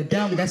little nigga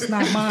dumb, that's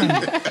not mine.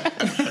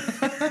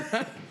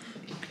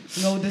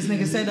 You know what this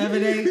nigga said the other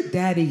day?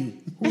 Daddy.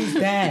 Who's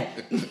that?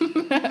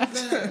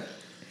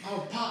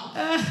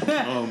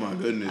 Oh my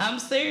goodness. I'm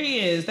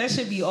serious. That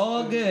should be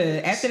all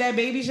good. After that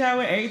baby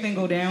shower, everything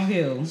go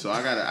downhill. So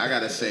I got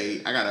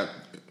a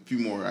few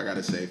more I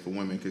gotta say for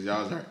women because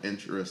y'all are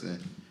interesting.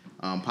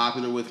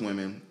 Popular with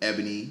women,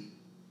 Ebony.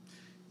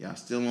 Y'all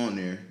still on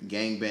there.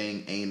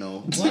 Gangbang,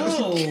 anal.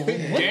 Whoa. What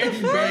the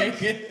fuck?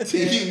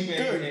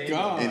 Good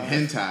God. And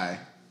hentai.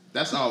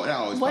 That's all. That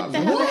always What pops the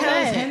up. hell What the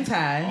hell is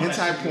that? hentai?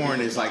 Hentai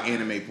porn is like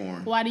anime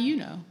porn. Why do you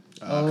know?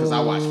 Because I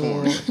watch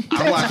porn. I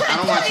don't watch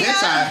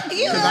hentai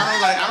because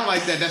I don't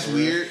like that. That's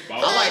weird.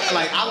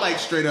 I like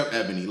straight up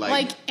Ebony.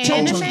 Like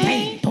anime?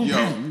 Yo,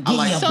 I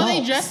like So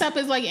they dress up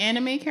as like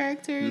anime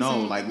characters?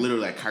 no, like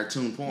literally like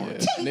cartoon porn. Yeah.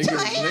 Niggas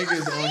on here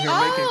making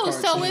Oh,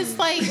 cartoons. so it's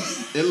like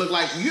It looked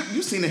like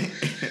you seen an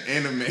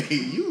anime.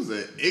 You was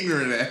an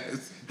ignorant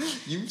ass.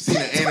 You've seen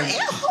an anime.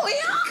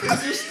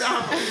 Could you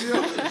stop?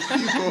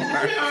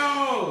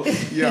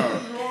 Yo.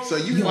 So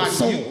you watch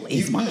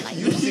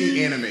you've seen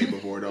anime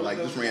before though, like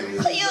just randomly.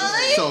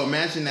 So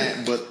imagine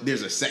that, but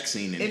there's a sex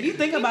scene in it. If you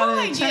think about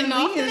it, getting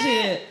off and of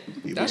shit.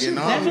 People getting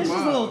That off. bitch was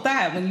a little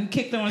thought when you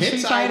kicked her on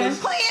Street Hentai Fighter. was,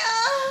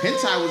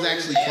 hentai was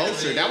actually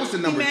closer. That was the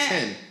number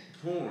 10.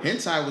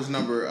 Hentai was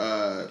number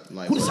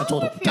that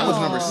was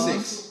number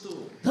 6.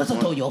 Or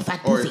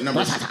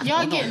number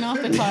y'all getting off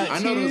the cartoons. I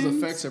know those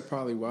effects are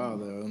probably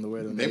wild though, in the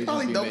way that They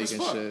probably be dope as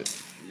making fuck.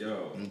 shit.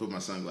 Yo. I'm gonna put my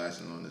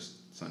sunglasses on. This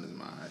sun is in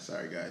my eyes.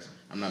 Sorry guys,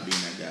 I'm not being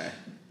that guy.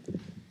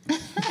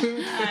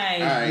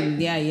 Alright.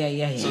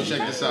 Yeah. So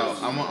check this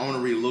out. I want to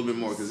read a little bit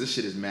more because this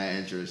shit is mad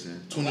interesting.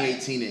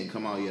 2018 didn't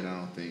come out yet, I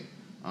don't think.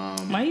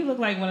 Why you look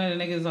like one of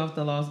the niggas off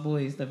the Lost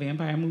Boys, the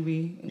vampire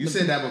movie? You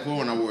said that before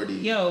when I wore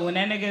these. Yo, when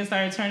that nigga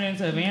started turning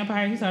into a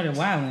vampire, he started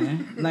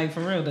wilding. Like,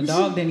 for real, the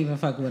dog didn't even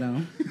fuck with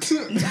him.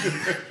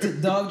 The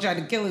dog tried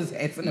to kill his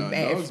ass in the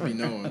bathroom. Dogs be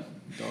knowing.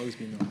 Dogs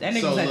be knowing. That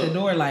nigga's So at the look,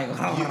 door like,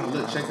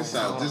 Look, check this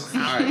out.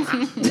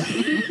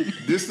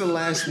 This is the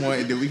last one,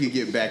 and then we can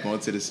get back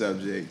onto the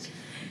subject.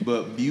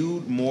 But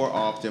viewed more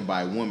often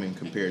by women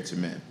compared to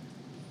men.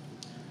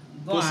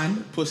 go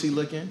on. Pussy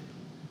looking.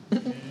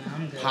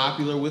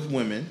 Popular with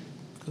women.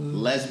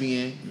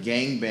 Lesbian,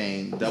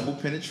 gangbang, double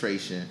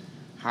penetration,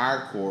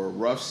 hardcore,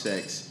 rough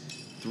sex,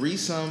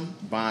 threesome,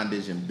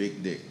 bondage, and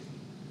big dick.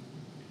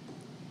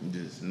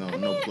 Just no I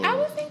plural.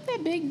 would think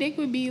that big dick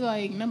would be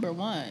like number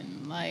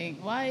one. Like,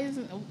 why is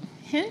it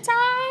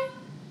hentai?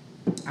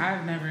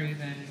 I've never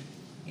even,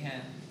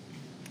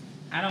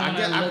 I don't I want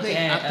to look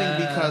at.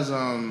 think because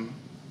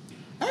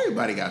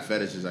everybody got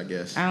fetishes. I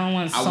guess. I don't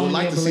want I would Sonya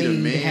like to see the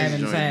Blade men's having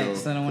joint,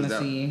 sex. though, I don't want 'cause to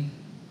that- see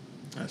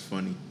That's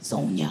funny.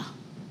 Sonya.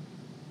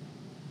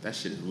 That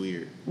shit is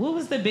weird. What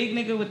was the big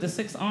nigga with the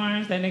 6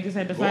 arms that niggas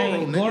had to fight?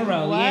 Goro, nigga.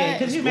 Goro, yeah. What?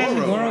 Could you imagine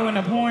Goro. Goro in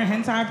a porn,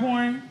 hentai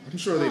porn? I'm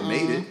sure they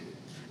made it.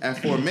 And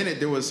for a minute,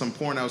 there was some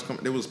porn that was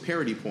coming. There was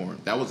parody porn.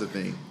 That was a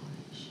thing.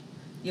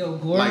 Yo,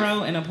 Goro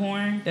Like- in a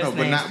porn? That's No,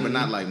 but nasty.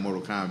 not like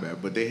Mortal Kombat.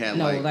 But they had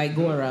No, like like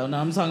Goro. No,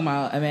 I'm talking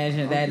about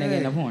imagine that nigga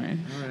in a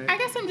porn. I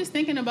guess I'm just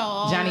thinking about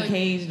all Johnny like,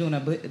 Cage doing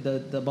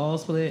the ball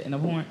split in a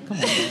porn. Come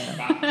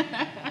on, man.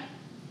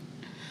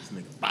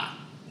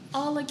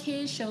 all the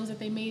kids shows that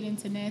they made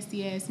into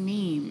nasty ass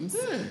memes.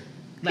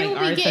 Like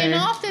People be getting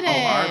off to Oh,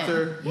 that.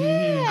 Arthur.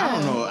 Yeah. I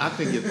don't know. I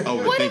think it's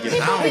What if overthinking.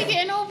 people I be don't,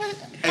 getting over?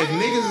 if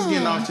niggas is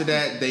getting off to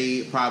that,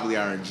 they probably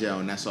are in jail,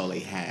 and that's all they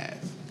have.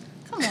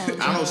 Come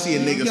on. I don't see a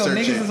nigga Yo,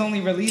 searching. niggas is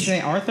only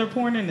releasing Arthur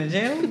porn in the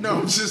jail? No,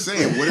 I'm just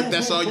saying. What if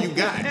that's all you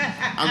got?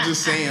 I'm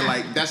just saying,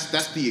 like that's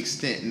the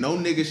extent. No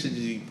nigga should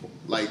be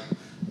like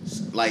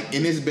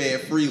in his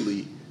bed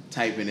freely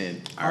typing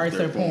in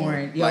Arthur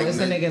porn. Yo, it's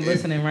a nigga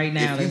listening right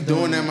now. If you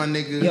doing that, my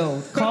nigga.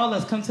 Yo, call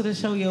us. Come to the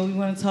show, yo. We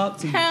want to talk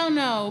to you. Hell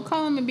no.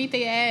 Call them and beat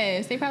their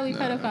ass. They probably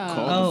pedophile.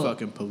 Call the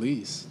fucking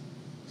police.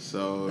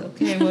 So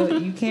okay,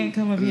 well, you can't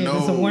come up here.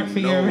 There's a warrant for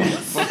your arrest.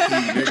 Fuck you,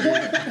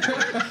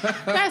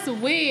 nigga. That's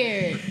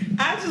weird.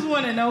 I just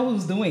want to know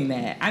who's doing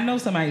that. I know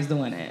somebody's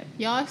doing that.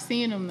 Y'all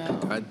seen them though.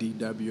 Got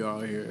DW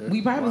out here.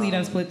 We probably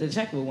done split the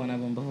check with one of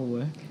them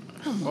before.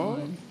 Come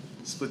on.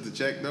 Split the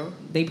check though?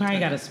 They probably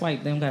got a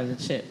swipe. Them got a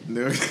chip.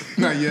 No,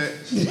 not yet.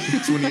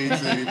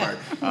 2018. My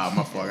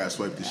fault. I got to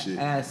swipe this shit.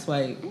 I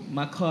swipe.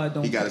 My card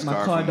don't. He got his my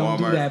card card from don't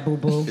Walmart. do that, boo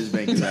boo. His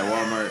bank is at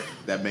Walmart.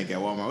 That bank at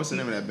Walmart. What's the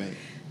name of that bank?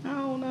 I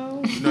don't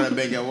know. You know that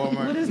bank at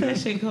Walmart? What is that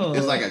shit called?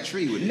 It's like a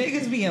tree with it.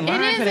 Niggas be in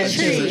line is for a that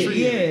tree. shit. It's a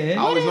tree. Yeah.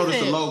 I always What is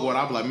notice it? the logo and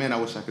I'll be like, man, I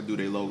wish I could do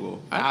their logo.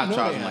 I I'll know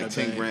charge they them had like a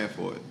 10 bank. grand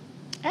for it.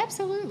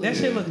 Absolutely. That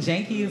shit look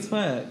janky as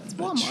fuck. It's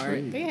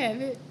Walmart. They have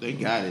it. They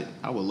got it.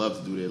 I would love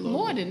to do their logo.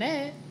 More than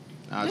that.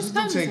 Just Just do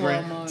 10 come to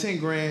grand. Walmart. 10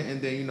 grand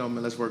and then,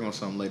 man, let's work on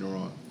something later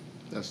on.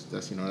 That's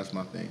that's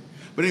my thing.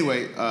 But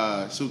anyway,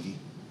 Suki.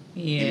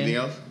 Yeah. Anything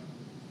else?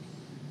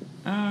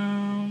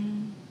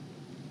 Um.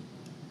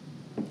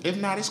 If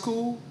not, it's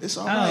cool. It's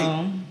all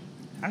right.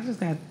 I just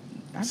got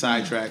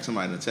Sidetrack.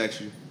 Somebody to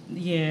text you.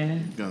 Yeah.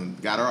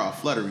 Got her all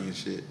fluttery and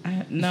shit.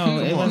 No,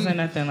 it wasn't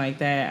nothing like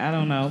that. I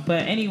don't know,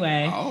 but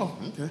anyway. Oh,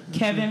 okay.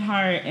 Kevin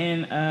Hart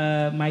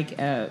and Mike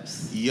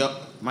Epps.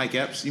 Yup. Mike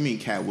Epps. You mean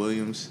Cat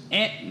Williams?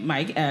 And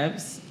Mike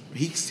Epps.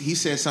 He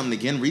said something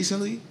again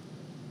recently.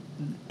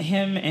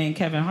 Him and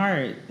Kevin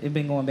Hart have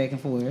been going back and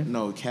forth.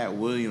 No, Cat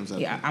Williams.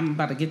 Yeah, I'm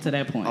about to get to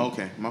that point.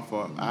 Okay, my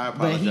fault. I But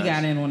apologize. he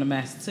got in on the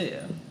mess too.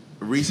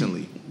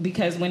 Recently.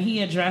 Because when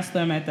he addressed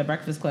them at the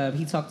Breakfast Club,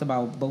 he talked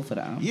about both of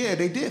them. Yeah,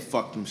 they did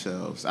fuck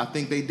themselves. I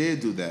think they did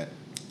do that.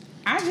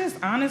 I just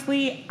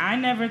honestly, I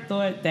never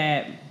thought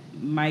that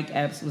Mike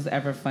Epps was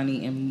ever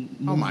funny in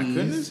movies. Oh my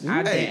goodness!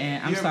 I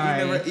didn't. I'm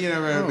sorry. You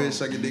never heard a bitch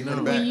suck a dick on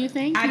the back. When you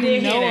think I you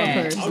did know hear a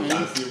that. person.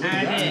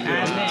 I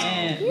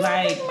didn't. You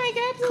Like, don't think Mike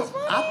Epps is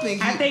funny?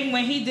 I I think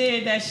when he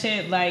did that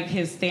shit, like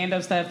his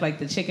stand-up stuff, like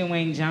the Chicken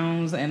Wing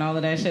Jones and all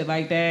of that shit,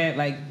 like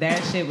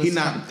that shit was. He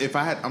not. If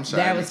I had, I'm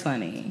sorry. That was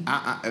funny.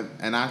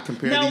 I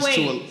compared No, these wait,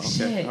 two. Okay,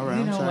 shit. all right.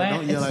 You I'm know sorry. what?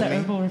 Don't yell It's the at me.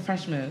 herbal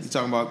refreshments. You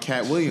talking about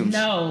Cat Williams?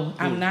 No,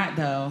 I'm not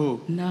though.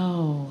 Who?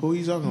 No. Who are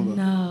you talking about?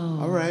 No.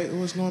 All right.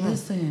 What's going on?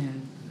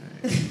 Listen.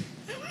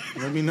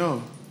 Let me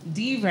know.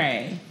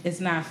 D-Ray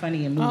is not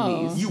funny in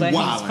Oh. movies, You but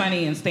wildin'. he's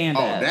funny in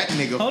stand-up. Oh, that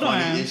nigga Hold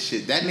funny on. as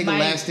shit. That nigga Like-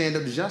 last stand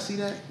up. Did y'all see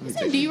that? Let me Isn't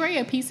text you. D-Ray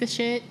a piece of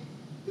shit?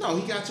 No,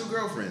 he got 2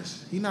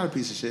 girlfriends. He's not a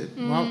piece of shit.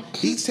 Well,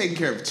 he's taking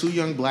care of 2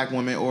 young black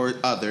women or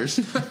others,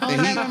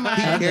 and never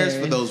mind. he cares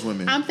for those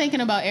women. I'm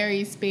thinking about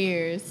Aries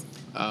Spears.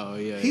 Oh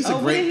yeah. He's a Oh,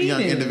 what did great he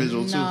young do?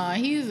 individual too. Nah,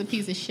 he's a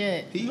piece of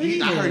shit. I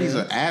heard he's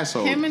an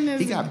asshole. Him and his,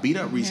 he got beat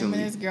up recently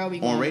Him and his girl be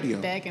on going radio.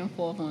 back and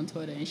forth on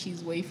Twitter, and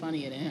she's way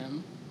funnier than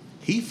him.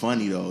 He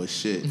funny though as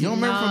shit. You don't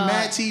remember from Nah.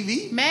 Mad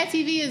TV? Mad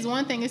TV is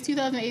one thing. It's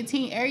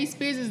 2018. Aries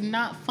Spears is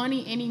not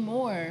funny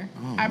anymore.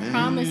 Oh, I man.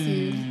 promise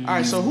you. All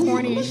right, so who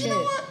corny you, as you know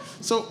shit. what?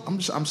 So I'm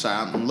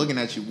sorry. I'm looking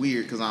at you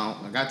weird because I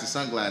got the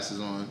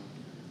sunglasses on.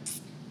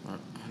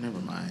 Never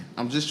mind.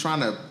 I'm just trying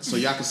to so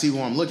y'all can see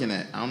who I'm looking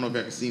at. I don't know if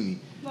y'all can see me.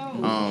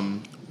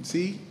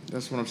 See,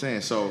 that's what I'm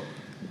saying. So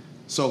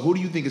who do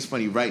you think is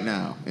funny right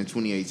now in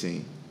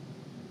 2018?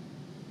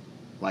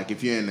 Like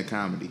if you're in the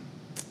comedy.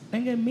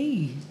 Think of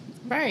me.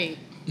 Right.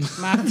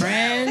 My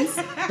friends.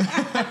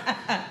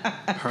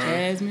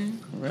 Jasmine.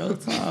 Real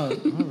talk.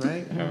 All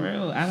right. For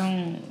real. I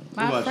don't.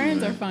 My about you,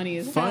 friends man? are funny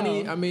as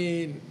Funny. hell. I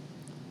mean,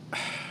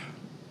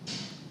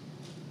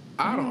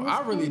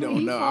 I really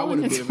don't know. I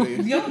wouldn't be able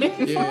to.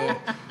 Yeah.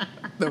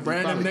 The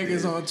random probably niggas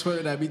did. on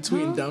Twitter that be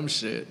tweeting dumb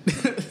shit.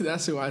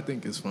 That's who I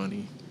think is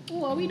funny.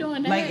 Well, we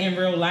doing that. Like in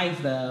real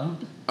life though.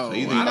 Oh,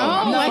 you think- I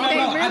don't No, know. like they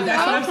really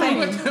that's what I'm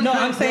are. saying. No,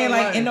 I'm saying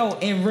like Real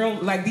life. in real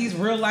like these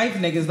real life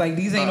niggas, like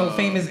these ain't no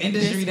famous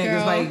industry This niggas,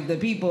 girl- like the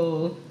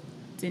people.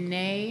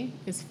 Danae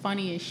is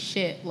funny as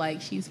shit.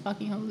 Like, she's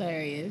fucking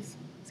hilarious.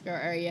 This girl,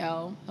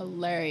 Ariel,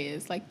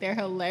 hilarious. Like, they're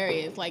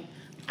hilarious. Like,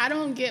 I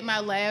don't get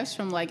my laughs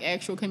from, like,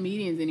 actual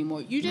comedians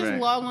anymore. You just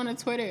Right. log on to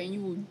Twitter and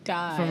you will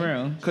die. For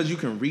real. Because you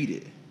can read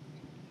it.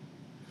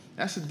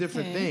 That's a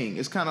different Okay. thing.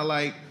 It's kind of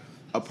like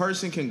a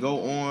person can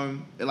go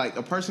on, like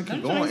a person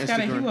can Them go on joints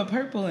got a hue Instagram of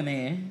purple in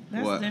there.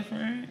 That's What?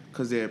 different.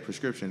 because they're a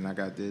prescription. I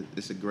got this.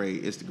 It's the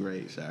grade.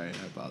 Sorry,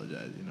 I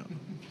apologize.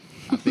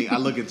 I think I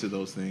look into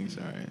those things.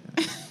 Sorry.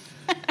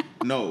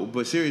 No,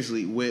 but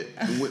seriously,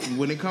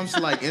 when it comes to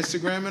like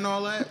Instagram and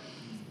all that,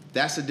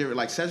 that's a different.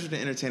 Like Cedric the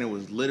Entertainer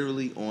was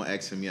literally on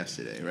XM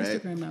yesterday, right?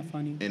 Instagram not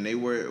funny. And he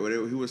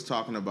was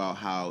talking about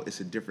how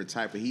it's a different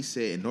type. But he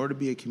said in order to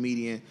be a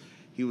comedian,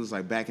 he was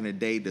like back in the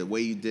day, the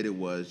way you did it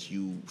was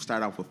you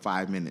start off with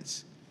 5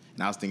 minutes.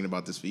 And I was thinking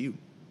about this for you.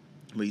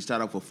 But you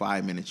start off with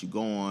 5 minutes, you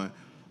go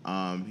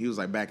on. He was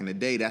like back in the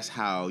day, that's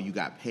how you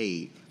got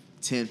paid.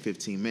 10,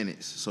 15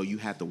 minutes. So you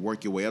have to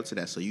work your way up to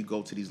that. So you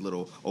go to these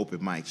little open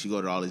mics. You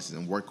go to all this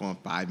and work on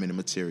 5-minute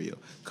material.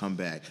 Come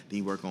back. Then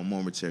you work on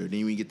more material. Then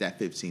when you get that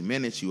 15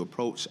 minutes, you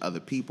approach other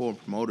people and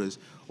promoters,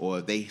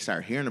 or they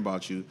start hearing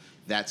about you.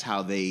 That's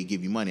how they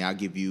give you money. I'll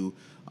give you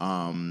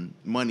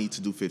money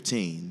to do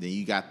 15. Then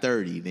you got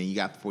 30. Then you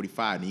got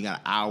 45. Then you got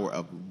an hour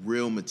of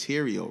real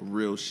material,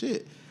 real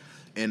shit.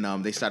 And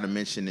they started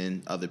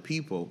mentioning other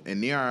people.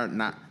 And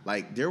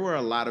there were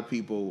a lot of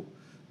people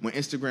when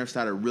Instagram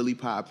started really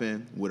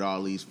popping with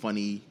all these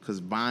funny, because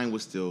Vine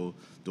was still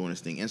doing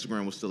this thing.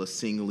 Instagram was still a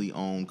singly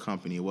owned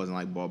company. It wasn't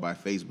like bought by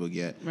Facebook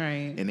yet.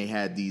 Right. And they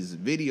had these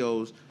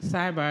videos.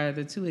 Sidebar,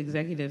 the 2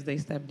 executives, they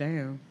stepped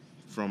down.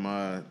 From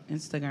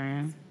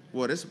Instagram.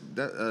 Well,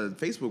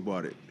 Facebook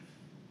bought it.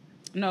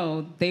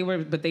 No, they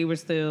were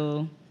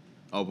still.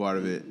 Oh, part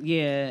of it.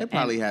 Yeah. They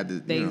probably had to.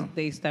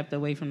 They stepped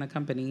away from the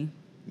company.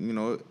 You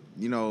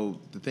know,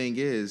 the thing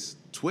is,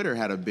 Twitter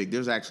had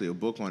there's actually a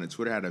book on it.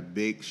 Twitter had a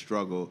big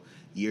struggle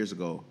years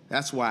ago.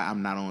 That's why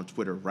I'm not on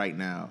Twitter right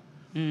now.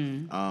 I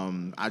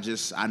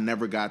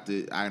never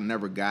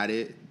got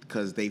it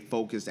because they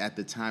focused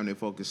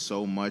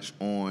so much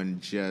on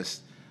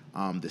just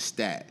the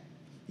stat.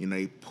 You know,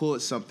 they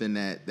pulled something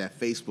that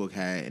Facebook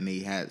had, and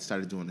they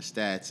started doing the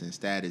stats and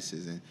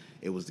statuses, and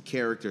it was the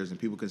characters, and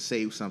people could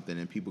save something,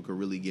 and people could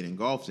really get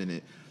engulfed in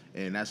it.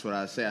 And that's what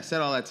I say. I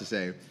said all that to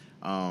say,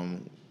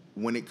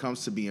 when it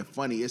comes to being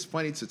funny, it's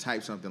funny to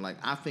type something. Like,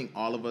 I think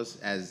all of us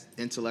as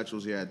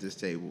intellectuals here at this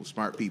table,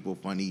 smart people,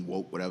 funny,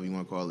 woke, whatever you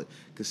want to call it,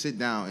 could sit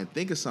down and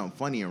think of something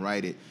funny and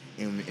write it.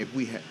 And if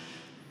we had...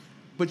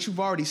 But you've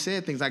already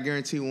said things. I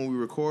guarantee when we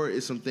record,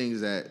 it's some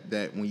things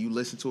that when you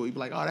listen to it, you be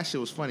like, "Oh, that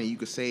shit was funny." You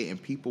could say it, and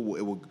people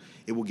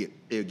it'll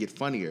get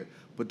funnier.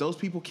 But those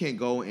people can't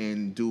go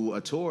and do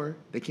a tour.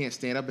 They can't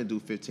stand up and do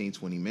 15,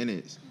 20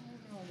 minutes.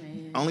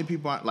 Only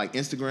people like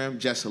Instagram,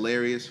 just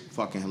hilarious,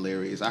 fucking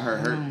hilarious. I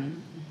heard her.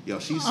 Yo,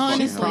 she's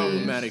fucking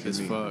problematic as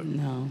fuck.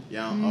 No.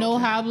 Yeah, okay. No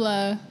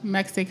Habla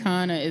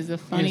Mexicana is the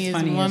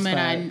funniest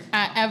woman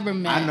I ever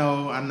met. I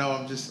know.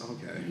 I'm just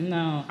okay.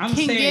 No, I'm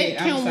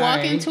can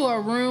walk into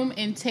a room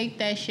and take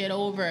that shit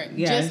over.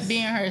 Yes. Just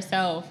being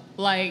herself.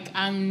 Like,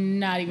 I'm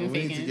not even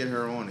faking. We need to get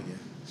her on again.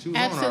 She was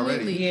on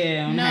already.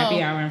 Yeah, on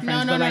Happy Hour and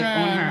Friends, on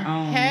her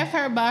own. Have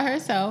her by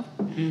herself.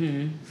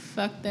 Mm-hmm.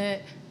 Fuck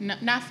that.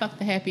 Not fuck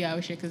the Happy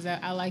Hour shit, because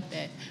I like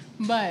that.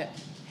 But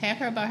have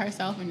her by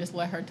herself and just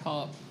let her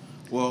talk.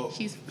 Well,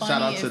 she's funny.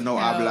 Shout out to No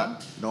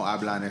Habla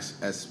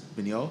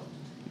Español.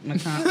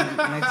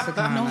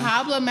 Mexicana. No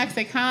Habla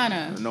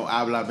Mexicana. No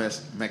Habla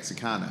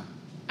Mexicana.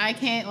 I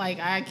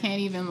can't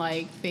even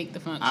fake the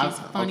funk. She's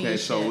funny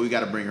as so shit. we got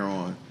to bring her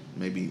on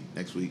maybe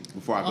next week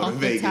before I go to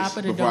Vegas.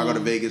 Before I go to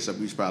Vegas,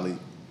 we should probably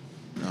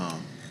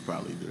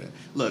do that.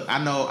 Look,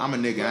 I know I'm a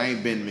nigga. I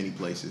ain't been many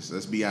places.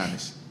 Let's be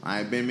honest.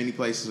 I ain't been many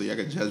places, so y'all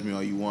can judge me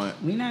all you want.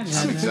 We not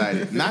judging. I'm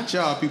excited. Not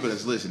y'all people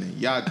that's listening.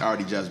 Y'all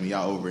already judged me.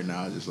 Y'all over it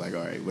now. Just like,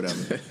 all right,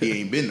 whatever. He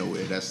ain't been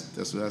nowhere.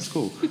 That's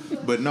cool.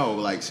 But no,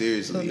 like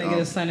seriously. So nigga,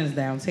 the sun is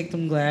down. Take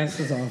them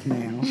glasses off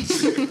now.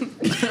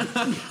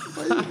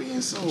 Why you being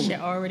so? Shit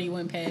already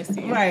went past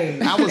you.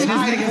 Right. I was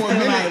hiding for a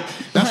minute.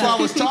 That's why I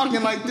was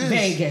talking like this.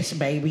 Vegas,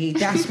 baby.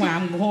 That's where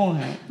I'm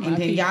going. And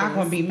then y'all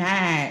gonna be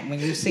mad when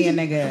you see a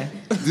nigga.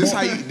 This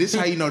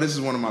how you know this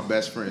is one of my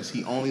best friends.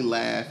 He only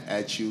laugh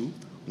at you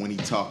when he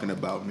talking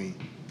about me.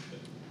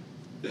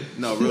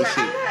 No, real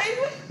shit.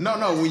 No,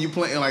 when you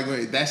playing like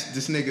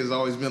this nigga's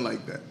always been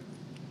like that.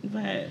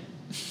 But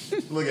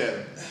look at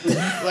him.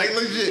 Like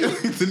legit.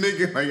 The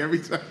nigga like every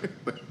time.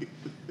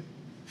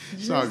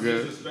 It's all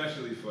good. It's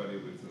especially funny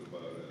with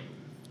about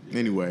it.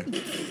 Anyway.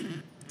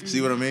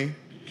 See what I mean?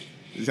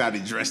 This is how they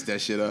dress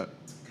that shit up.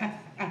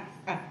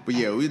 But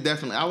yeah, we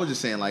definitely I was just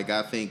saying like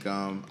I think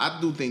I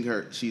do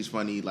think she's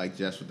funny like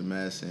Jess with the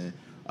mess and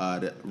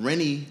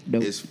Rennie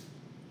is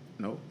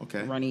no,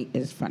 okay. Rennie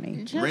is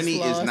funny. Rennie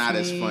is not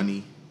as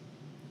funny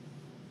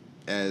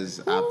as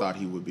I thought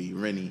he would be.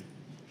 Rennie.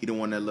 He the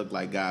one that looked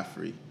like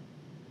Godfrey.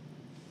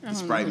 The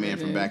Sprite Man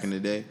from back in the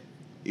day.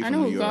 I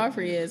know who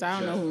Godfrey is. I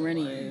don't know who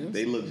Rennie is.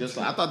 They look just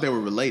like I thought they were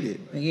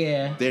related.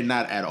 Yeah. They're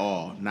not at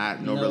all.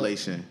 No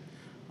relation.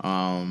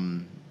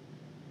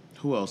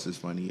 Who else is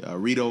funny?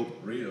 Rito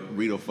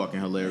fucking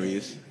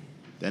hilarious.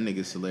 That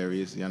nigga's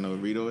hilarious. Y'all know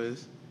what Rito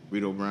is?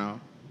 Rito Brown.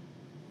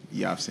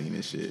 Yeah, I've seen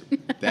this shit.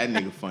 That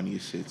nigga funny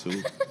as shit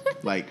too.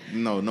 Like,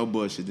 no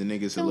bullshit. The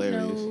nigga's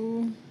hilarious.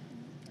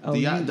 Do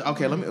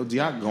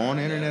y'all go on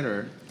the internet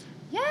or?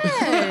 Yes.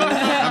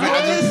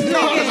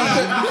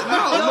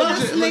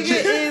 This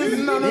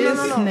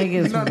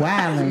nigga's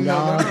wildin',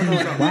 y'all. He's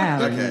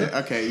wildin'.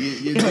 Okay.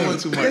 You're doing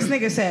too much. This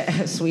nigga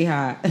said,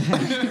 sweetheart,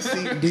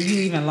 do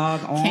you even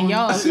log on? Can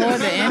y'all afford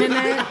the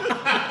internet?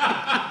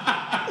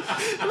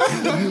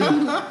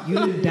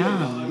 You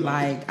dumb.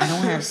 Like, I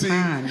don't have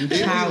time. You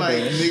childish.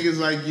 Like niggas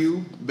like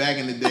you back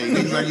in the day.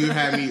 Niggas like you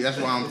had me. That's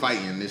why I'm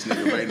fighting this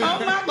nigga right now. Oh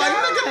my God. Like,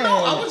 nigga,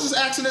 no. I was just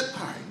asking it.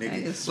 All right,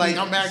 nigga. Like,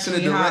 I'm asking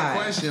a direct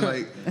question.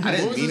 Like, I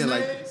didn't mean it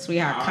like.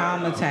 Sweetheart,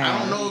 calm the town.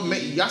 I don't know.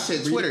 Y'all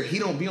said Twitter. He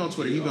don't be on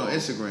Twitter. He be on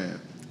Instagram.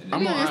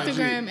 I'm on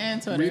Instagram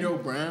and Twitter. Rito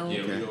Brown.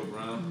 Yeah, Rito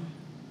Brown.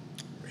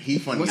 He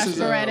funny. I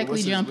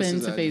sporadically jump what's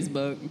into his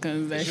Facebook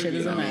because that shit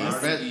is a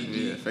mess.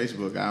 Yeah,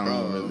 Facebook. I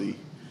don't really.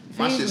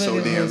 My Facebook shit's so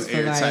is damn just for,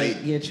 airtight.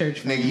 like, your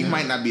church Nigga, you friends.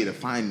 might not be able to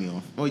find me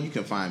on. Well, you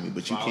can find me,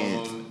 but you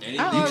can't. I You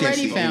can't already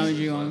see found me.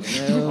 you on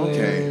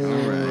Okay,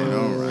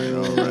 all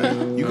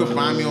right. You can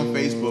find me on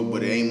Facebook,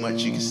 but it ain't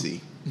much you can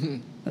see.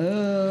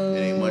 It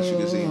ain't much you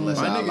can see unless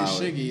My I nigga allow it.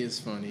 Shiggy is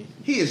funny.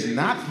 He is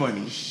not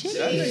funny.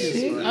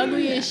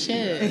 ugly as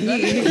shit.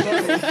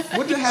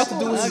 What does it have to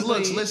do with his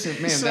looks?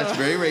 Listen, man, that's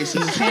very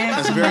racist.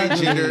 That's very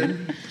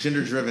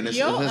gender driven. It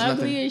Yo, has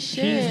ugly nothing. as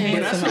shit.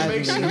 But that's what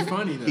makes shit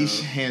funny though. He's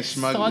hand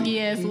smugly. Soggy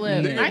ass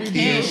lip. I He is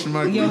can't.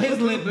 smugly. Yo,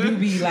 his lip do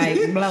be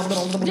like blah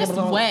blah blah. Just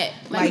blah. wet.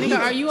 Like, nigga, he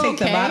are you take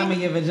the okay? bottom of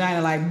your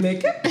vagina like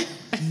blick.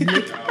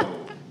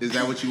 Is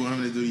that what you want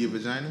him to do to your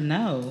vagina?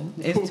 No,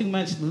 it's too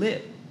much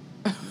lip.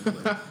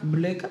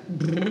 Blick.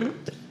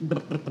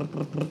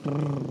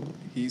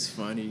 He's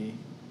funny.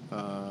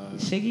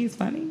 Shiggy's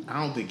funny.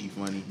 I don't think he's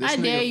funny. I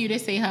dare you to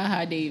say ha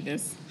ha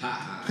Davis.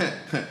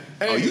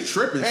 Oh, you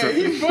tripping?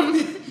 He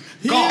funny.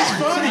 He God. is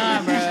funny.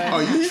 Nah, bro. Oh,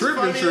 you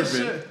funny as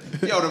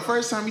tripping? Yo, the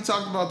first time you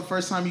talked about the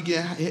first time you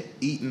get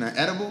eating an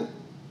edible,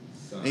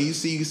 and you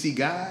see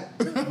God.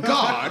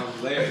 God,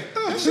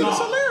 that shit is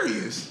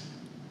hilarious.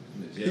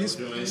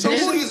 So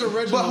who do you?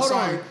 original. But hold so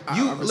on, I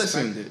you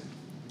respect listen. it.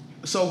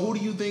 So who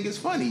do you think is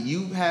funny?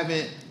 You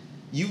haven't.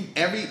 They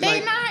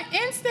like. not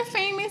Insta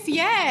famous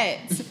yet.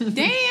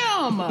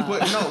 Damn.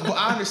 But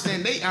I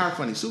understand they are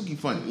funny. Suki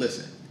funny.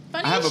 Listen,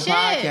 Funny I have a shit.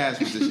 podcast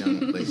with this young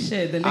lady.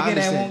 Shit, the I nigga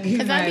that won't understand. give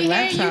Because I my be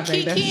hearing you laptop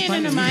back. That's kikiing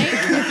in the funny.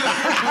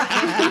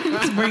 mic.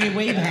 Let's bring it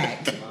way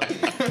back.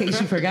 In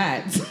case you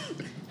forgot.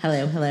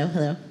 Hello.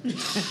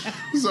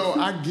 So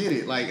I get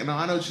it. Like, no,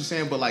 I know what you're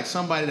saying, but like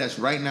somebody that's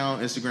right now on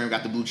Instagram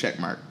got the blue check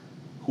mark.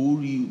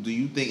 Who do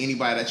you think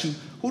anybody that you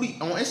on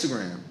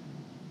Instagram?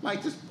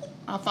 Like, just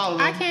I follow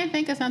them. I can't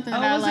think of something that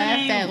Oh, I what's her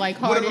laughed name? at like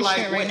hard as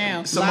shit right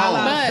now. Simone.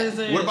 But-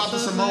 What about the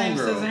Simone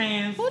girl? Who the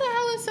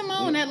hell is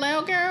Simone? That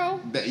loud girl?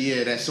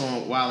 That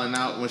song Wildin'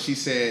 Out when she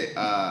said,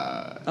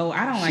 Oh,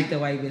 I don't like the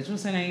white bitch.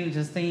 What's her name?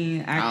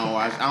 Justine.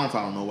 I don't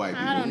follow no white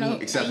people. I don't know.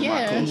 Except for my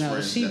Yeah. close No,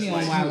 friends. she that's be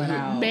on like- Wildin'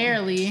 Out.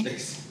 Barely.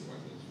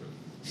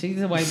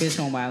 She's a white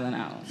bitch on Wildin'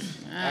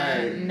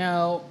 Out.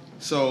 No.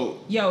 So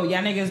Yo,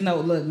 y'all niggas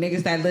know. Look,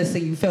 niggas that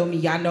listen, you feel me?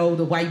 Y'all know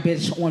the white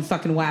bitch on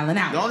fucking Wildin' the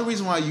Out. only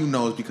reason why you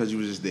know is because you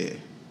was just there.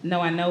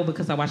 No, I know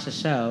because I watched the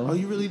show. Oh,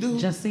 you really do?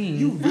 Justine.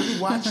 You really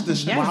watch the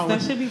show? Yes,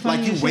 that should be funny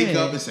Like you as wake shit.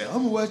 up and say, I'm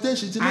gonna watch that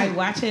shit tonight. I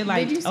watch it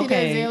like Did you see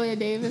okay. that Azalea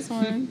Davis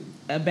one?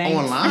 Banks,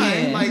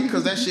 Online, yeah. like,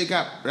 cause that shit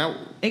got.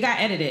 It got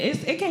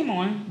edited. It came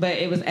on, but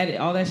it was edited.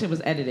 All that shit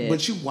was edited.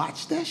 But you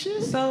watched that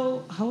shit?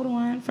 So hold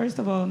on. First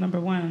of all, number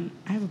one,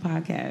 I have a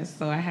podcast,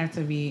 so I have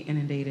to be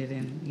inundated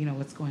in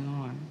what's going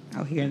on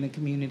out here in the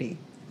community,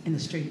 in the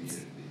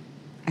streets.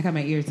 I got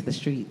my ear to the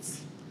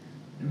streets.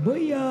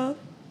 Booyah!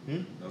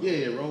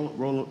 Yeah.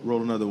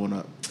 Roll another one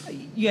up.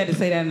 You had to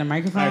say that in the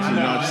microphone. Actually,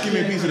 no. Just give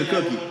me a piece of the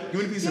cookie. Give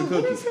me a piece Yo, of the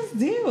what cookie. is his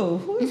deal?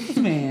 Who is this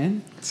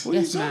man? What are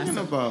you talking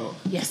about?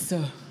 Yes,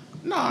 sir.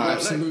 No,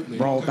 Absolutely.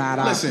 Roll that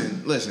up.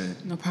 Listen.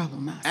 No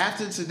problem.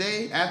 After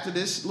today, after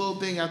this little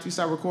thing, after we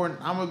start recording,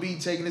 I'm gonna be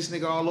taking this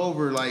nigga all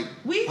over, like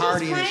We just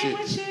partying and playing shit.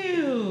 with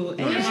you.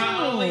 Ew.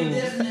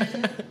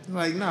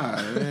 Like, nah,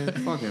 man,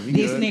 fuck him. He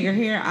This good. nigga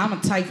here, I'm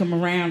gonna take him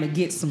around to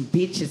get some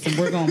bitches, and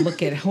we're gonna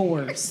look at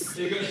whores.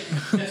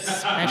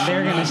 And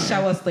they're gonna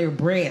show us their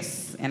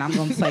breasts, and I'm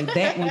gonna say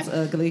that one's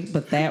ugly,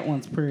 but that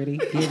one's pretty.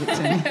 Give it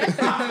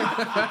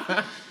to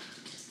me.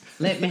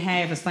 Let me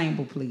have a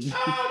sample, please.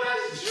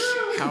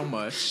 How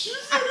much?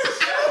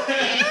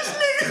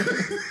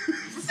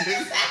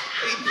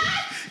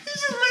 He's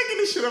just making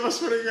this shit up. I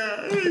swear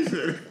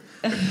to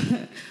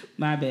God.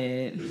 My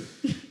bad.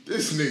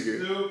 This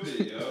nigga.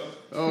 Stupid, yo.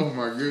 Oh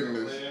my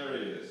goodness.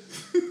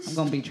 Hilarious. I'm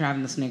gonna be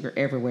driving this nigga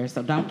everywhere,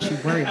 so don't you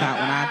worry about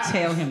when I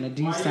tell him to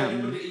do Why you gotta put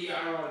something. the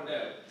ER on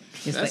that?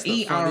 It's That's the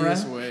the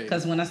funniest E-R-A, way.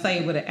 because when I say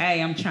it with an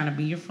A, I'm trying to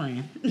be your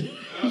friend. I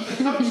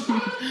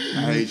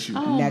hate you.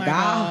 Oh my Nigga.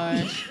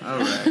 gosh. All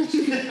right.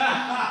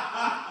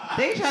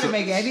 They try to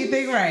make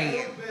anything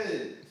right.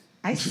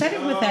 I said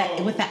it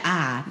with a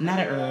I, not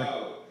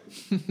a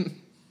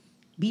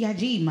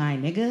B-I-G, my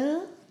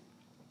nigga.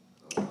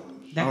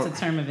 That's a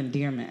term of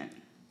endearment.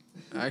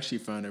 I actually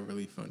find it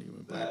really funny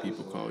when black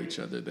people call each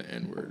other the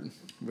N-word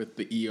with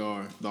the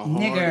ER, the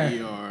hard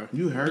Nigger. ER.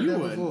 You heard that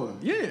would. before?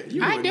 Yeah,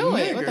 you I would. do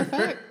it. What the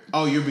Nigger. fuck?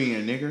 Oh, you're being a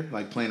nigger,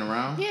 like playing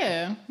around?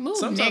 Yeah. Move,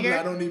 Sometimes I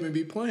nigger. don't even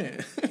be playing.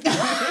 Wait a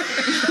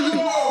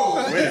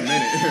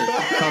minute.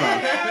 Hold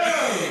on.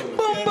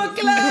 Boomba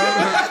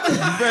club.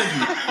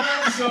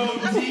 So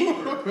deep.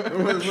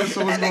 What's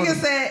That nigga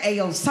said, hey,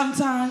 yo,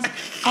 sometimes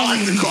I I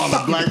like to call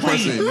a black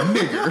person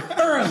nigger.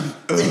 early.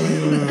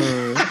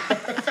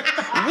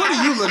 What do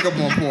you look up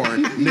on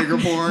porn? Nigger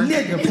porn?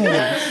 Nigga porn.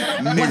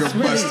 Nigger What's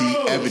really- busty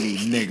ebony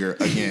nigger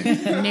again.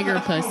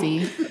 Nigger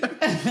pussy.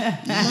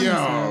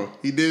 Yo,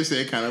 he did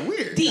say it kind of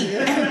weird.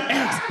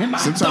 D-M-X in my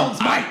Sometimes dog's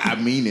bite. I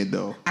mean it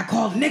though. I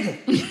called nigga.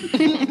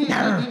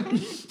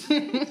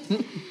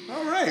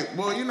 All right. like,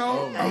 well, you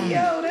know.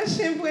 Yo, that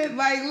shit went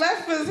like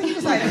left us. He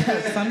was like,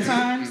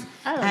 sometimes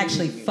I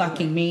actually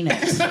fucking mean it.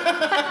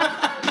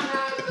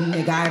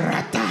 Nigga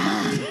rata.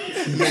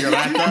 Nigga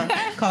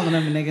rata? Calling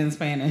him a nigga in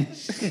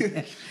Spanish.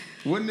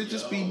 Wouldn't it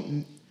just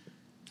be...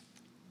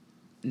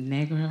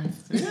 Negro?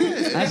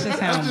 Yeah,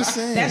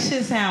 That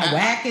shit sound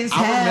whack as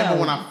hell. I remember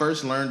when I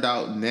first learned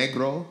out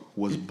negro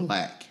was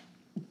black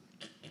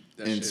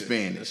in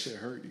Spanish. That shit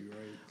hurt you,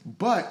 right?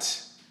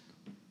 But...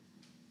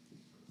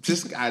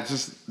 this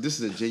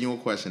is a genuine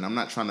question. I'm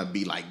not trying to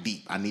be like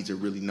deep. I need to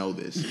really know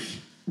this.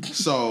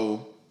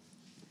 So,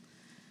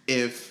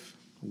 if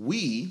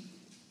we...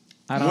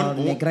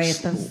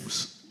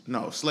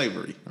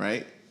 slavery,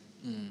 right?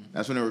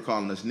 That's when they were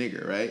calling us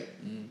nigger, right?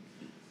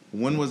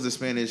 When was the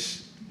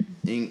Spanish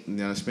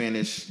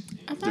Spanish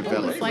I thought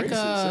developed? it was like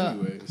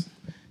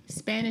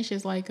Spanish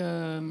is like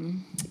the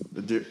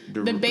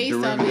base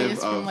of it is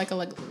from like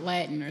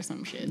Latin or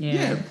some shit.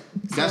 Yeah.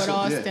 So it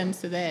all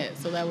stems to that.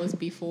 So that was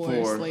before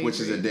slavery, which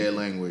is a dead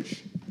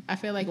language. I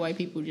feel like white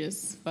people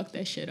just fuck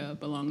that shit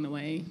up along the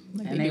way.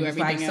 Like and they do was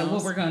like, everything else. so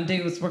what we're gonna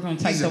do is we're gonna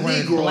take the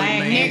word Negro, black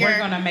man. and we're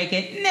gonna make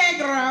it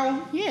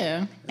negro.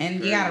 Yeah.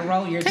 And you gotta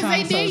roll your tongue.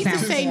 Because they so used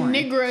to say foreign.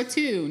 nigger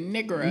too.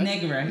 Nigger.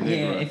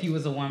 Yeah, if you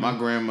was a woman. My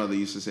grandmother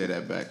used to say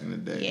that back in the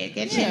day. Yeah,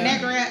 get your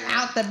nigger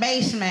out the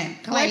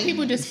basement. White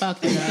people just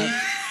fucked it up.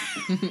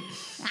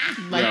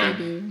 Like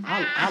they do.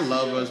 I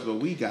love us, but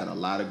we got a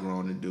lot of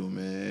growing to do,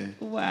 man.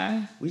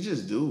 Why? We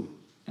just do.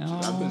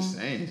 I've been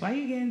saying. Why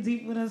you getting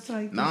deep with us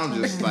like No, I'm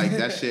just like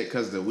that shit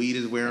because the weed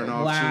is wearing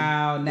off.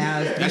 Wow, too.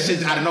 now that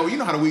shit. I don't know. You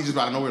know how the weed just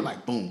out of nowhere,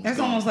 like boom. That's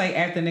almost like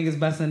after niggas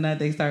busting nut,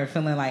 they start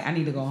feeling like I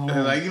need to go home.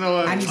 Like, you know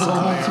what? I need to go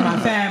home to my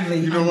family.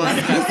 You know what?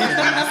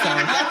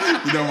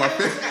 You know what?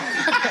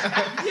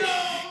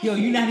 Yo,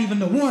 you're not even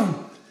the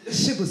one.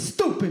 This shit was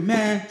stupid,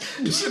 man.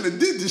 You should have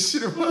did this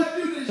shit.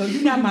 Yo,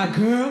 you not my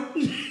girl.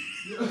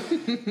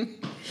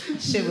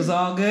 Shit was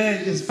all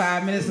good just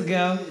 5 minutes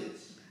ago.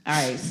 All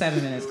right,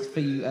 7 minutes for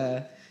you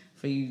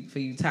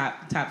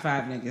top 5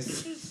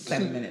 niggas.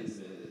 7 minutes.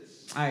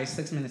 All right,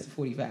 6 minutes and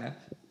 45.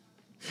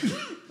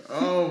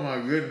 Oh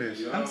my goodness.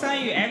 I'm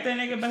telling you, after that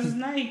nigga busts his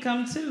nut, he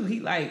come too. He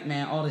like,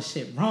 man, all this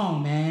shit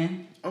wrong,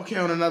 man. Okay,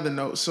 on another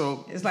note,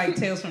 so it's like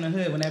Tales from the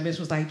Hood when that bitch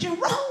was like, Jerome.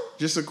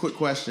 Just a quick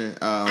question,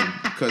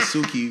 because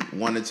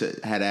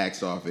Suki had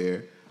asked off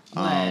air.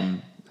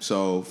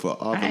 So for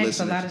all the listeners, I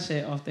asked a lot of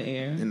shit off the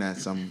air, and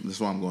that's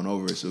why I'm going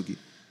over it, Suki.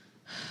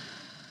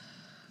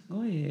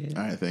 Go ahead.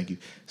 All right, thank you.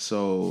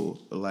 So,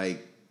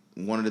 like,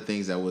 one of the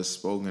things that was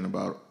spoken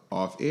about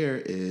off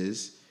air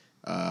is,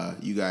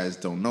 you guys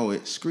don't know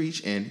it,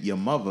 Screech and your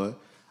mother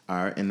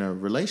are in a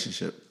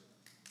relationship.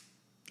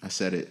 I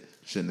said it.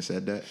 Shouldn't have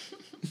said that.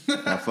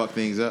 I fuck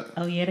things up.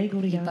 Oh yeah, they go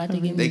together.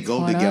 They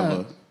go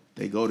together.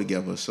 They go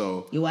together.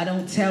 So yo, I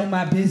don't tell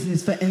my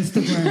business for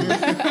Instagram.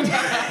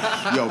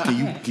 Yo,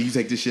 can you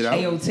take this shit out?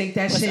 Hey, yo, take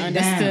that shit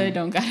understood,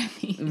 down. Don't gotta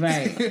be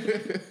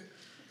right.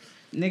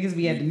 Niggas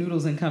be at the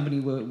Noodles and Company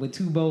with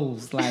 2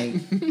 bowls, like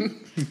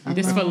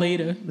this for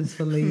later. This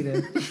for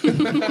later.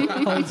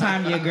 Whole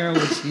time your girl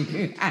with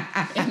you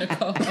in the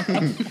car.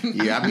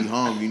 Yeah, I be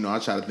hungry. You know, I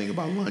try to think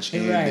about lunch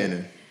and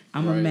dinner.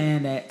 I'm a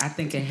man that I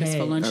think ahead. It's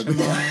for lunch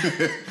tomorrow.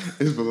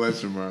 It's for lunch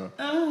tomorrow.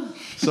 Oh.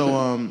 So,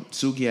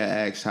 Suki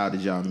asked, how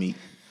did y'all meet?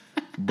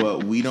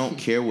 But we don't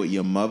care what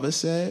your mother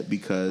said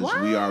because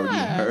we already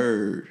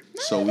heard.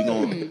 No. So we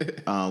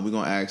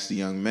gonna ask the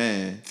young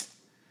man,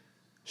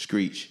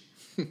 Screech.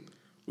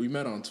 We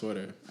met on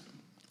Twitter.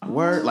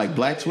 Word, like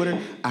Black Twitter?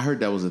 I heard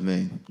that was a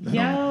thing.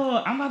 Yo,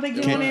 I'm about to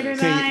get on there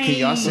tonight. Can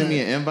y'all send me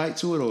an invite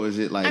to it, or is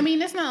it like... I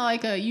mean, it's not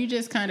like you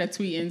just kind of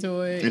tweet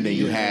into it. And then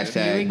you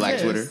hashtag Black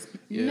Twitter?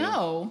 Yeah.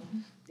 No.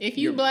 If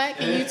you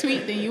black and you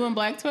tweet, then you in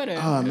Black Twitter.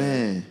 Oh,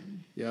 man.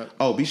 Yep.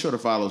 Oh, be sure to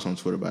follow us on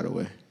Twitter, by the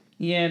way.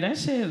 Yeah, that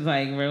shit is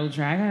like real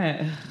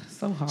dry.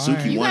 So hard.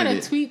 Suki you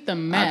gotta tweet the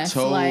mess.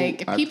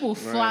 People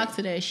flock right.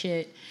 to that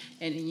shit,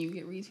 and then you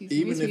get retweets,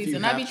 Even retweets,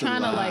 and I be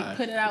trying to like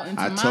put it out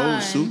into mine.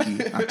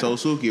 I told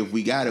Suki if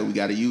we got it, we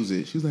gotta use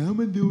it. She was like, I'm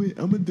gonna do it.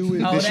 Oh, then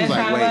she was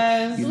like,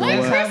 wait, you know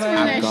what?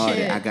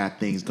 I got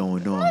things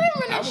going on.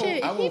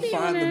 I will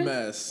find the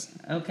mess.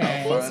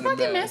 Okay. He's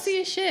fucking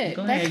messy as shit.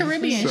 Go that ahead,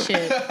 Caribbean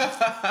shit.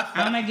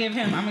 I'm gonna give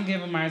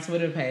him our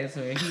Twitter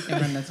password. He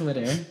can run the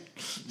Twitter.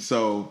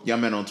 So y'all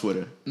met on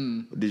Twitter.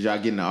 Did y'all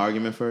get in an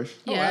argument first?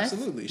 Yeah,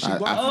 absolutely. I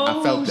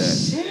felt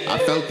that. Shit. I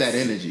felt that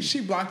energy.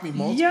 She blocked me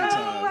multiple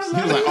times.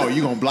 He was like, "Oh,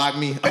 you gonna block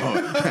me?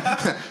 Oh,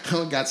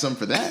 I got something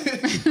for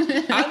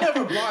that." I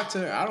never blocked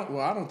her.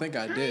 I don't think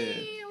I did.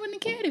 I wouldn't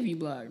have cared if you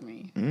blocked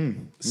me.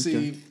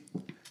 See,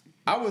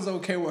 I was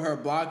okay with her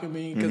blocking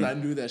me because I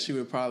knew that she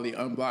would probably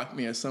unblock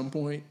me at some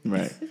point.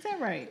 Right. Is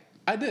that right?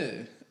 I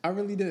did. I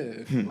really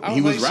did.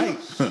 He was right.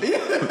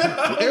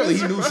 Clearly,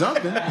 he knew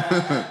something.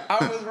 I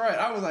was right.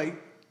 I was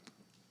like,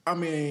 I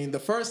mean, the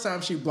first time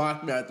she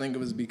blocked me, I think it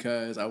was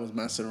because I was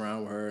messing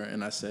around with her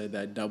and I said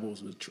that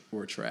doubles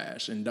were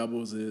trash. And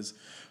doubles is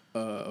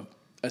a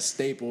a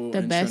staple.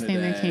 The best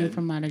Trinidad. thing that came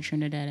from out of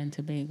Trinidad and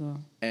Tobago.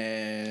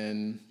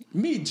 And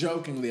me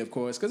jokingly, of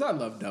course, because I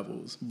love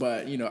doubles.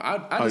 But, you know, I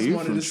just you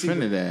wanted from to see.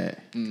 Trinidad?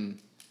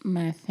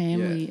 My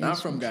family is I'm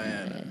from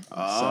Guyana.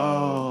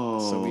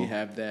 Oh. So we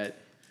have that.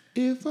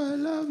 If I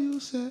love you,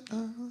 say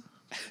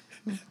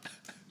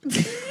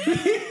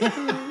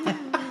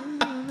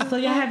So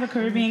y'all have a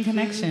Caribbean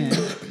connection.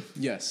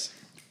 Yes.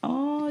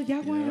 Oh,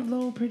 y'all gonna have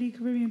little pretty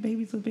Caribbean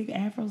babies with big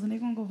afros, and they're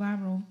gonna go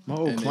viral. My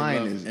old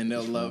client is. And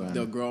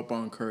they'll grow up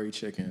on curry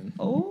chicken.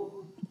 Oh.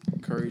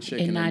 Curry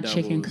chicken And not doubles.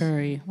 chicken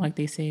curry, like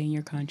they say in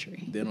your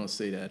country. They don't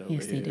say that over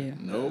Yes, here. they do.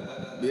 Nope.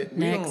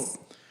 Next.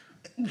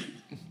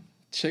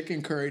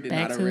 Chicken curry did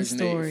Back not to the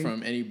originate story.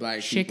 from any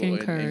black Chicken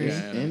people curry. in It's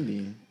Guyana.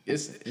 Indian.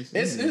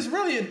 It's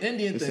really an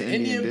Indian It's thing. an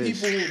Indian Indian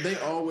dish. people, they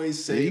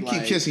always say You keep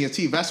like, kissing your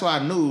teeth. That's why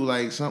I knew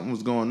like something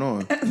was going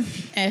on.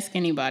 Ask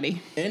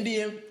anybody.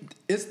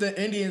 It's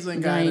the Indians in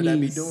Guyana that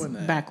be Guyanese, doing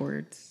that.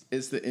 backwards.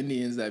 It's the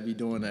Indians that be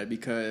doing that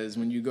because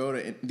when you go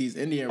to these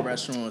Indian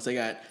restaurants, they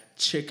got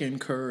chicken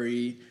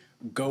curry,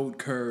 goat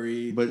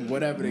curry, But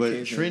whatever the but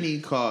case.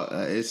 Trini call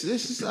it's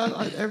just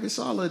every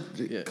solid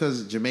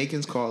because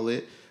Jamaicans call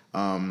it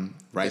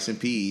rice and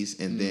peas,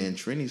 and then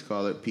Trini's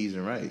call it peas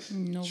and rice.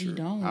 No, we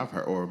don't. I've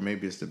heard, or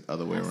maybe it's the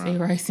other way I around. say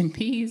rice and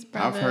peas,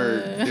 brother. I've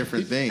heard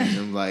different things.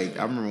 And like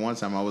I remember one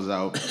time I was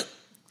out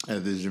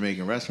at this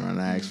Jamaican restaurant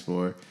and I asked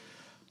for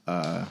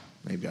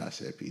maybe I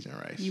said peas and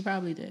rice. You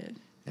probably did.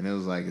 And it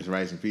was like it's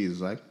rice and peas. It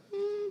was like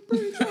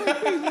pretty sure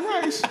it's peas and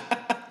rice.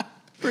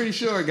 Pretty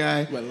sure,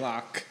 guy. With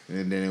lock.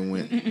 And then it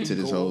went to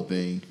this whole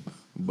thing.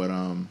 But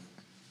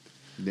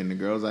then the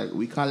girl's like,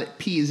 we call it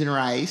peas and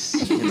rice.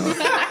 You know.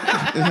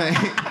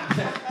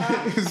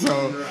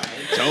 So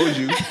told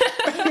you.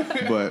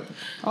 But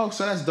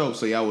so that's dope.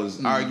 So y'all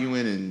was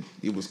arguing and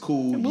it was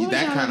cool. What was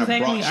That y'all kind of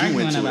exactly brought you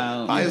arguing into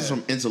about? it. Probably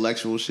some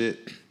intellectual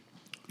shit.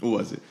 What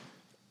was it?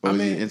 Or was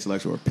it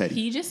intellectual or petty?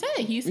 He just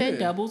said. He said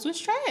doubles was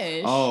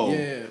trash. Oh,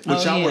 Yeah.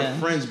 but y'all yeah. were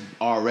friends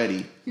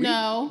already.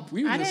 No,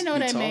 We would I just didn't know be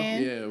that talk-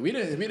 man. Yeah, we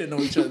didn't know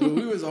each other, but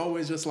we was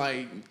always just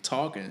like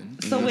talking.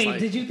 So It's wait, like,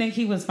 did you think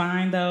he was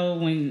fine though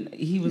when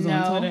he was No.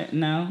 on Twitter?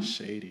 No.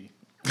 shady?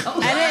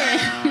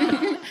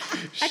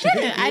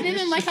 I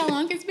didn't like how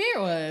long his beard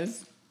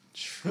was.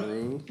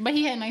 True. But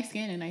he had nice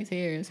skin and nice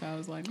hair, so I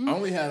was like, I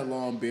only had a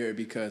long beard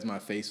because my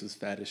face was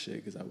fat as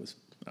shit because I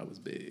was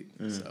big.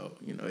 So,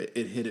 you know,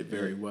 it hit it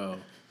very well.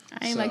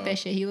 I ain't like that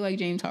shit. He looked like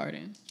James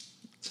Harden.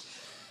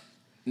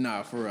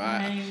 Nah, for real.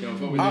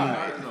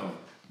 No.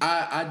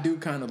 I do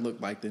kind of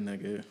look like the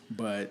nigga,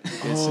 but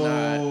it's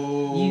not.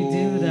 You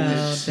do though.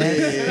 That's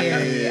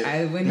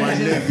scary. When he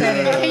just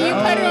said it, Can you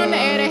put it on the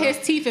air that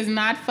his teeth is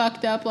not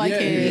fucked up like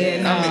his?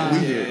 Yeah,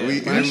 no. We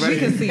we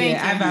can see Thank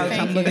it. I you, vouch.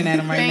 thank I'm you. looking at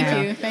him right Thank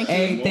now. you, thank you.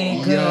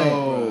 Everything good.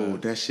 Yo,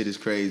 that shit is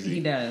crazy. He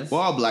does. Well,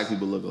 all black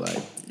people look alike.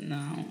 No,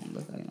 I don't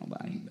look like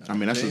nobody. I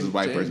mean, that's just a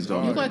white person James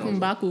talking. You look like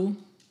M'Baku.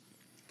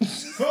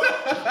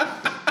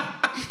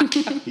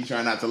 He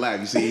trying not to laugh.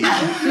 You see,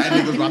 that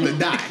nigga's about to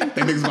die. That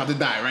nigga's about to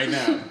die right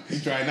now.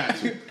 He's trying not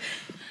to.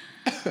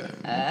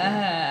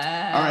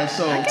 All right,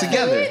 so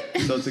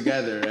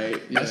together,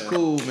 right? That's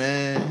cool,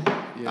 man.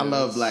 I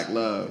love black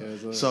love.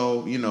 Yeah,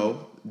 so you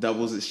know,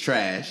 doubles is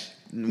trash.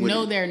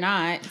 No, they're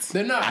not.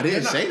 They're not. I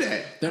didn't they're say not,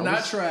 that. They're I not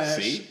was- trash.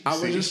 see? I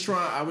was See? just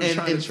trying. I was And-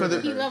 trying and to for the-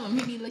 trigger He her. love him.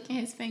 He be licking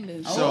his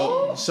fingers.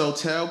 So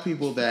tell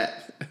people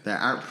that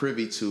aren't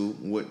privy to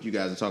what you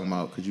guys are talking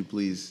about. Could you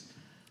please?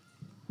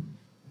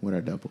 What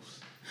are doubles?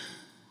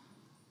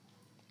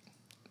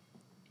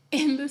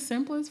 In the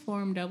simplest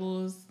form,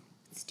 doubles,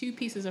 it's 2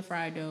 pieces of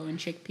fried dough and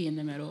chickpea in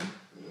the middle.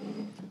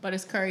 But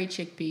it's curry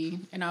chickpea,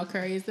 and our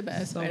curry is the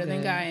best, better than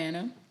good.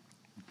 Guyana.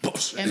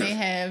 And they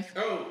have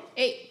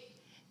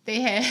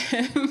they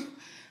have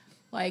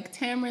like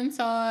tamarind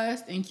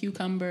sauce and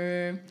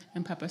cucumber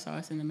and pepper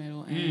sauce in the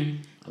middle. And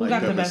Who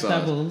got the best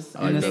doubles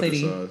in the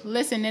city?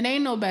 listen, there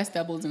ain't no best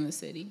doubles in the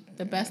city.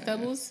 The best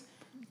doubles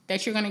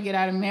that you're gonna get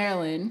out of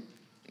Maryland,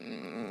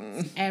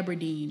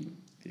 Aberdeen.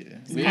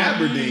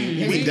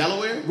 Aberdeen. We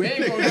Delaware? We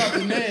ain't gonna drop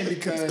the name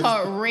because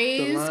Called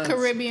Ray's lines-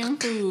 Caribbean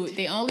Food.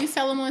 They only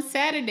sell them on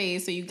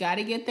Saturdays, so you got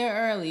to get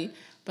there early.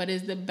 But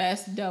it's the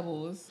best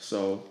doubles.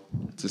 So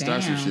to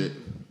start some Damn. shit,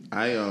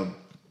 I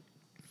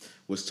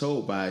was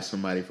told by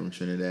somebody from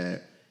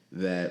Trinidad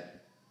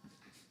that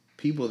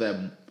people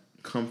that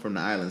come from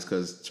the islands,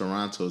 because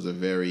Toronto is a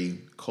very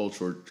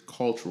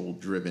cultural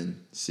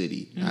driven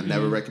city. I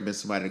never recommend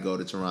somebody to go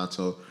to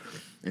Toronto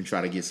and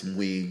try to get some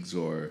wigs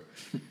or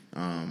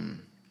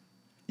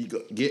you go,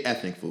 get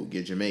ethnic food,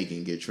 get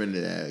Jamaican, get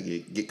Trinidad,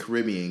 get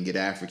Caribbean, get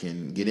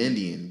African, get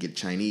Indian, get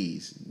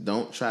Chinese.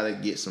 Don't try to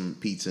get some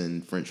pizza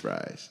and French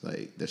fries.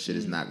 Like that shit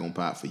is not gonna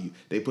pop for you.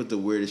 They put the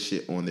weirdest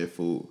shit on their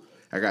food.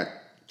 I got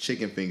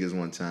chicken fingers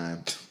one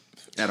time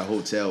at a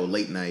hotel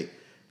late night,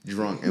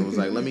 drunk, and was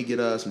like, "Let me get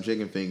some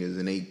chicken fingers,"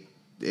 and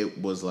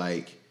it was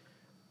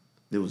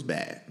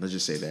bad. Let's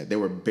just say that they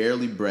were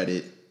barely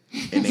breaded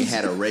and they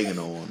had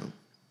oregano on them.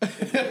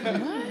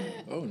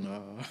 Oh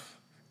no.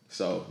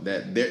 So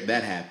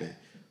that happened.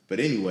 But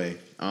anyway,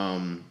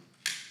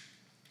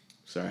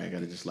 Sorry, I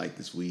gotta just light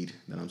this weed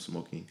that I'm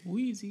smoking.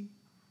 Wheezy.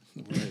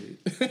 Right.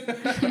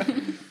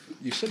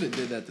 You should have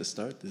did that to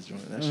start this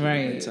joint. That should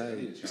Right. have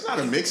been tight. It's not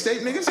a mixtape,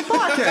 nigga. It's a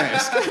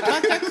podcast.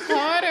 But the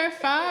Carter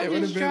 5 It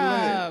would've just been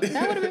dropped. lit.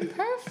 That would have been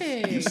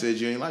perfect. You said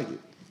you ain't like it.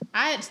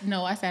 I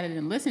said I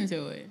didn't listen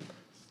to it.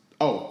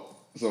 Oh,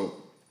 so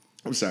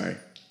I'm sorry.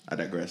 I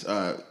digress.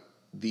 So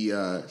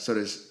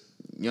this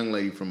young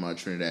lady from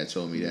Trinidad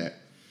told me that,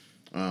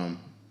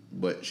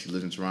 but she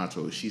lives in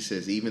Toronto. She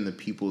says even the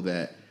people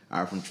that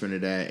are from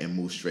Trinidad and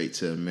move straight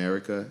to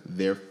America,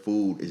 their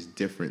food is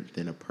different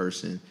than a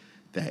person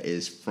that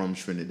is from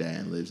Trinidad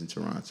and lives in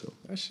Toronto.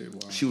 That shit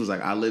wild. She was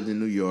like, I lived in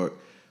New York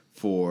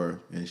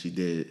and she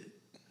did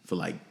for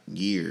like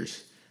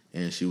years,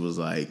 and she was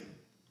like,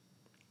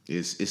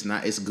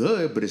 it's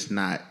good, but it's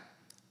not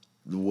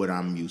what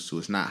I'm used to.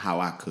 It's not how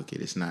I cook it.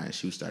 It's not.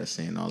 She started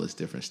saying all this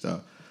different stuff.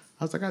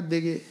 I was like, I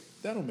dig it.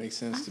 That don't make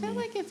sense I to feel me.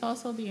 like it's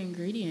also the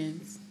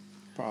ingredients.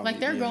 Probably, Like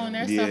they're growing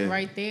their Yeah. stuff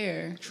right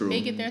there. True.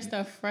 They get their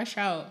stuff fresh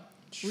out.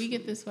 We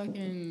get this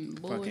fucking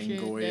bullshit.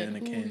 fucking Goya that in a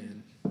who-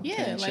 can. Yeah,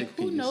 Canned like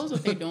who chickpeas. knows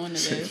what they're doing to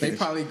this? They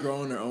probably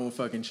growing their own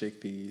fucking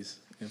chickpeas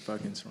in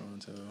fucking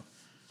Toronto.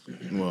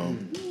 Well,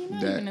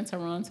 Not even in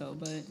Toronto,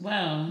 but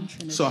Wow.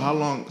 Trinidad. so how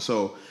long?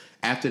 So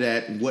after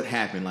that, what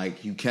happened?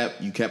 Like you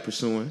kept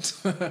pursuing.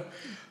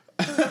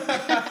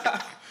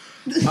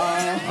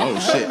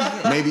 Oh shit!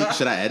 Maybe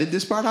should I edit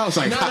this part out? I was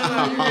like, No.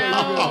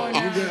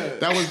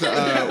 that was the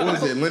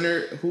what was it?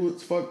 Leonard who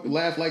fuck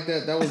laughed like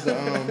that? That was the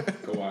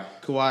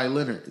Kawhi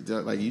Leonard.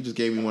 Like you just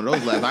gave me one of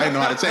those laughs. I didn't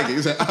know how to take it.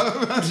 He said,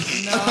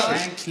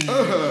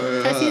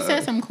 Because he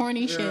said some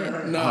corny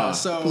shit. No,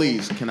 so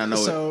please, can I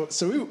know it?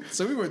 So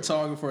we were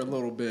talking for a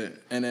little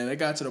bit, and then it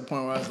got to the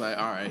point where I was like,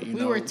 all right, you We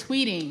know, were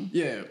tweeting.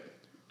 yeah.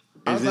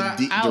 I Is was it like,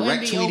 Out in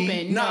direct the tweeting?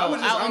 open. No, No, it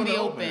was just out in the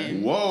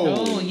open. Whoa!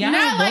 Oh, y'all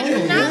Not like,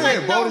 bold. not Yeah,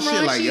 like no bold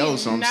shit like raunchy- yo.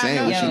 So I'm not saying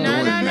no- what you no,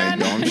 doing, no, like,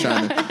 no, yo, I'm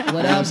trying to. What You know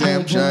what I'm up, saying?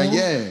 I'm trying,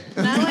 boo-boo?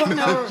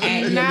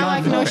 yeah. Not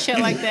like no shit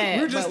like that.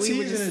 we were just but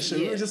teasing just, and shit.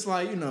 yeah. We were just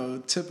like, you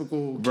know,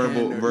 typical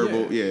Verbal,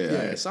 candor. yeah.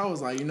 Yeah. So I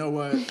was like, you know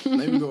what?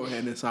 Let me go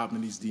ahead and hop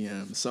in these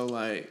DMs. So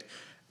like,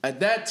 at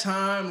that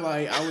time,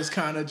 like I was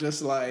kind of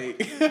just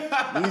like, He's like,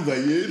 yeah,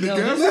 the Yo,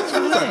 girl. this is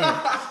good.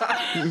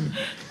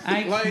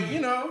 like you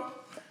know,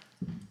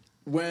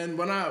 when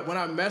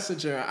I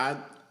messaged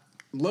her,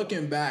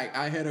 looking back,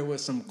 I hit her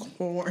with some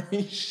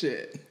corny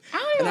shit. I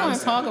don't even want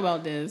to talk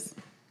about this.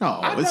 No,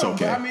 I it's know,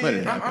 okay. but I Let it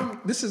mean, happen.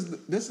 this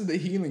is the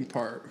healing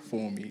part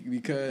for me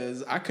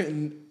because I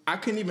couldn't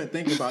even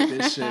think about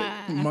this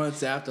shit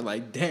months after.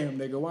 Like, damn,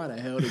 nigga,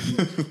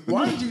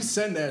 why did you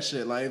send that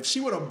shit? Like, if she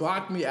would have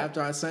blocked me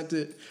after I sent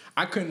it,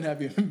 I couldn't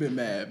have even been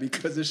mad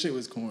because this shit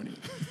was corny.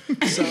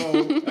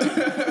 So,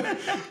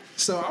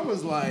 so I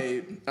was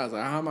like,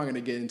 how am I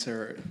gonna get into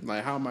her?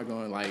 Like, how am I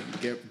gonna like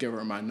give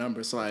her my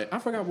number? So like, I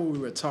forgot what we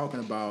were talking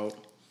about.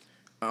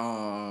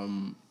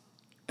 And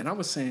I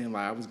was saying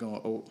like I was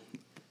going.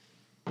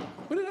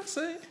 What did I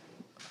say?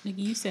 Like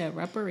you said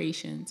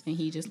reparations, and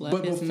he just left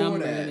But his number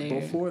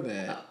before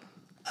there. that,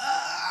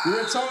 we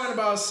were talking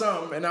about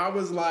something, and I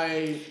was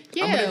like,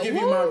 Yeah, I'm gonna give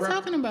what you my were we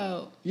talking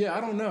about? Yeah, I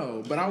don't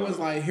know, but I was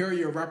like, here are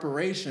your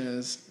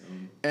reparations,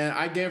 and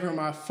I gave her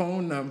my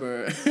phone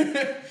number.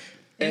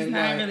 It's and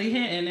not like, really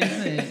hitting,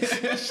 is it?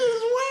 That shit's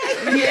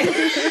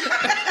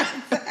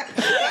wet.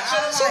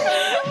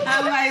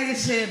 I like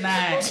this shit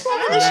not.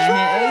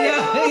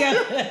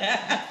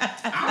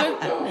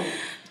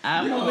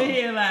 I'm over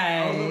here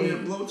like.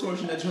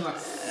 blowtorching that joint.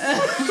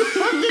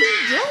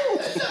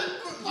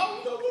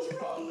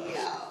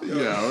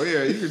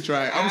 Yeah, you can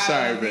try. I'm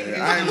sorry,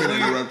 man. I ain't gonna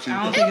interrupt you.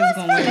 I don't think it's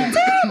gonna work.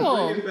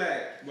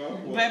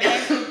 Terrible. But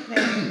back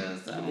to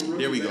so.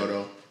 Here we go,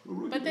 though.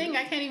 But then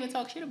I can't even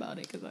talk shit about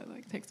it because I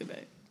like texted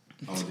back.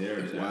 Oh, there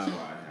it is. That's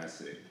why I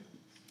see.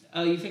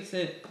 Oh, you fixed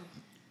it.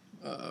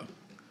 But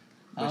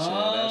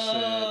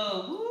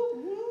Oh,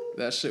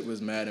 that shit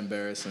was mad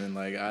embarrassing.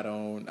 Like I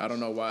don't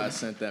know why I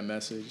sent that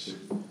message.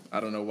 I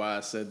don't know why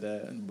I said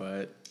that,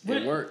 but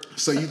it worked.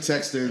 So you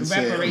texted her and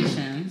said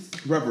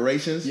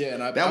reparations. Yeah,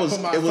 and I that was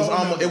put my it. Was phone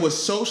almost number. it was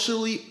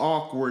socially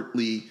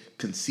awkwardly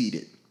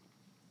conceited.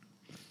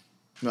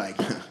 Like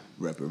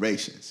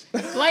reparations.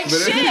 Like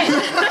shit.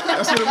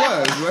 That's what it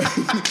was. Like,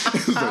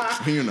 it was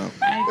like, you know,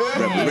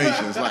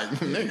 reparations. Like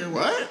nigga,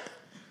 what?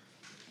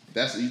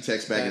 That's you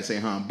text back and say,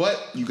 huh?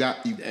 But you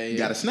got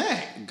a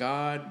snack.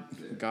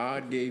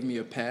 God gave me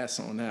a pass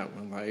on that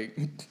one. Like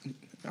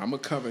I'm gonna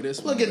cover this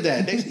one. Look at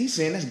that. He's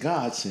saying that's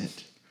God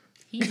sent.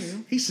 He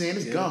knew. He's saying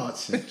it's God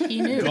sent.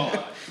 He knew.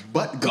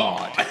 But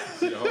God.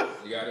 Yo,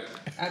 you got it?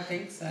 I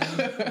think so.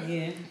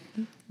 Yeah.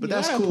 But You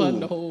that's gotta cool. plug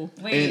the hole.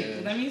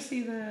 Wait, let me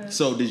see the.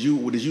 So did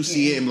you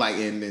see it and like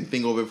and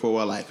think over it for a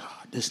while like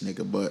oh, this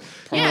nigga? But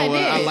you Yeah, know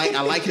I what? did.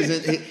 I like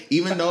his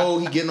even though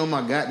he getting on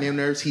my goddamn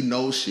nerves, he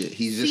knows shit.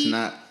 He's just See,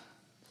 not.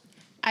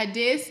 I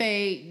did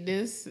say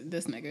this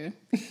nigga,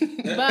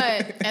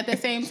 but at the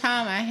same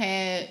time, I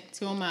had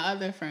two of my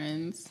other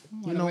friends,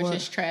 one know of which what?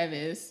 is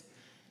Travis,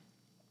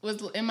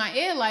 was in my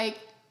ear like,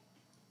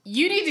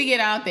 you need to get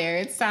out there.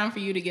 It's time for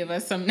you to give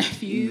us some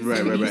nephews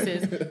Right, and right, right.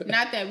 nieces.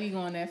 Not that we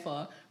going that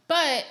far,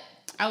 but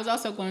I was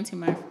also going to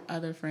my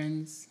other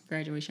friend's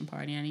graduation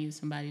party. I needed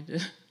somebody to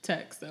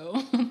text,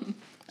 so.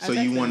 So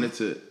you wanted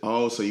to?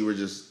 Oh, so you were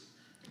just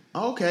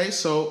okay.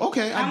 So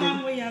okay. How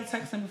long were y'all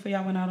texting before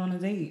y'all went out on a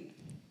date?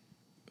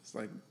 It's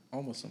like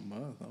almost a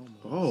month. Almost.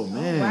 Oh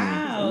man!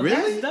 Wow,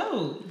 really? That's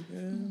dope.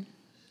 Yeah.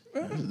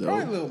 Probably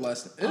a little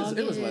less. It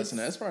was less than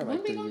that. It's probably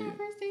like 3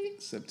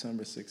 weeks.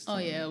 September 16th. Oh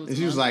yeah, it was. And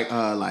she was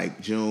like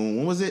June.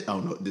 When was it? Oh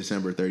no,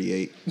 December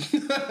 38. I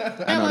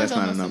know that's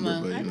not a number,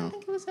 but I don't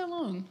think it was that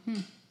long.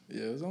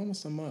 Yeah, it was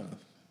almost a month,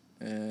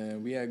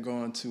 and we had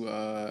gone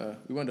to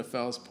we went to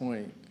Fells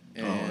Point,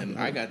 and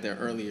I got there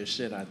early as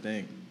shit. I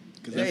think.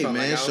 Hey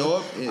man, show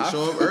up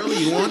early.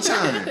 You on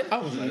time. I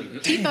was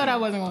like, he thought I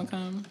wasn't gonna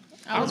come.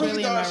 I was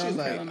really in my room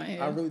like, in my head.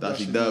 I really thought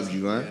she dubbed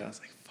you, huh? Yeah, I was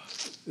like, fuck,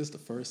 this is the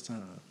first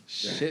time.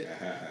 Shit,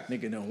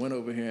 nigga done went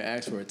over here and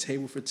asked for a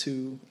table for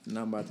 2, and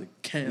I'm about to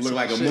cancel. Look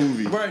like a shit.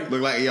 movie. Right.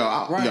 Look like yo.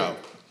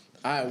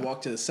 I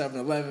walked to the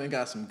 7-Eleven,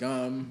 got some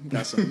gum,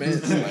 got some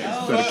mints. Like,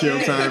 Gotta kill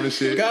time and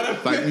shit.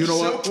 Like, you know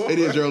what? It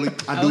is early.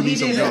 I do need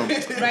some gum.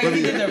 Right,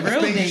 he did the real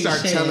thing you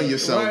start shit. telling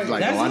yourself,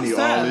 like, That's I need what's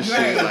all this up,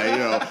 shit. right. Like,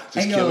 yo, just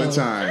Hey, killing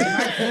time.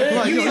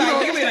 Like, You be in a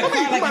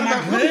car like, am I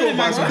good? Am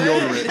buy I some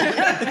good?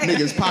 deodorant.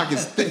 Niggas'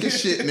 pockets thick as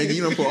shit, nigga.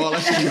 You done put all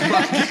that shit in your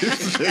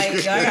pockets.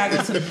 Like, yo, I gotta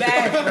go to the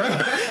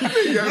bathroom.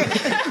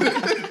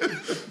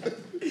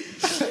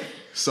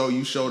 So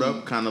you showed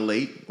up kind of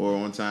late or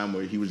on time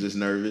where he was just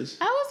nervous?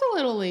 I was a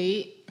little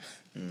late.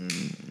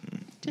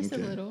 Just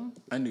okay. a little.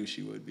 I knew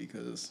she would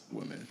because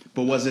women.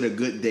 But was it a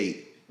good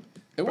date?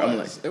 It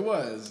was. It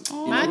was.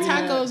 Oh, my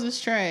tacos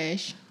was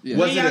trash. Yeah.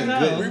 Was it a y'all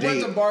good go? We date?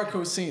 went to Bar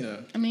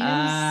Cocina. I mean,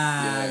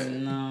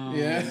 No.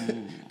 Yeah.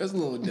 It was a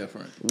little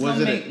different. Was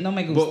No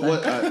me gusta. But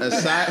what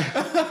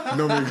aside?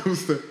 No me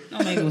gusta. No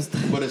me gusta.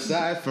 But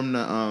aside from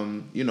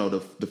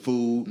the the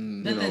food,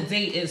 The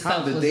date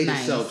itself the was date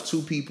nice. itself,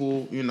 2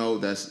 people,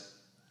 that's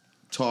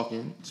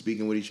talking,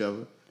 speaking with each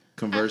other,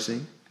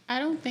 conversing. I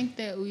don't think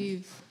that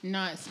we've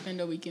not spent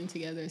a weekend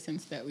together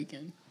since that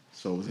weekend.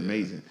 So it was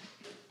amazing.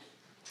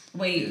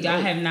 Wait, y'all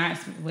have not.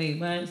 Wait,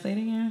 what? Say it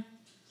again.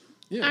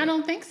 Yeah. I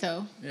don't think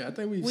so. Yeah, I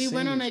think We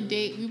went on a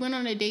date. We went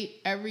on a date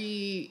ever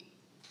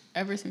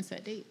since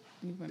that date.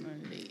 We went on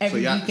a date.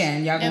 Every y'all-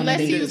 weekend, y'all going Unless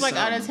to he date. was like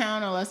out of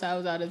town, unless I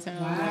was out of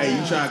town. Wow. Hey,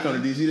 you trying to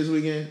come to DC this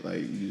weekend? Like,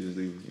 you just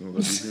leave? You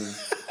want to go to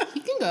DC? He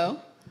can go.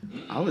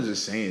 I was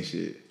just saying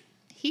shit.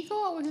 He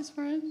go out with his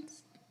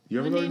friends. You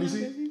ever When go to they not DC?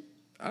 busy.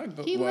 I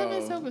go, He live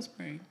in Silver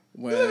Spring.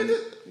 When,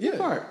 Yeah.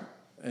 Part.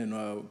 in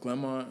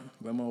Glenmont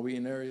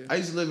Wheaton area. I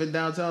used to live in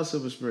downtown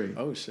Silver Spring.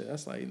 Oh shit,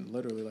 that's like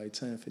literally like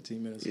 10-15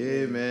 minutes Yeah,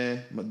 away.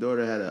 man. My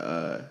daughter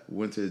had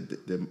went to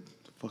the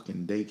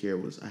fucking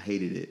daycare I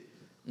hated it.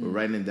 But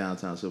right in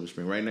downtown Silver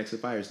Spring, right next to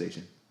the fire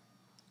station.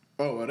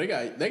 Oh well, they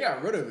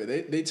got rid of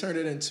it. They turned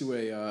it into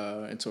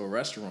a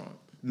restaurant.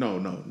 No,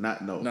 not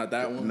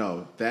that one?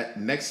 No, that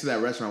next to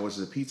that restaurant, which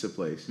is a pizza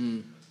place,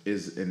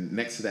 and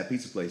next to that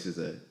pizza place is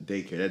a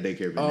daycare. That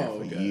daycare been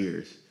there for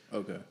years.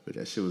 Okay. But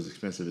that shit was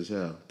expensive as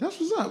hell. That's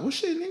what's up. What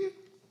shit, nigga?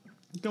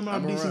 You coming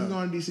out of DC? around. We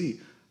going to DC.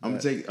 I'm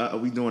gonna take.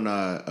 We doing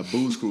a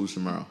booze cruise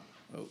tomorrow.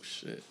 Oh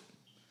shit.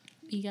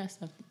 He got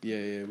stuff.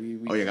 Yeah. We.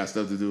 Oh, you got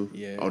stuff to do.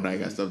 Yeah. Oh, now you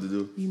got stuff to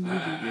do. We moving.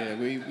 Yeah,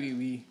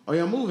 we. Oh,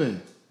 y'all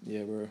moving.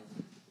 Yeah, we're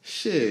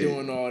Shit.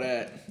 doing all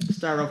that.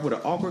 Start off with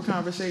an awkward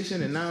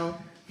conversation, and now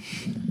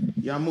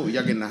y'all moving.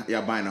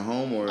 Y'all buying a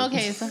home or?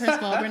 Okay, so first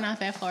of all, we're not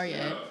that far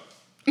yet.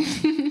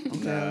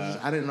 Okay,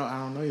 I didn't know. I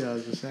don't know y'all.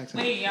 Just asking.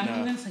 Wait, y'all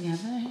moving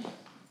together?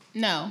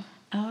 No.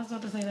 I was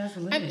about to say that's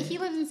lit. I mean, he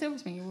lives in Silver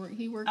Spring.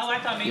 He works. Oh, I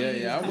thought maybe.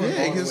 Yeah. I he work was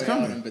Yeah, all the it's way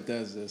coming. out in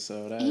Bethesda,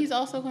 so that. He's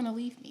also going to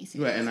leave me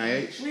soon. You at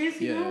NIH? Where's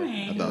he Yeah.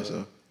 going? I thought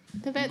so.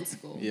 The vet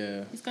school.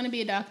 Yeah. He's going to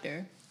be a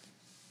doctor.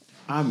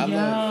 When Yo,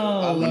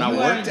 I you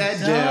worked are at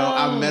jail,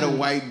 I dope. met a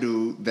white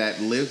dude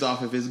that lived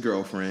off of his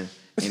girlfriend.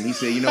 And he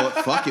said, you know what?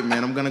 Fuck it,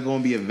 man. I'm going to go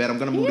and be a vet. I'm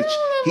going to move You to...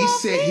 don't He live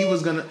said off he me.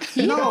 was going to...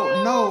 You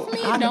No.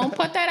 Don't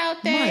put that out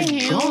there. My He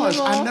don't gosh.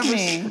 live I off never...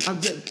 me.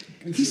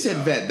 He said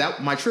vet.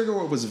 That my trigger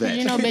word was vet.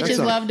 You know, That's bitches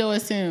all. love to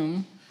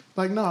assume.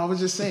 Like, no, I was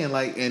just saying,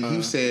 like, and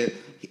he said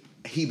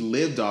he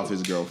lived off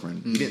his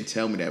girlfriend. He didn't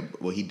tell me that.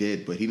 Well, he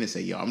did, but he didn't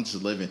say, yo, I'm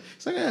just living.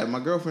 It's like, yeah,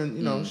 my girlfriend,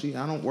 you know,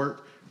 I don't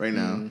work right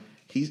now.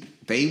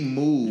 They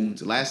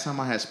moved. Last time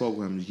I had spoke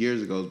with him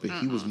years ago, but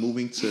he was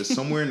moving to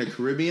somewhere in the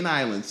Caribbean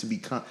islands to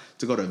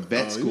go to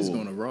vet He was school.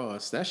 going to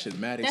Ross. That shit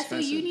mad That's where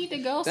expensive. you need to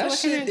go. That so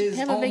shit is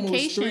have a almost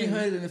vacation.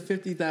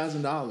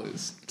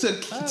 $350,000.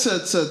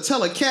 To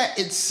tell a cat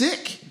it's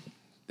sick.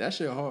 That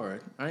shit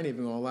hard. I ain't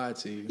even gonna lie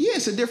to you. Yeah,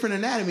 it's a different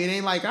anatomy. It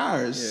ain't like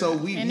ours. Yeah. So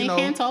we, And you they know,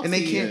 can't talk and to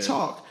they you. can't Yeah.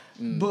 talk.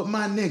 But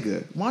my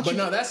nigga, why don't But you?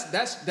 no, that's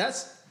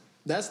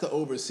the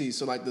overseas.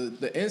 So like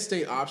the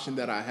in-state option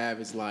that I have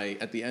is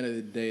like at the end of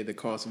the day, the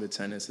cost of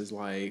attendance is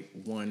like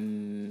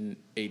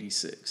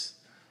 $186.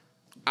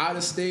 Out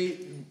of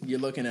state, you're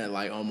looking at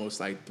like almost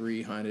like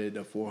 $300,000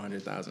 to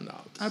 $400,000.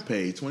 I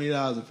paid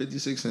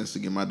 $20.56 to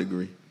get my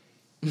degree.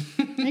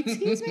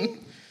 Excuse me?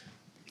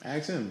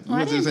 Ask him. Well, I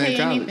went to the didn't same pay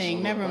college.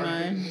 anything. Never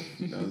mind.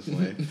 That was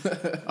funny.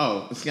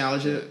 Oh, a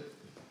scholarship?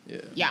 Yeah,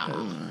 Yeah.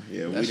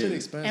 Yeah, we that shit didn't.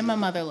 expensive. And my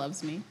mother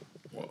loves me.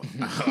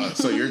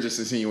 So you're just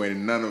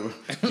insinuating none of them.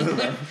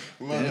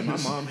 Yeah, my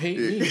mom hates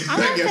me. I'm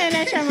not saying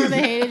that your mother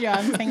hated you.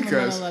 I'm saying my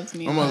mother loves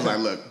me. My mom's like,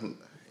 look,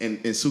 in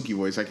Suki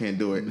voice, I can't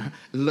do it.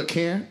 Look,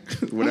 Karen,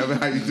 whatever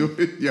how you do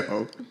it,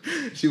 yo.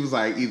 She was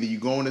like, either you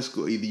going to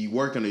school, either you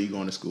working or you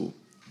going to school.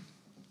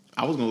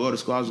 I was gonna go to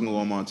school. I was gonna go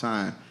home on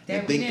time. We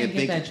didn't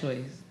get that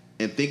choice.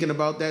 And thinking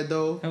about that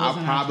though,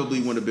 I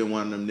probably would have been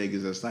one of them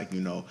niggas that's like,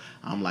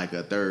 I'm like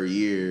a third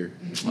year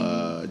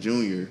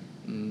junior,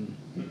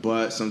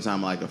 but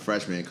sometimes like a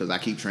freshman because I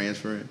keep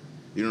transferring.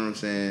 You know what I'm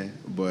saying?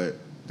 But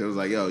they was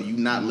like, yo, you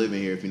not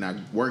living here if you're not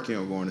working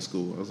or going to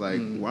school. I was like,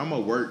 well, I'm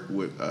gonna work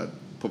with a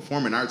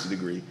performing arts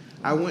degree.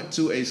 I went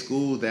to a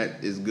school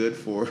that is good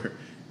for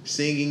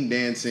singing,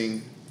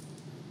 dancing,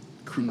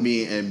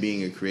 and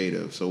being a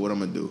creative. So what I'm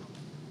gonna do?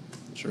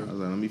 Sure. I was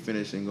like, let me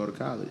finish and go to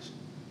college.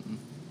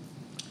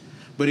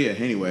 But yeah,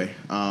 anyway,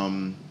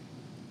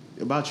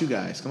 about you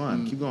guys. Come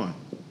on, keep going.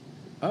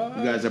 You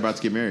guys are about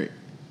to get married.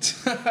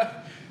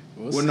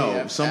 Well,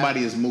 no,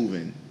 somebody is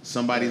moving.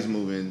 Somebody's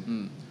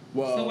moving.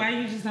 Well, so why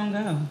you just don't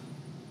go?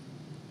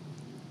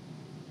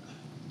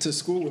 To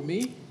school with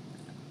me?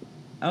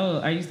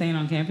 Oh, are you staying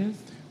on campus?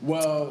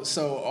 Well,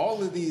 so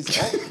all of these...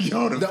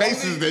 Yo, the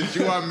faces that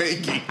you are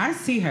making. I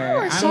see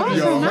her.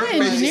 I'm my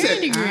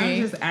engineering degree.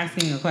 I'm just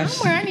asking a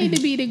question. I'm where I need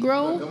to be to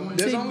grow.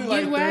 There's to only get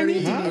like where I 30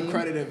 need to be.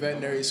 accredited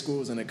veterinary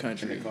schools in the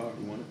country.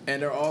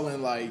 And they're all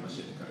in like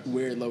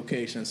weird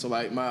locations. So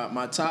like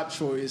my top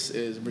choice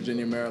is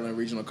Virginia Maryland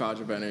Regional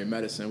College of Veterinary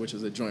Medicine, which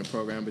is a joint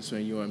program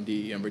between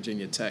UMD and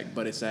Virginia Tech,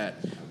 but it's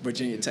at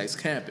Virginia Tech's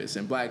campus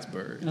in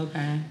Blacksburg.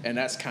 Okay. And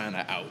that's kind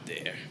of out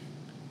there.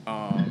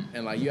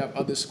 And like you have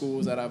other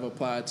schools that I've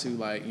applied to,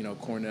 like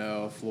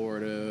Cornell,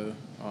 Florida,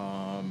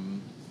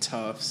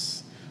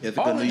 Tufts,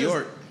 Ithaca, New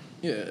York.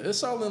 Yeah,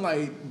 it's all in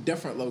like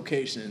different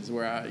locations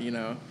where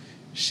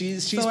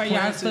she's. So are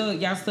y'all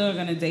still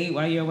gonna date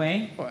while you're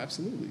away? Oh,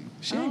 absolutely.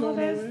 She ain't going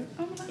nowhere.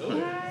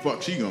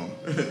 Fuck, she going.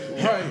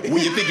 Right.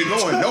 When you think you're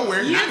going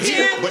nowhere, not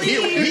here, but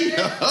here with me.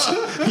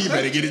 You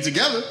better get it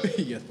together.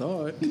 You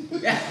thought.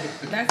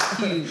 That's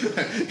cute.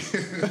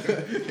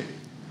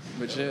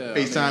 But yeah,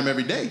 FaceTime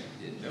every day.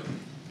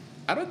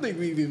 I don't think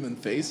we've even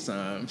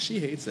FaceTime. She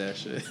hates that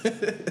shit.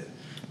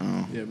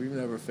 Yeah, we've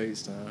never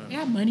FaceTime. I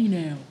got money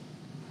now.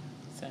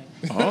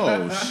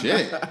 Oh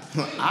shit!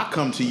 I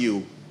come to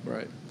you.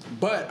 Right.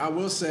 But I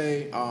will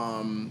say,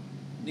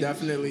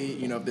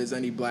 definitely, if there's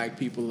any black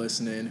people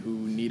listening who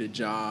need a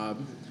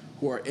job,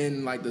 who are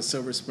in like the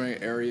Silver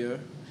Spring area,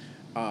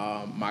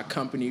 my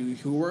company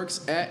who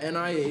works at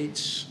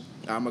NIH,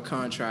 I'm a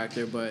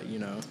contractor, but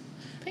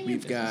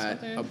we've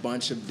got a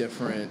bunch of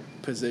different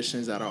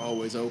positions that are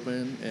always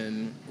open,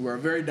 and we're a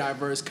very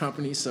diverse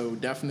company, so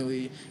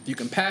definitely if you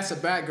can pass a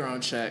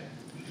background check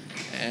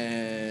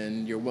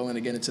and you're willing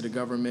to get into the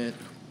government.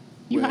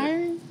 You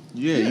hiring?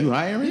 Yeah, you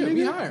hiring? Yeah,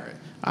 we hiring.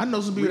 I know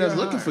some people that's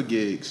looking for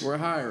gigs. We're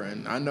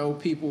hiring. I know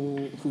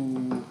people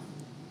who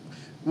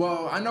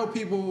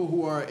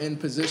are in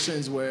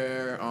positions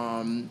where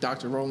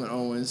Dr. Roland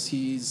Owens,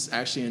 he's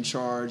actually in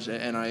charge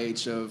at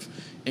NIH of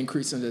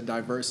increasing the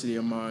diversity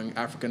among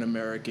African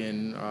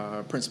American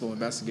principal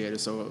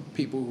investigators. So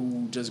people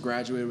who just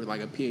graduated with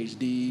like a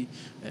PhD,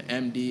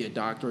 an MD, a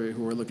doctorate,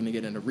 who are looking to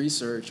get into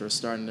research or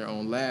starting their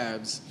own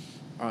labs.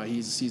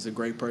 He's a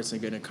great person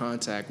to get in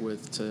contact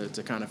with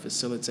to kind of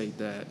facilitate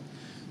that.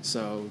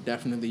 So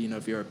definitely,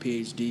 if you're a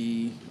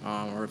PhD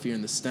or if you're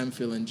in the STEM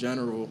field in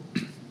general,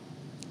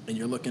 and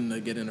you're looking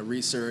to get into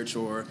research,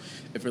 or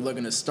if you're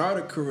looking to start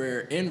a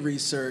career in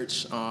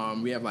research,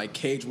 we have like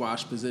cage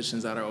wash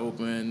positions that are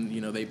open.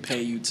 They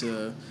pay you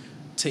to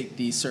take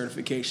these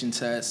certification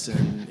tests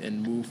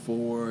and move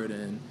forward,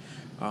 and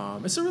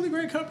it's a really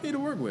great company to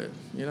work with.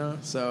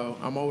 So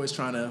I'm always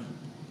trying to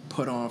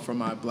put on for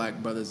my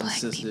black brothers and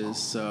sisters. People.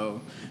 So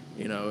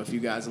if you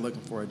guys are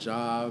looking for a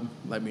job,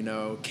 let me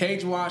know.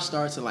 Cage wash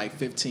starts at like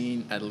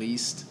 15 at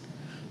least.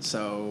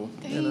 So,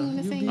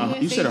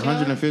 you said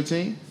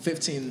 115?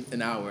 15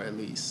 an hour at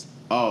least.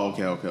 Oh,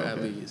 okay.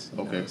 At least.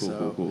 Okay,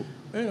 cool.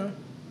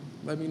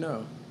 Let me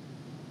know.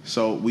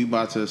 So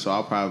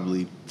I'll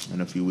probably,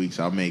 in a few weeks,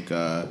 I'll make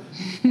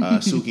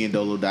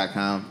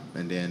SukiandDolo.com,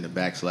 and then the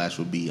 /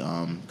 will be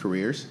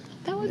careers.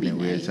 That would be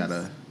nice. And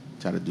we'll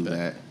try to do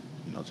that,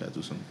 try to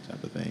do some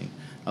type of thing.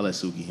 I'll let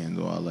Suki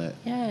handle all that.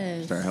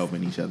 Yes. Start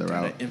helping each other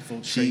out.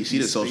 She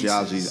did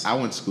sociology. I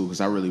went to school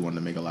because I really wanted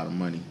to make a lot of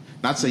money.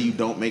 Not to say you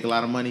don't make a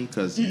lot of money,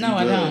 because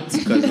I don't.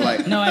 Because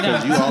no, I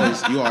don't. You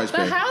always pay.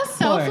 But how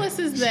selfless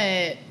is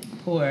that?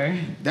 Poor.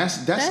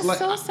 That's like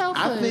so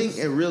selfless. I think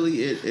it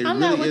really I'm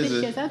not with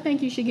the shits. I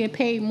think you should get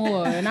paid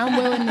more, and I'm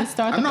willing to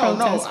start the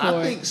protest for it.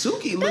 I think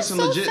Suki, listen,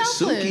 so legit.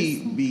 selfless.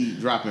 Suki be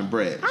dropping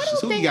bread.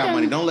 Suki got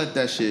money. Don't let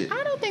that shit.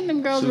 I don't think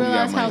them girls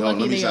realize how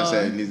lucky they are.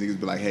 Saying, these niggas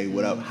be like, "Hey,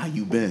 what up? How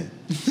you been?"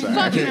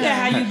 Fuck you.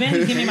 How you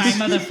been? Give me my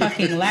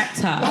motherfucking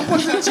laptop. I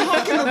wasn't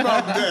talking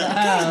about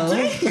that.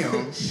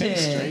 Damn, shit.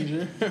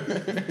 Stranger.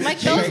 Like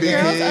those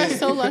girls are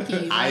so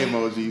lucky. Eye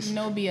emojis.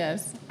 No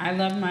BS. I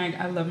love my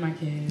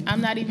kids.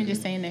 I'm not even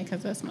just saying that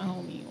because that's my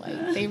homie.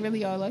 Like they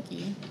really are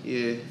lucky.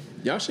 Yeah,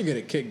 Y'all should get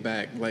a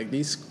kickback. Like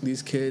these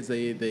kids,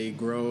 they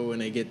grow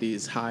and they get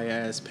these high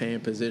ass paying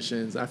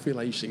positions. I feel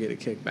like you should get a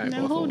kickback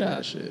off all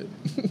that shit.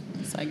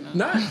 It's like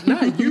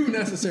not you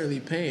necessarily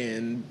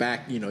paying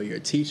back, your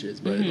teachers,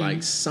 but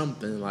like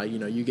something like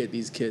you get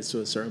these kids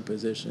to a certain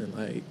position,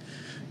 like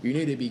you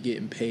need to be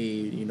getting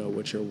paid,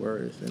 what you're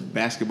worth. And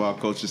basketball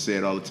coaches say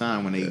it all the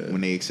time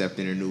when they accept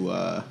their new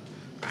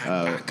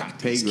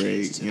pay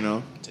grade, to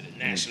the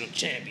national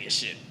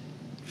championship.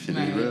 Should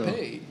be real.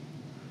 Paid.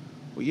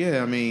 Well,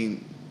 yeah, I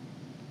mean,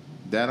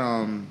 that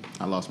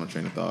I lost my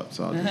train of thought,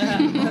 so I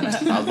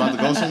was about to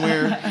go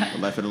somewhere, but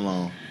left it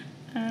alone.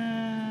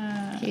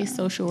 Pay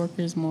social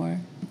workers more.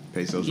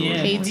 Pay social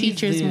workers. Pay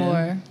teachers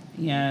more.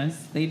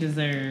 Yes, they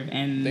deserve,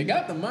 and they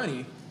got the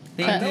money.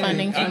 Cut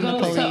funding from the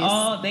police. To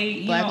all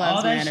that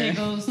Matter. shit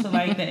goes to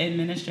like the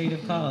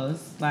administrative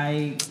costs.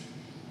 Like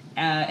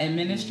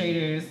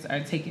administrators are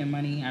taking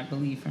money, I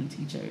believe, from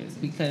teachers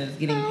because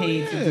getting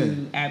paid to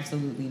do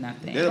absolutely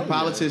nothing. They're the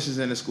politicians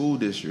in the school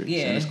districts.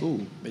 In the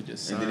school. They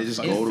just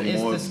go to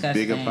more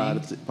bigger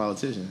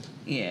politicians.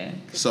 Yeah.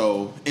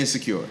 So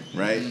Insecure,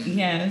 right?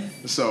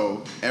 Yes.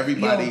 So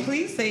everybody. Yo,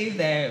 please save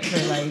that for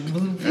like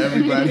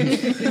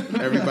bloopers.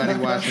 Everybody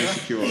watch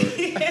Insecure.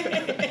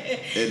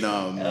 And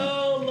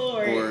oh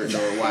Lord. Or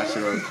watch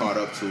it or caught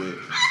up to it.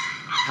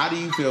 How do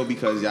you feel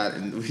because y'all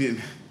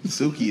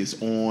Suki is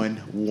on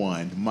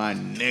one, my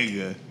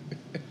nigga.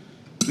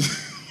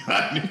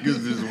 My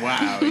niggas is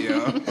wild,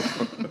 yo.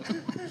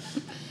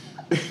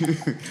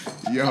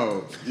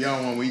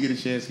 Yo, when you get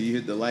a chance, can you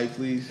hit the light,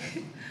 please?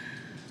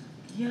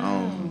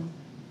 Yo.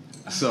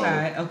 So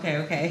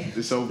okay.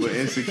 So for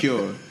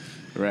Insecure,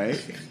 right?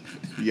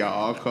 Y'all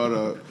all caught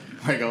up.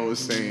 Like I was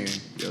saying,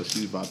 yo,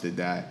 she's about to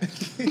die.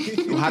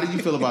 How do you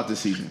feel about this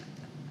season?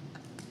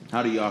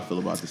 How do y'all feel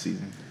about the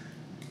season?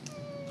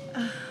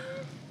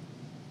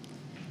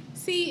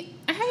 See,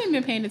 I haven't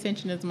been paying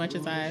attention as much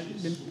as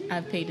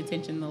I've paid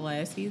attention the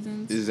last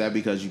seasons. Is that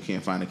because you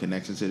can't find a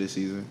connection to this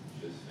season?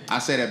 I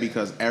say that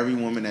because every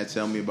woman that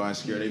tell me about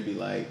Insecure, they be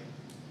like,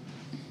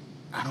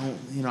 I don't,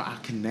 I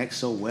connect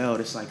so well.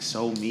 It's like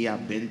so me.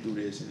 I've been through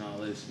this and all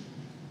this.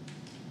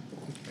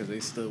 Because they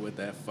still with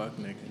that fuck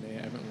nigga. They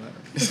haven't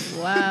left.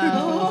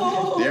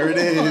 Wow. There it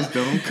is.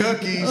 Them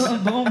cookies.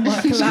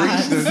 Screech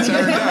done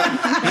turned up.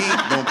 He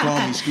ain't gonna call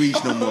me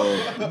Screech no more.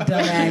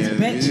 Dumbass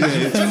bitch. Yeah,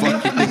 it's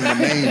fuck you think my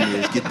name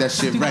is. Get that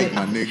shit right,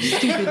 my nigga.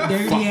 Stupid,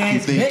 dirty fuck ass you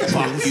think, bitches.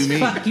 fuck you mean.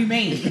 Fuck you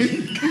mean.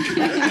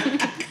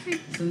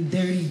 Some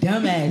dirty,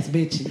 dumbass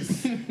bitches.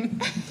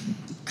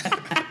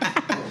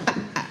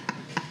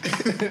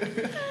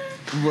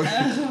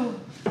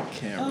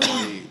 Can't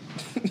relate.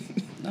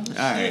 All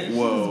right,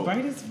 well,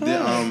 bright as fuck.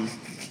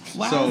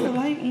 Why so, is the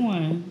light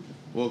on?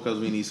 Well, because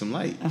we need some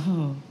light.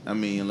 Oh. I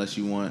mean, unless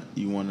you want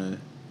to.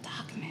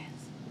 Darkness.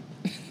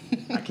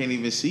 I can't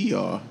even see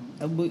y'all.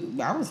 I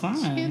was fine.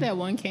 She had that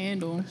one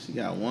candle. She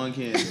got one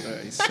candle.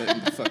 He's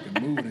setting the fucking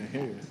mood in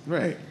here.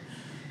 Right.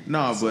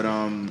 No, but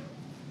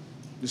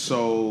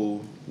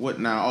so what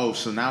now? Oh,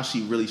 so now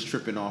she really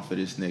stripping off of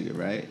this nigga,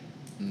 right?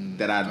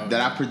 That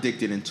I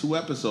predicted in 2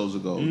 episodes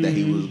ago that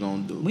he was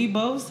gonna do. We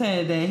both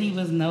said that he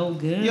was no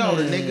good. Yo,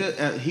 the nigga,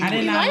 I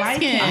did not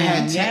like him. I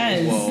had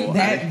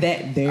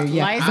that there.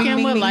 Yeah, light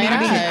skin with light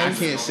eyes. I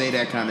can't say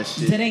that kind of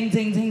shit. Ding,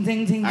 ding, ding,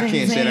 ding, ding, I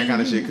can't say that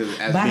kind of shit because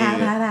as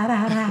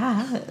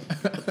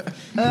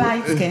being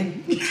light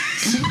skin.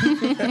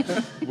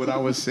 What I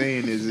was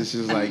saying is, it's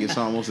just like it's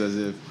almost as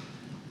if.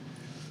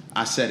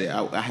 I said it.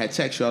 I had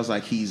text you. I was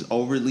like, he's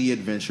overly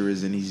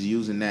adventurous, and he's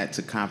using that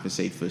to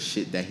compensate for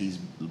shit that he's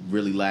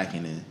really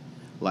lacking in.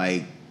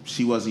 Like,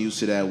 she wasn't used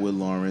to that with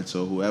Lawrence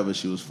or whoever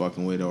she was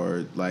fucking with,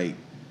 or like,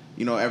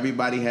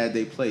 everybody had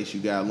their place.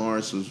 You got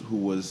Lawrence who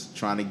was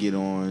trying to get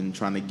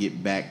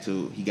back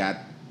to. He got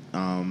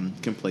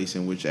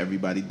complacent, which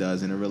everybody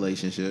does in a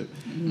relationship,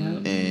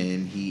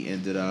 and he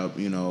ended up,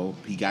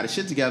 he got his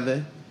shit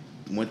together,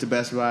 went to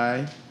Best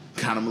Buy.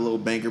 Got him a little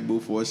banker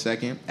boo for a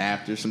second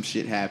after some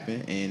shit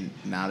happened, and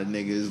now the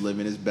nigga is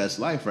living his best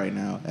life right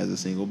now as a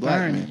single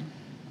black man.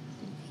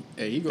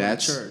 Hey, he go to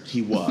church.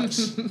 He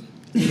was.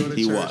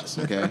 He was,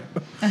 okay?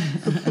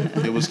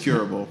 It was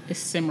curable. It's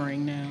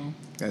simmering now.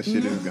 That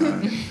shit is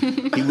gone.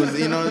 He was,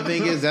 the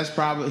thing is, that's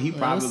probably, he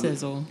probably,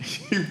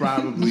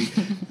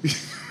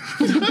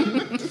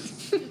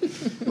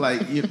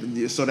 like,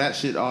 so that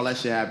shit, all that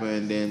shit happened,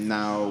 and then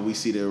now we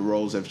see the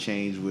roles have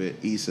changed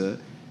with Issa.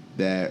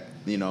 That,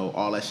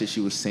 all that shit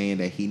she was saying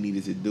that he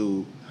needed to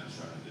do.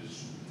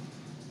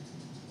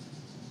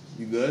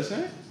 You good,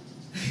 son?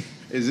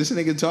 Is this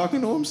nigga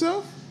talking to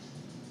himself?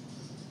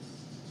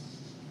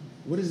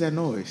 What is that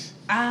noise?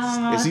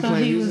 I thought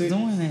he was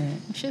doing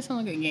that. Shit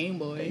sound like a Game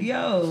Boy.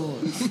 Yo.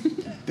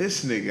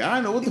 This nigga, I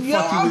don't know what the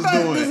fuck he was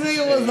doing. This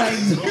nigga was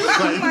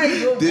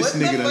like this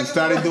nigga done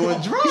started doing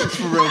drugs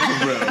for real.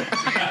 I'm like,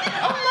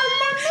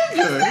 my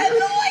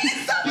nigga.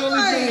 You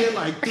only been here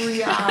like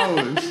 3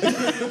 hours.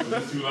 If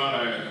it's too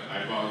loud,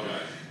 I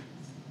apologize.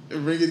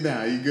 Bring it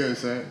down. You good,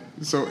 son?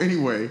 So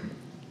anyway,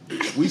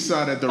 we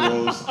saw that the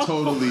roles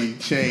totally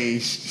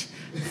changed.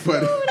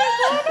 But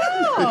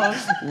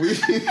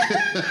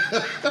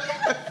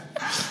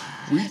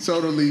We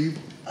totally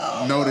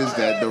noticed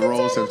that the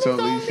roles have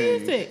totally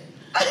changed.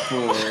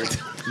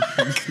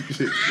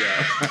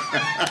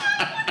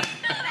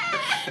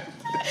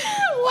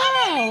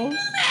 Wow.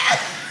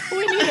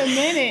 We need a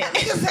minute.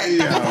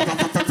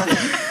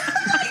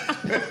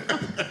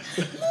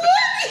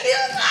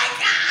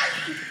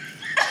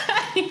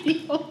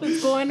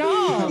 What's going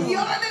on? Yo,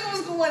 that nigga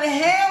was going to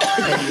hell.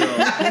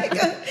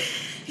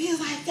 He was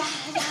like,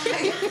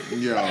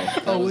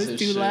 oh, it's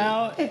too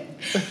loud.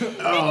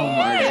 Oh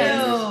my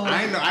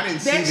goodness! I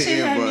didn't see that the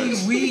shit had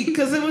me weak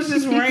because it was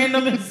just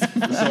random.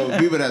 So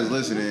people that's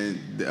listening,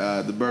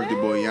 the birthday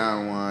boy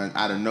Yanwan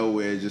out of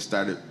nowhere just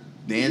started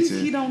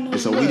dancing. He don't know. And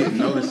so we didn't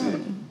notice it.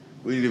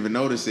 We didn't even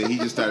notice it. He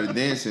just started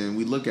dancing.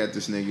 We look at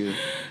this nigga.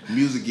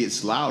 Music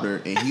gets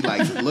louder, and he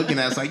like looking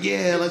at us like,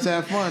 "Yeah, let's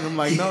have fun." I'm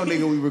like, "No,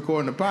 nigga, we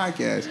recording a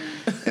podcast."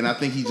 And I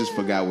think he just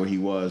forgot where he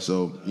was.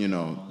 So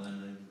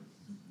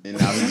and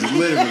now he's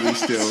literally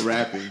still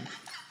rapping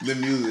the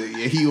music.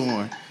 Yeah,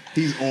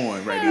 he's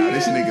on right now.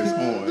 This nigga's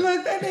on.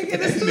 Look, that nigga in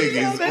the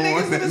studio. That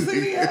nigga's in the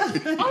studio.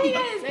 Oh, he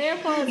got his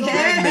AirPods on.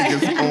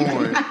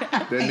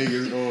 That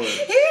nigga's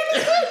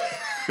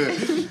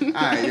on.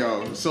 All right,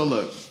 yo. So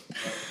look,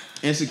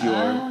 Insecure.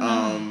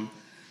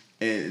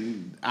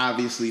 And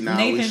obviously now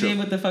Nathan did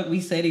what the fuck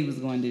we said he was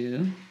going to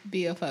do.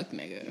 Be a fuck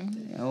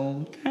nigga.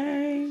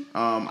 Okay.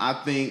 I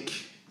think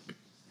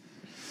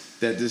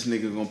that this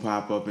nigga gonna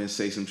pop up and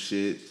say some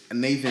shit.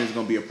 Nathan's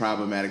gonna be a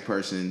problematic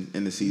person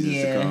in the seasons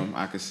to come.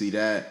 I can see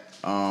that.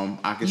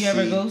 I can see. You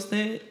ever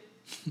ghosted?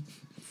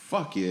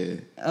 Fuck yeah.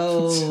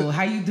 Oh,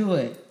 how you do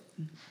it?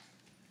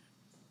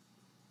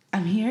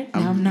 I'm here. No,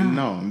 I'm not.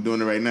 No, I'm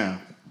doing it right now.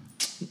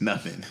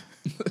 Nothing.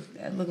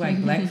 That look like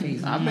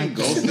blackface. I've been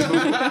ghosted.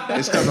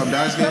 It's because I'm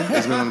dark skinned.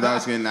 It's when I'm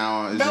dark skinned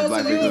now. It's just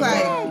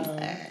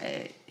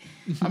blackface.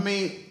 I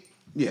mean,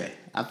 yeah.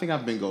 I think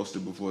I've been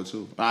ghosted before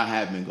too. I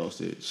have been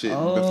ghosted. Shit,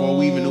 before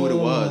we even knew what it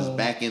was,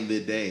 back in the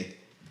day.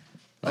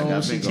 Like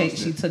I've been ghosted.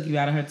 She took you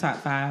out of her top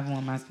 5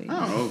 on MySpace.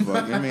 I don't know,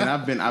 fuck. I mean,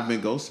 I've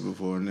been ghosted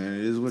before, and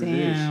it is what it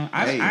is.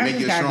 I make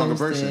you a stronger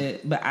person.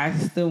 But I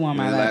still want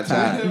my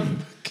laptop.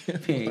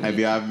 Period. Have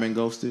y'all ever been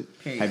ghosted?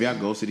 Period. Have y'all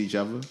ghosted each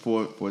other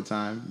for a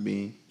time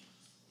being?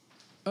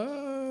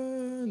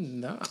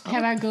 No.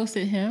 Have I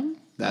ghosted him?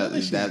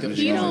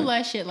 He don't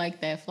let shit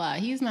like that fly.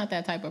 He's not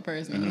that type of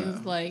person.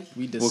 He's like,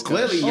 well,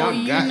 clearly y'all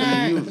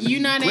got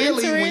you not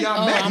clearly answering. When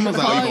y'all met, he was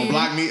like, "Oh, you gonna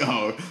block me?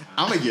 Oh,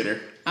 I'm gonna get her.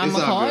 I'm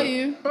gonna call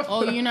you.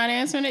 Oh, you're not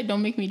answering it?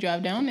 Don't make me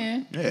drive down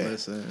there." Yeah.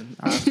 Listen,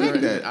 I've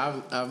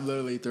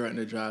literally threatened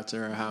to drive to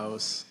her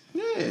house.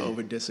 Yeah.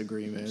 Over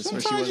disagreements.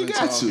 Sometimes you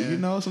got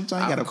to, sometimes you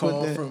gotta call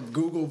put that. from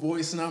Google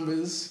Voice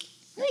numbers.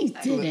 No, you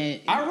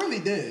didn't. I really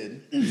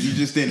did. You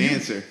just didn't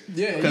answer.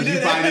 Yeah, because you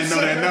probably didn't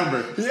know that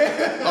number.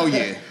 Yeah. Oh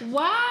yeah.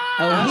 Wow.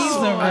 Oh, he's a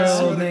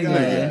real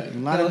nigga. A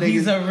lot of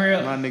niggas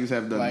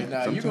have done like,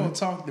 that. Nah, you gonna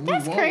talk to me?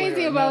 That's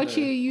crazy about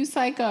you. You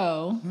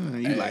psycho.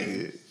 You like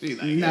it.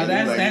 No,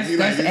 that's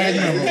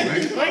admirable.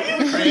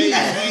 You crazy.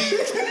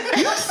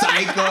 You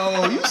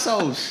psycho. You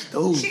so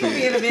stupid. She gonna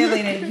be in the bed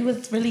later. You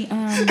was really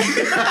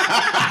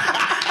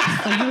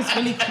So you was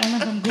really calling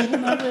from Google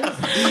numbers?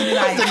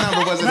 Like, the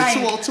number was it a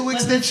 202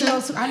 extension?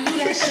 I knew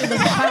that shit was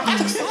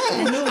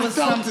something. I knew it was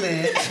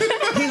something.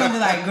 He gonna be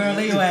like, "Girl,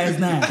 lay your ass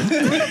down."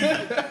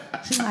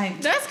 She's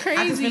like, "That's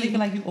crazy." I just really feel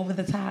like you over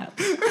the top.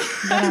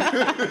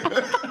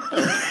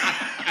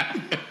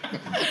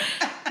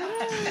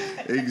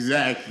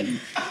 Exactly.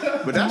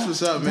 But that's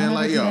what's up, man.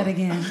 Like, yo. That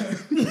again.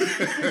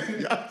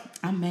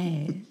 I'm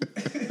mad.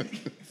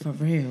 For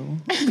real.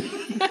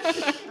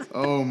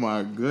 Oh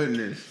my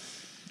goodness.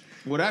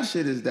 Well, that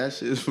shit is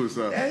what's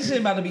up. That shit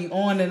about to be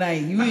on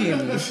tonight. You hear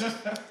me?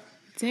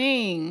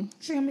 Dang.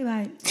 She gonna be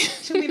like,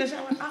 she'll be in the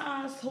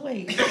shower. So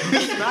wait. You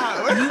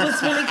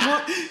was really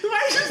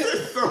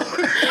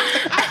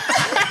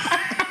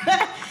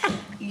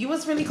You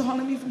was really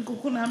calling me from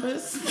Google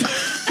numbers?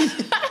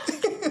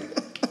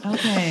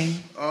 Okay.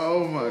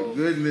 Oh my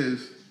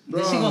goodness.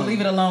 Then she gonna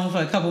leave it alone for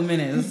a couple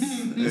minutes.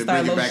 And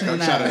start bring it back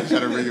up. Try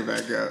to bring it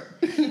back up.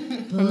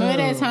 Remember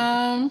that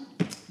time?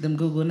 Them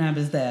Google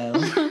numbers though.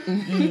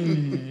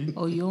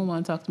 Oh, you don't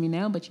want to talk to me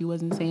now, but you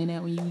wasn't saying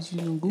that when you was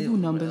using Google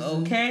numbers.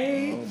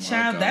 Okay,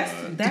 child,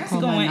 that's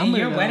Call going in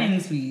your though. wedding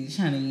speech,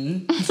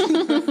 honey.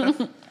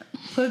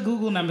 Put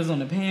Google numbers on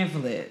the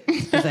pamphlet.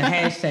 It's a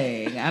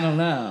hashtag. I don't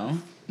know.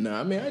 No,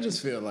 I mean, I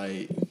just feel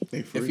like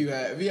if you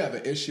have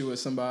an issue with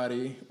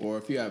somebody, or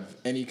if you have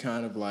any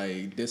kind of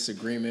like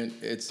disagreement,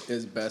 it's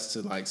best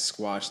to like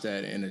squash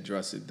that and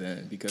address it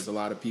then, because a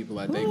lot of people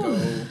they go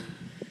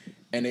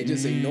and they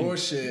just ignore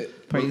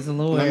shit. Praise the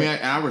Lord.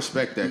 I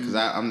respect that because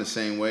I'm the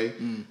same way.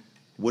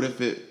 What if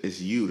it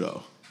is you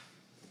though?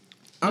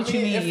 What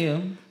you mean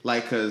you?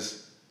 Like,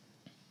 cause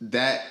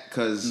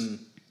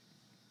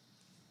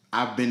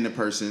I've been the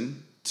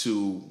person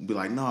to be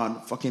like,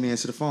 no, fucking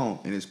answer the phone,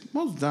 and it's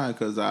most of the time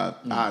because I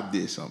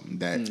did something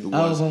that it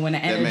was. But when the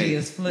energy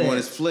is flipped, when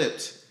it's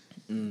flipped,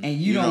 and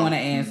you don't want to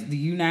answer, do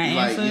you not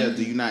answer? Like, yeah,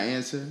 do you not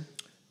answer?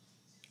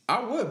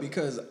 I would,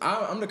 because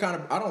I'm the kind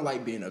of, I don't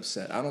like being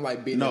upset. I don't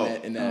like being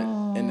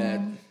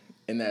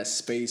in in that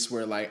space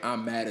where like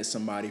I'm mad at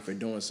somebody for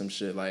doing some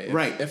shit. Like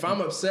if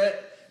I'm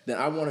upset, then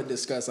I want to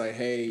discuss like,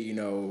 hey, you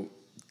know,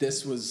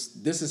 this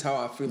is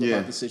how I feel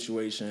about the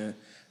situation.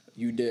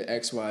 You did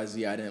X, Y,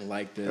 Z. I didn't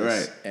like this.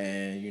 Right.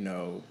 And, you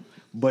know.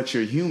 But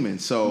you're human.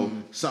 So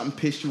something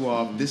pissed you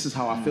off. This is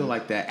how I feel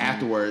like that.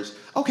 Afterwards,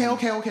 okay.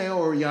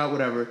 Or y'all,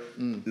 whatever.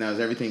 Now, is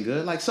everything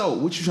good? Like, so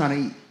what you trying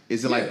to eat?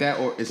 Is it like that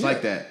or it's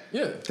like that?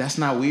 Yeah. That's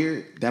not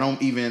weird. That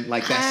don't even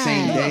like that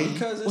same day.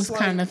 I was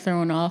kind of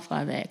thrown off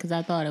by that because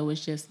I thought it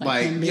was just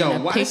like him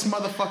being why this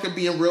motherfucker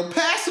being real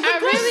passive? I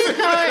really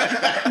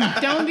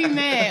thought, don't be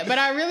mad, but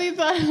I really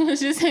thought it was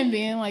just him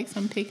being like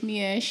some pick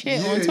me ass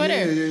shit on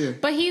Twitter. Yeah.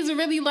 But he's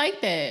really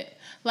like that.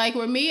 Like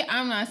with me,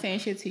 I'm not saying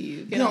shit to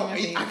you. Get on my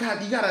face.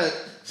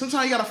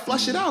 Sometimes you gotta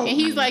flush it out. And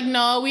he's like,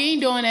 no, we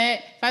ain't doing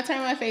that. If I turn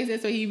my face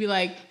this way, he'd be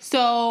like,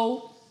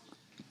 so.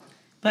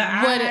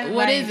 But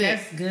what is it?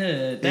 That's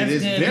good.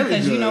 That's good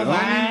because you know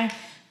why?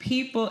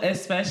 People,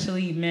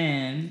 especially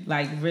men,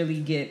 like really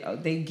get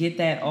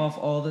that off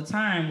all the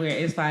time. Where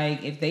it's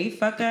like if they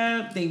fuck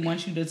up, they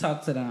want you to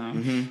talk to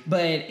them.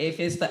 But if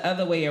it's the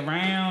other way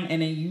around,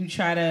 and then you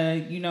try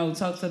to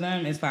talk to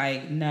them, it's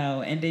like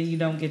no, and then you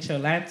don't get your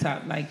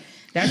laptop. Like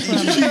that's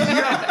what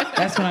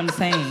that's what I'm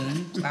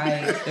saying.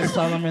 Like that's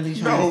all I'm really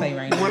trying to say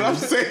right now. What I'm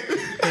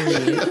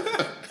saying.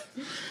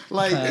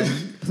 Like,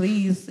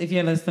 please, if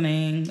you're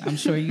listening, I'm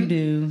sure you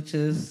do.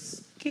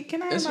 Just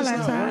can I have my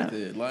laptop?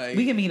 Like,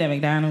 we can meet at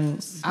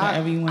McDonald's.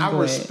 Wherever you want. I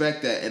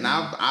respect that, and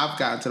I've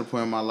gotten to the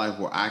point in my life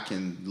where I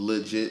can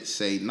legit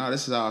say, no,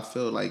 this is how I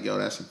feel. Like, yo,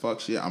 that's some fuck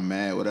shit. I'm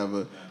mad,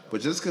 whatever.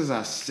 But just because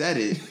I said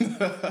it, you know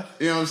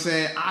what I'm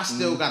saying? I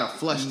still gotta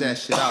flush that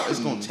shit out. It's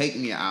gonna take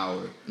me an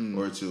hour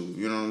or two.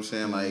 You know what I'm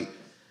saying? Like.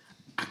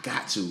 I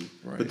got to,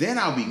 but then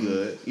I'll be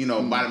good. You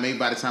know, by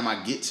the time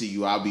I get to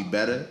you, I'll be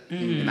better,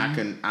 and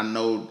I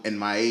know in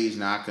my age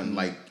now I can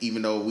like,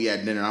 even though we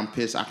had dinner, I'm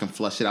pissed, I can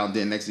flush it out.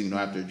 Then next thing you know,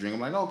 after a drink,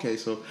 I'm like, okay,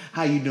 so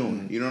how you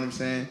doing? You know what I'm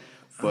saying?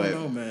 But I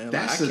don't know, man.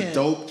 That's a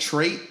dope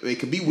trait. It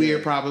could be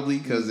weird probably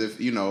because if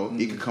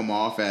it could come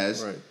off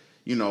as,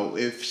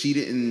 if she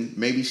didn't,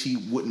 maybe she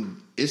wouldn't.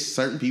 It's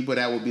certain people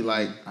that would be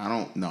like, I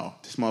don't know,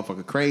 this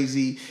motherfucker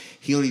crazy.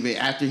 He don't even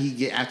after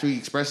he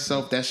expressed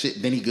himself, that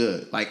shit, then he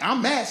good. Like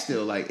I'm mad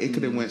still. Like it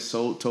could have went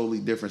so totally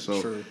different.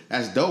 So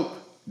that's dope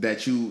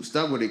that you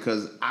stuck with it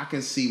because I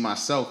can see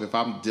myself if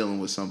I'm dealing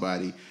with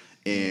somebody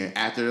and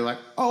after they're like,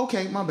 oh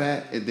okay, my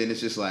bad, and then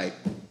it's just like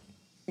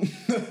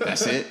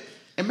that's it.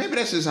 And maybe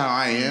that's just how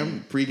I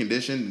am,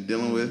 preconditioned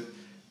dealing with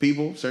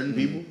people, certain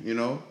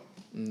people,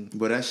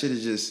 But that shit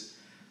is just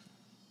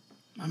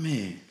my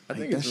man. I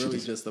think it's really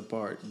just the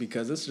part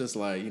because it's just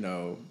like,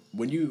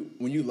 when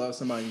you love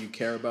somebody and you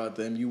care about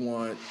them, you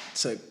want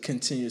to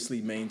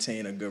continuously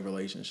maintain a good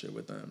relationship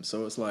with them.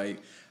 So it's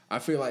like, I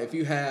feel like if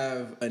you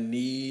have a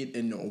need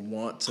and a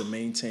want to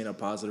maintain a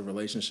positive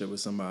relationship with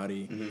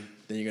somebody,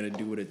 then you're going to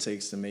do what it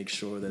takes to make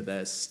sure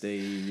that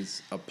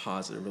stays a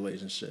positive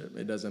relationship.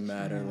 It doesn't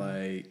matter,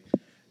 like,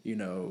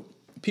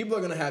 people are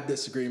going to have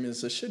disagreements.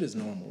 So shit is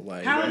normal.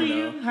 Like, How old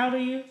are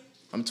you?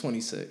 I'm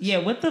 26. Yeah,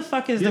 what the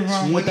fuck is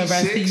wrong with the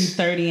rest of you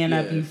 30 and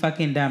up, you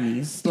fucking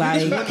dummies?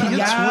 Like, can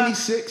y'all...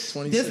 26?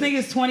 This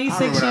nigga's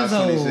 26 years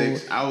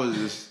old. I was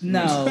just...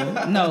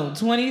 No,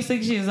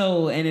 26 years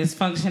old and is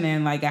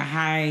functioning like a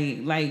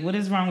high... Like, what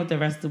is wrong with the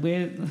rest of...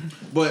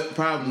 But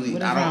probably,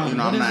 what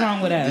is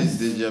wrong with us?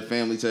 Did your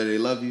family tell you they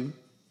love you?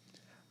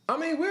 I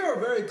mean, we're a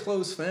very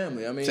close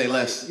family. I mean, say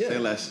less.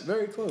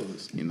 Very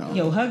close.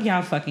 Yo, hug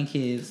y'all fucking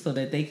kids so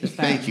that they can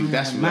stop. Thank you.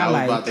 That's what I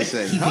was about to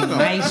say. Keeping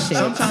my shit.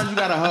 Sometimes you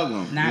gotta hug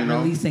them. Not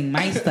releasing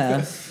my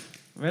stuff.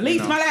 Release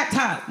my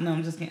laptop. No,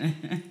 I'm just kidding.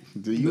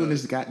 Do you and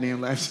this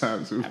goddamn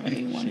laptop too? I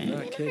really want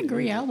it. I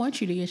agree. I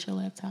want you to get your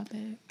laptop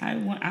back. I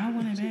want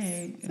it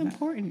back. It's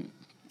important.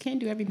 Can't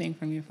do everything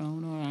from your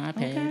phone or an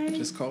iPad. Okay.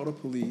 Just call the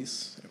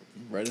police.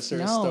 Register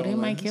they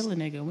might kill a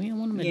nigga. We don't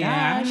want them to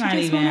die. I'm not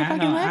even.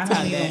 I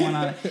don't even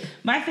want to.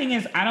 My thing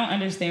is, I don't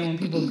understand when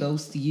people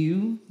ghost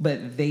you,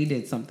 but they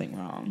did something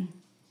wrong.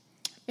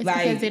 It's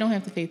because they don't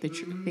have to face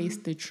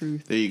the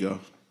truth. There you go.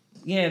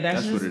 Yeah,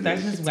 that's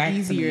just whack.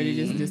 It's easier to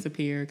just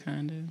disappear,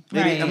 kind of.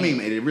 Right. I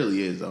mean, it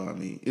really is, though. I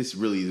mean, it's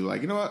really easy.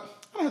 Like, you know what?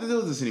 I don't have to deal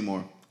with this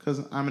anymore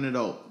because I'm an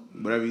adult.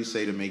 Whatever you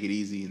say to make it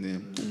easy, and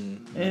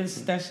then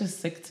that's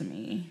just sick to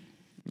me.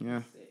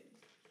 Yeah.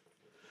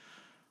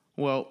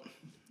 Well.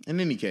 In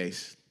any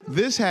case,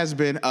 this has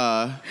been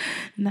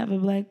Never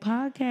Black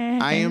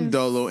Podcast. I am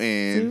Dolo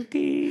and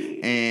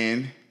Suki.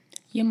 And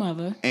your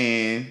mother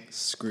and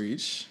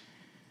Screech.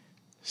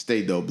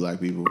 Stay dope, black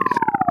people.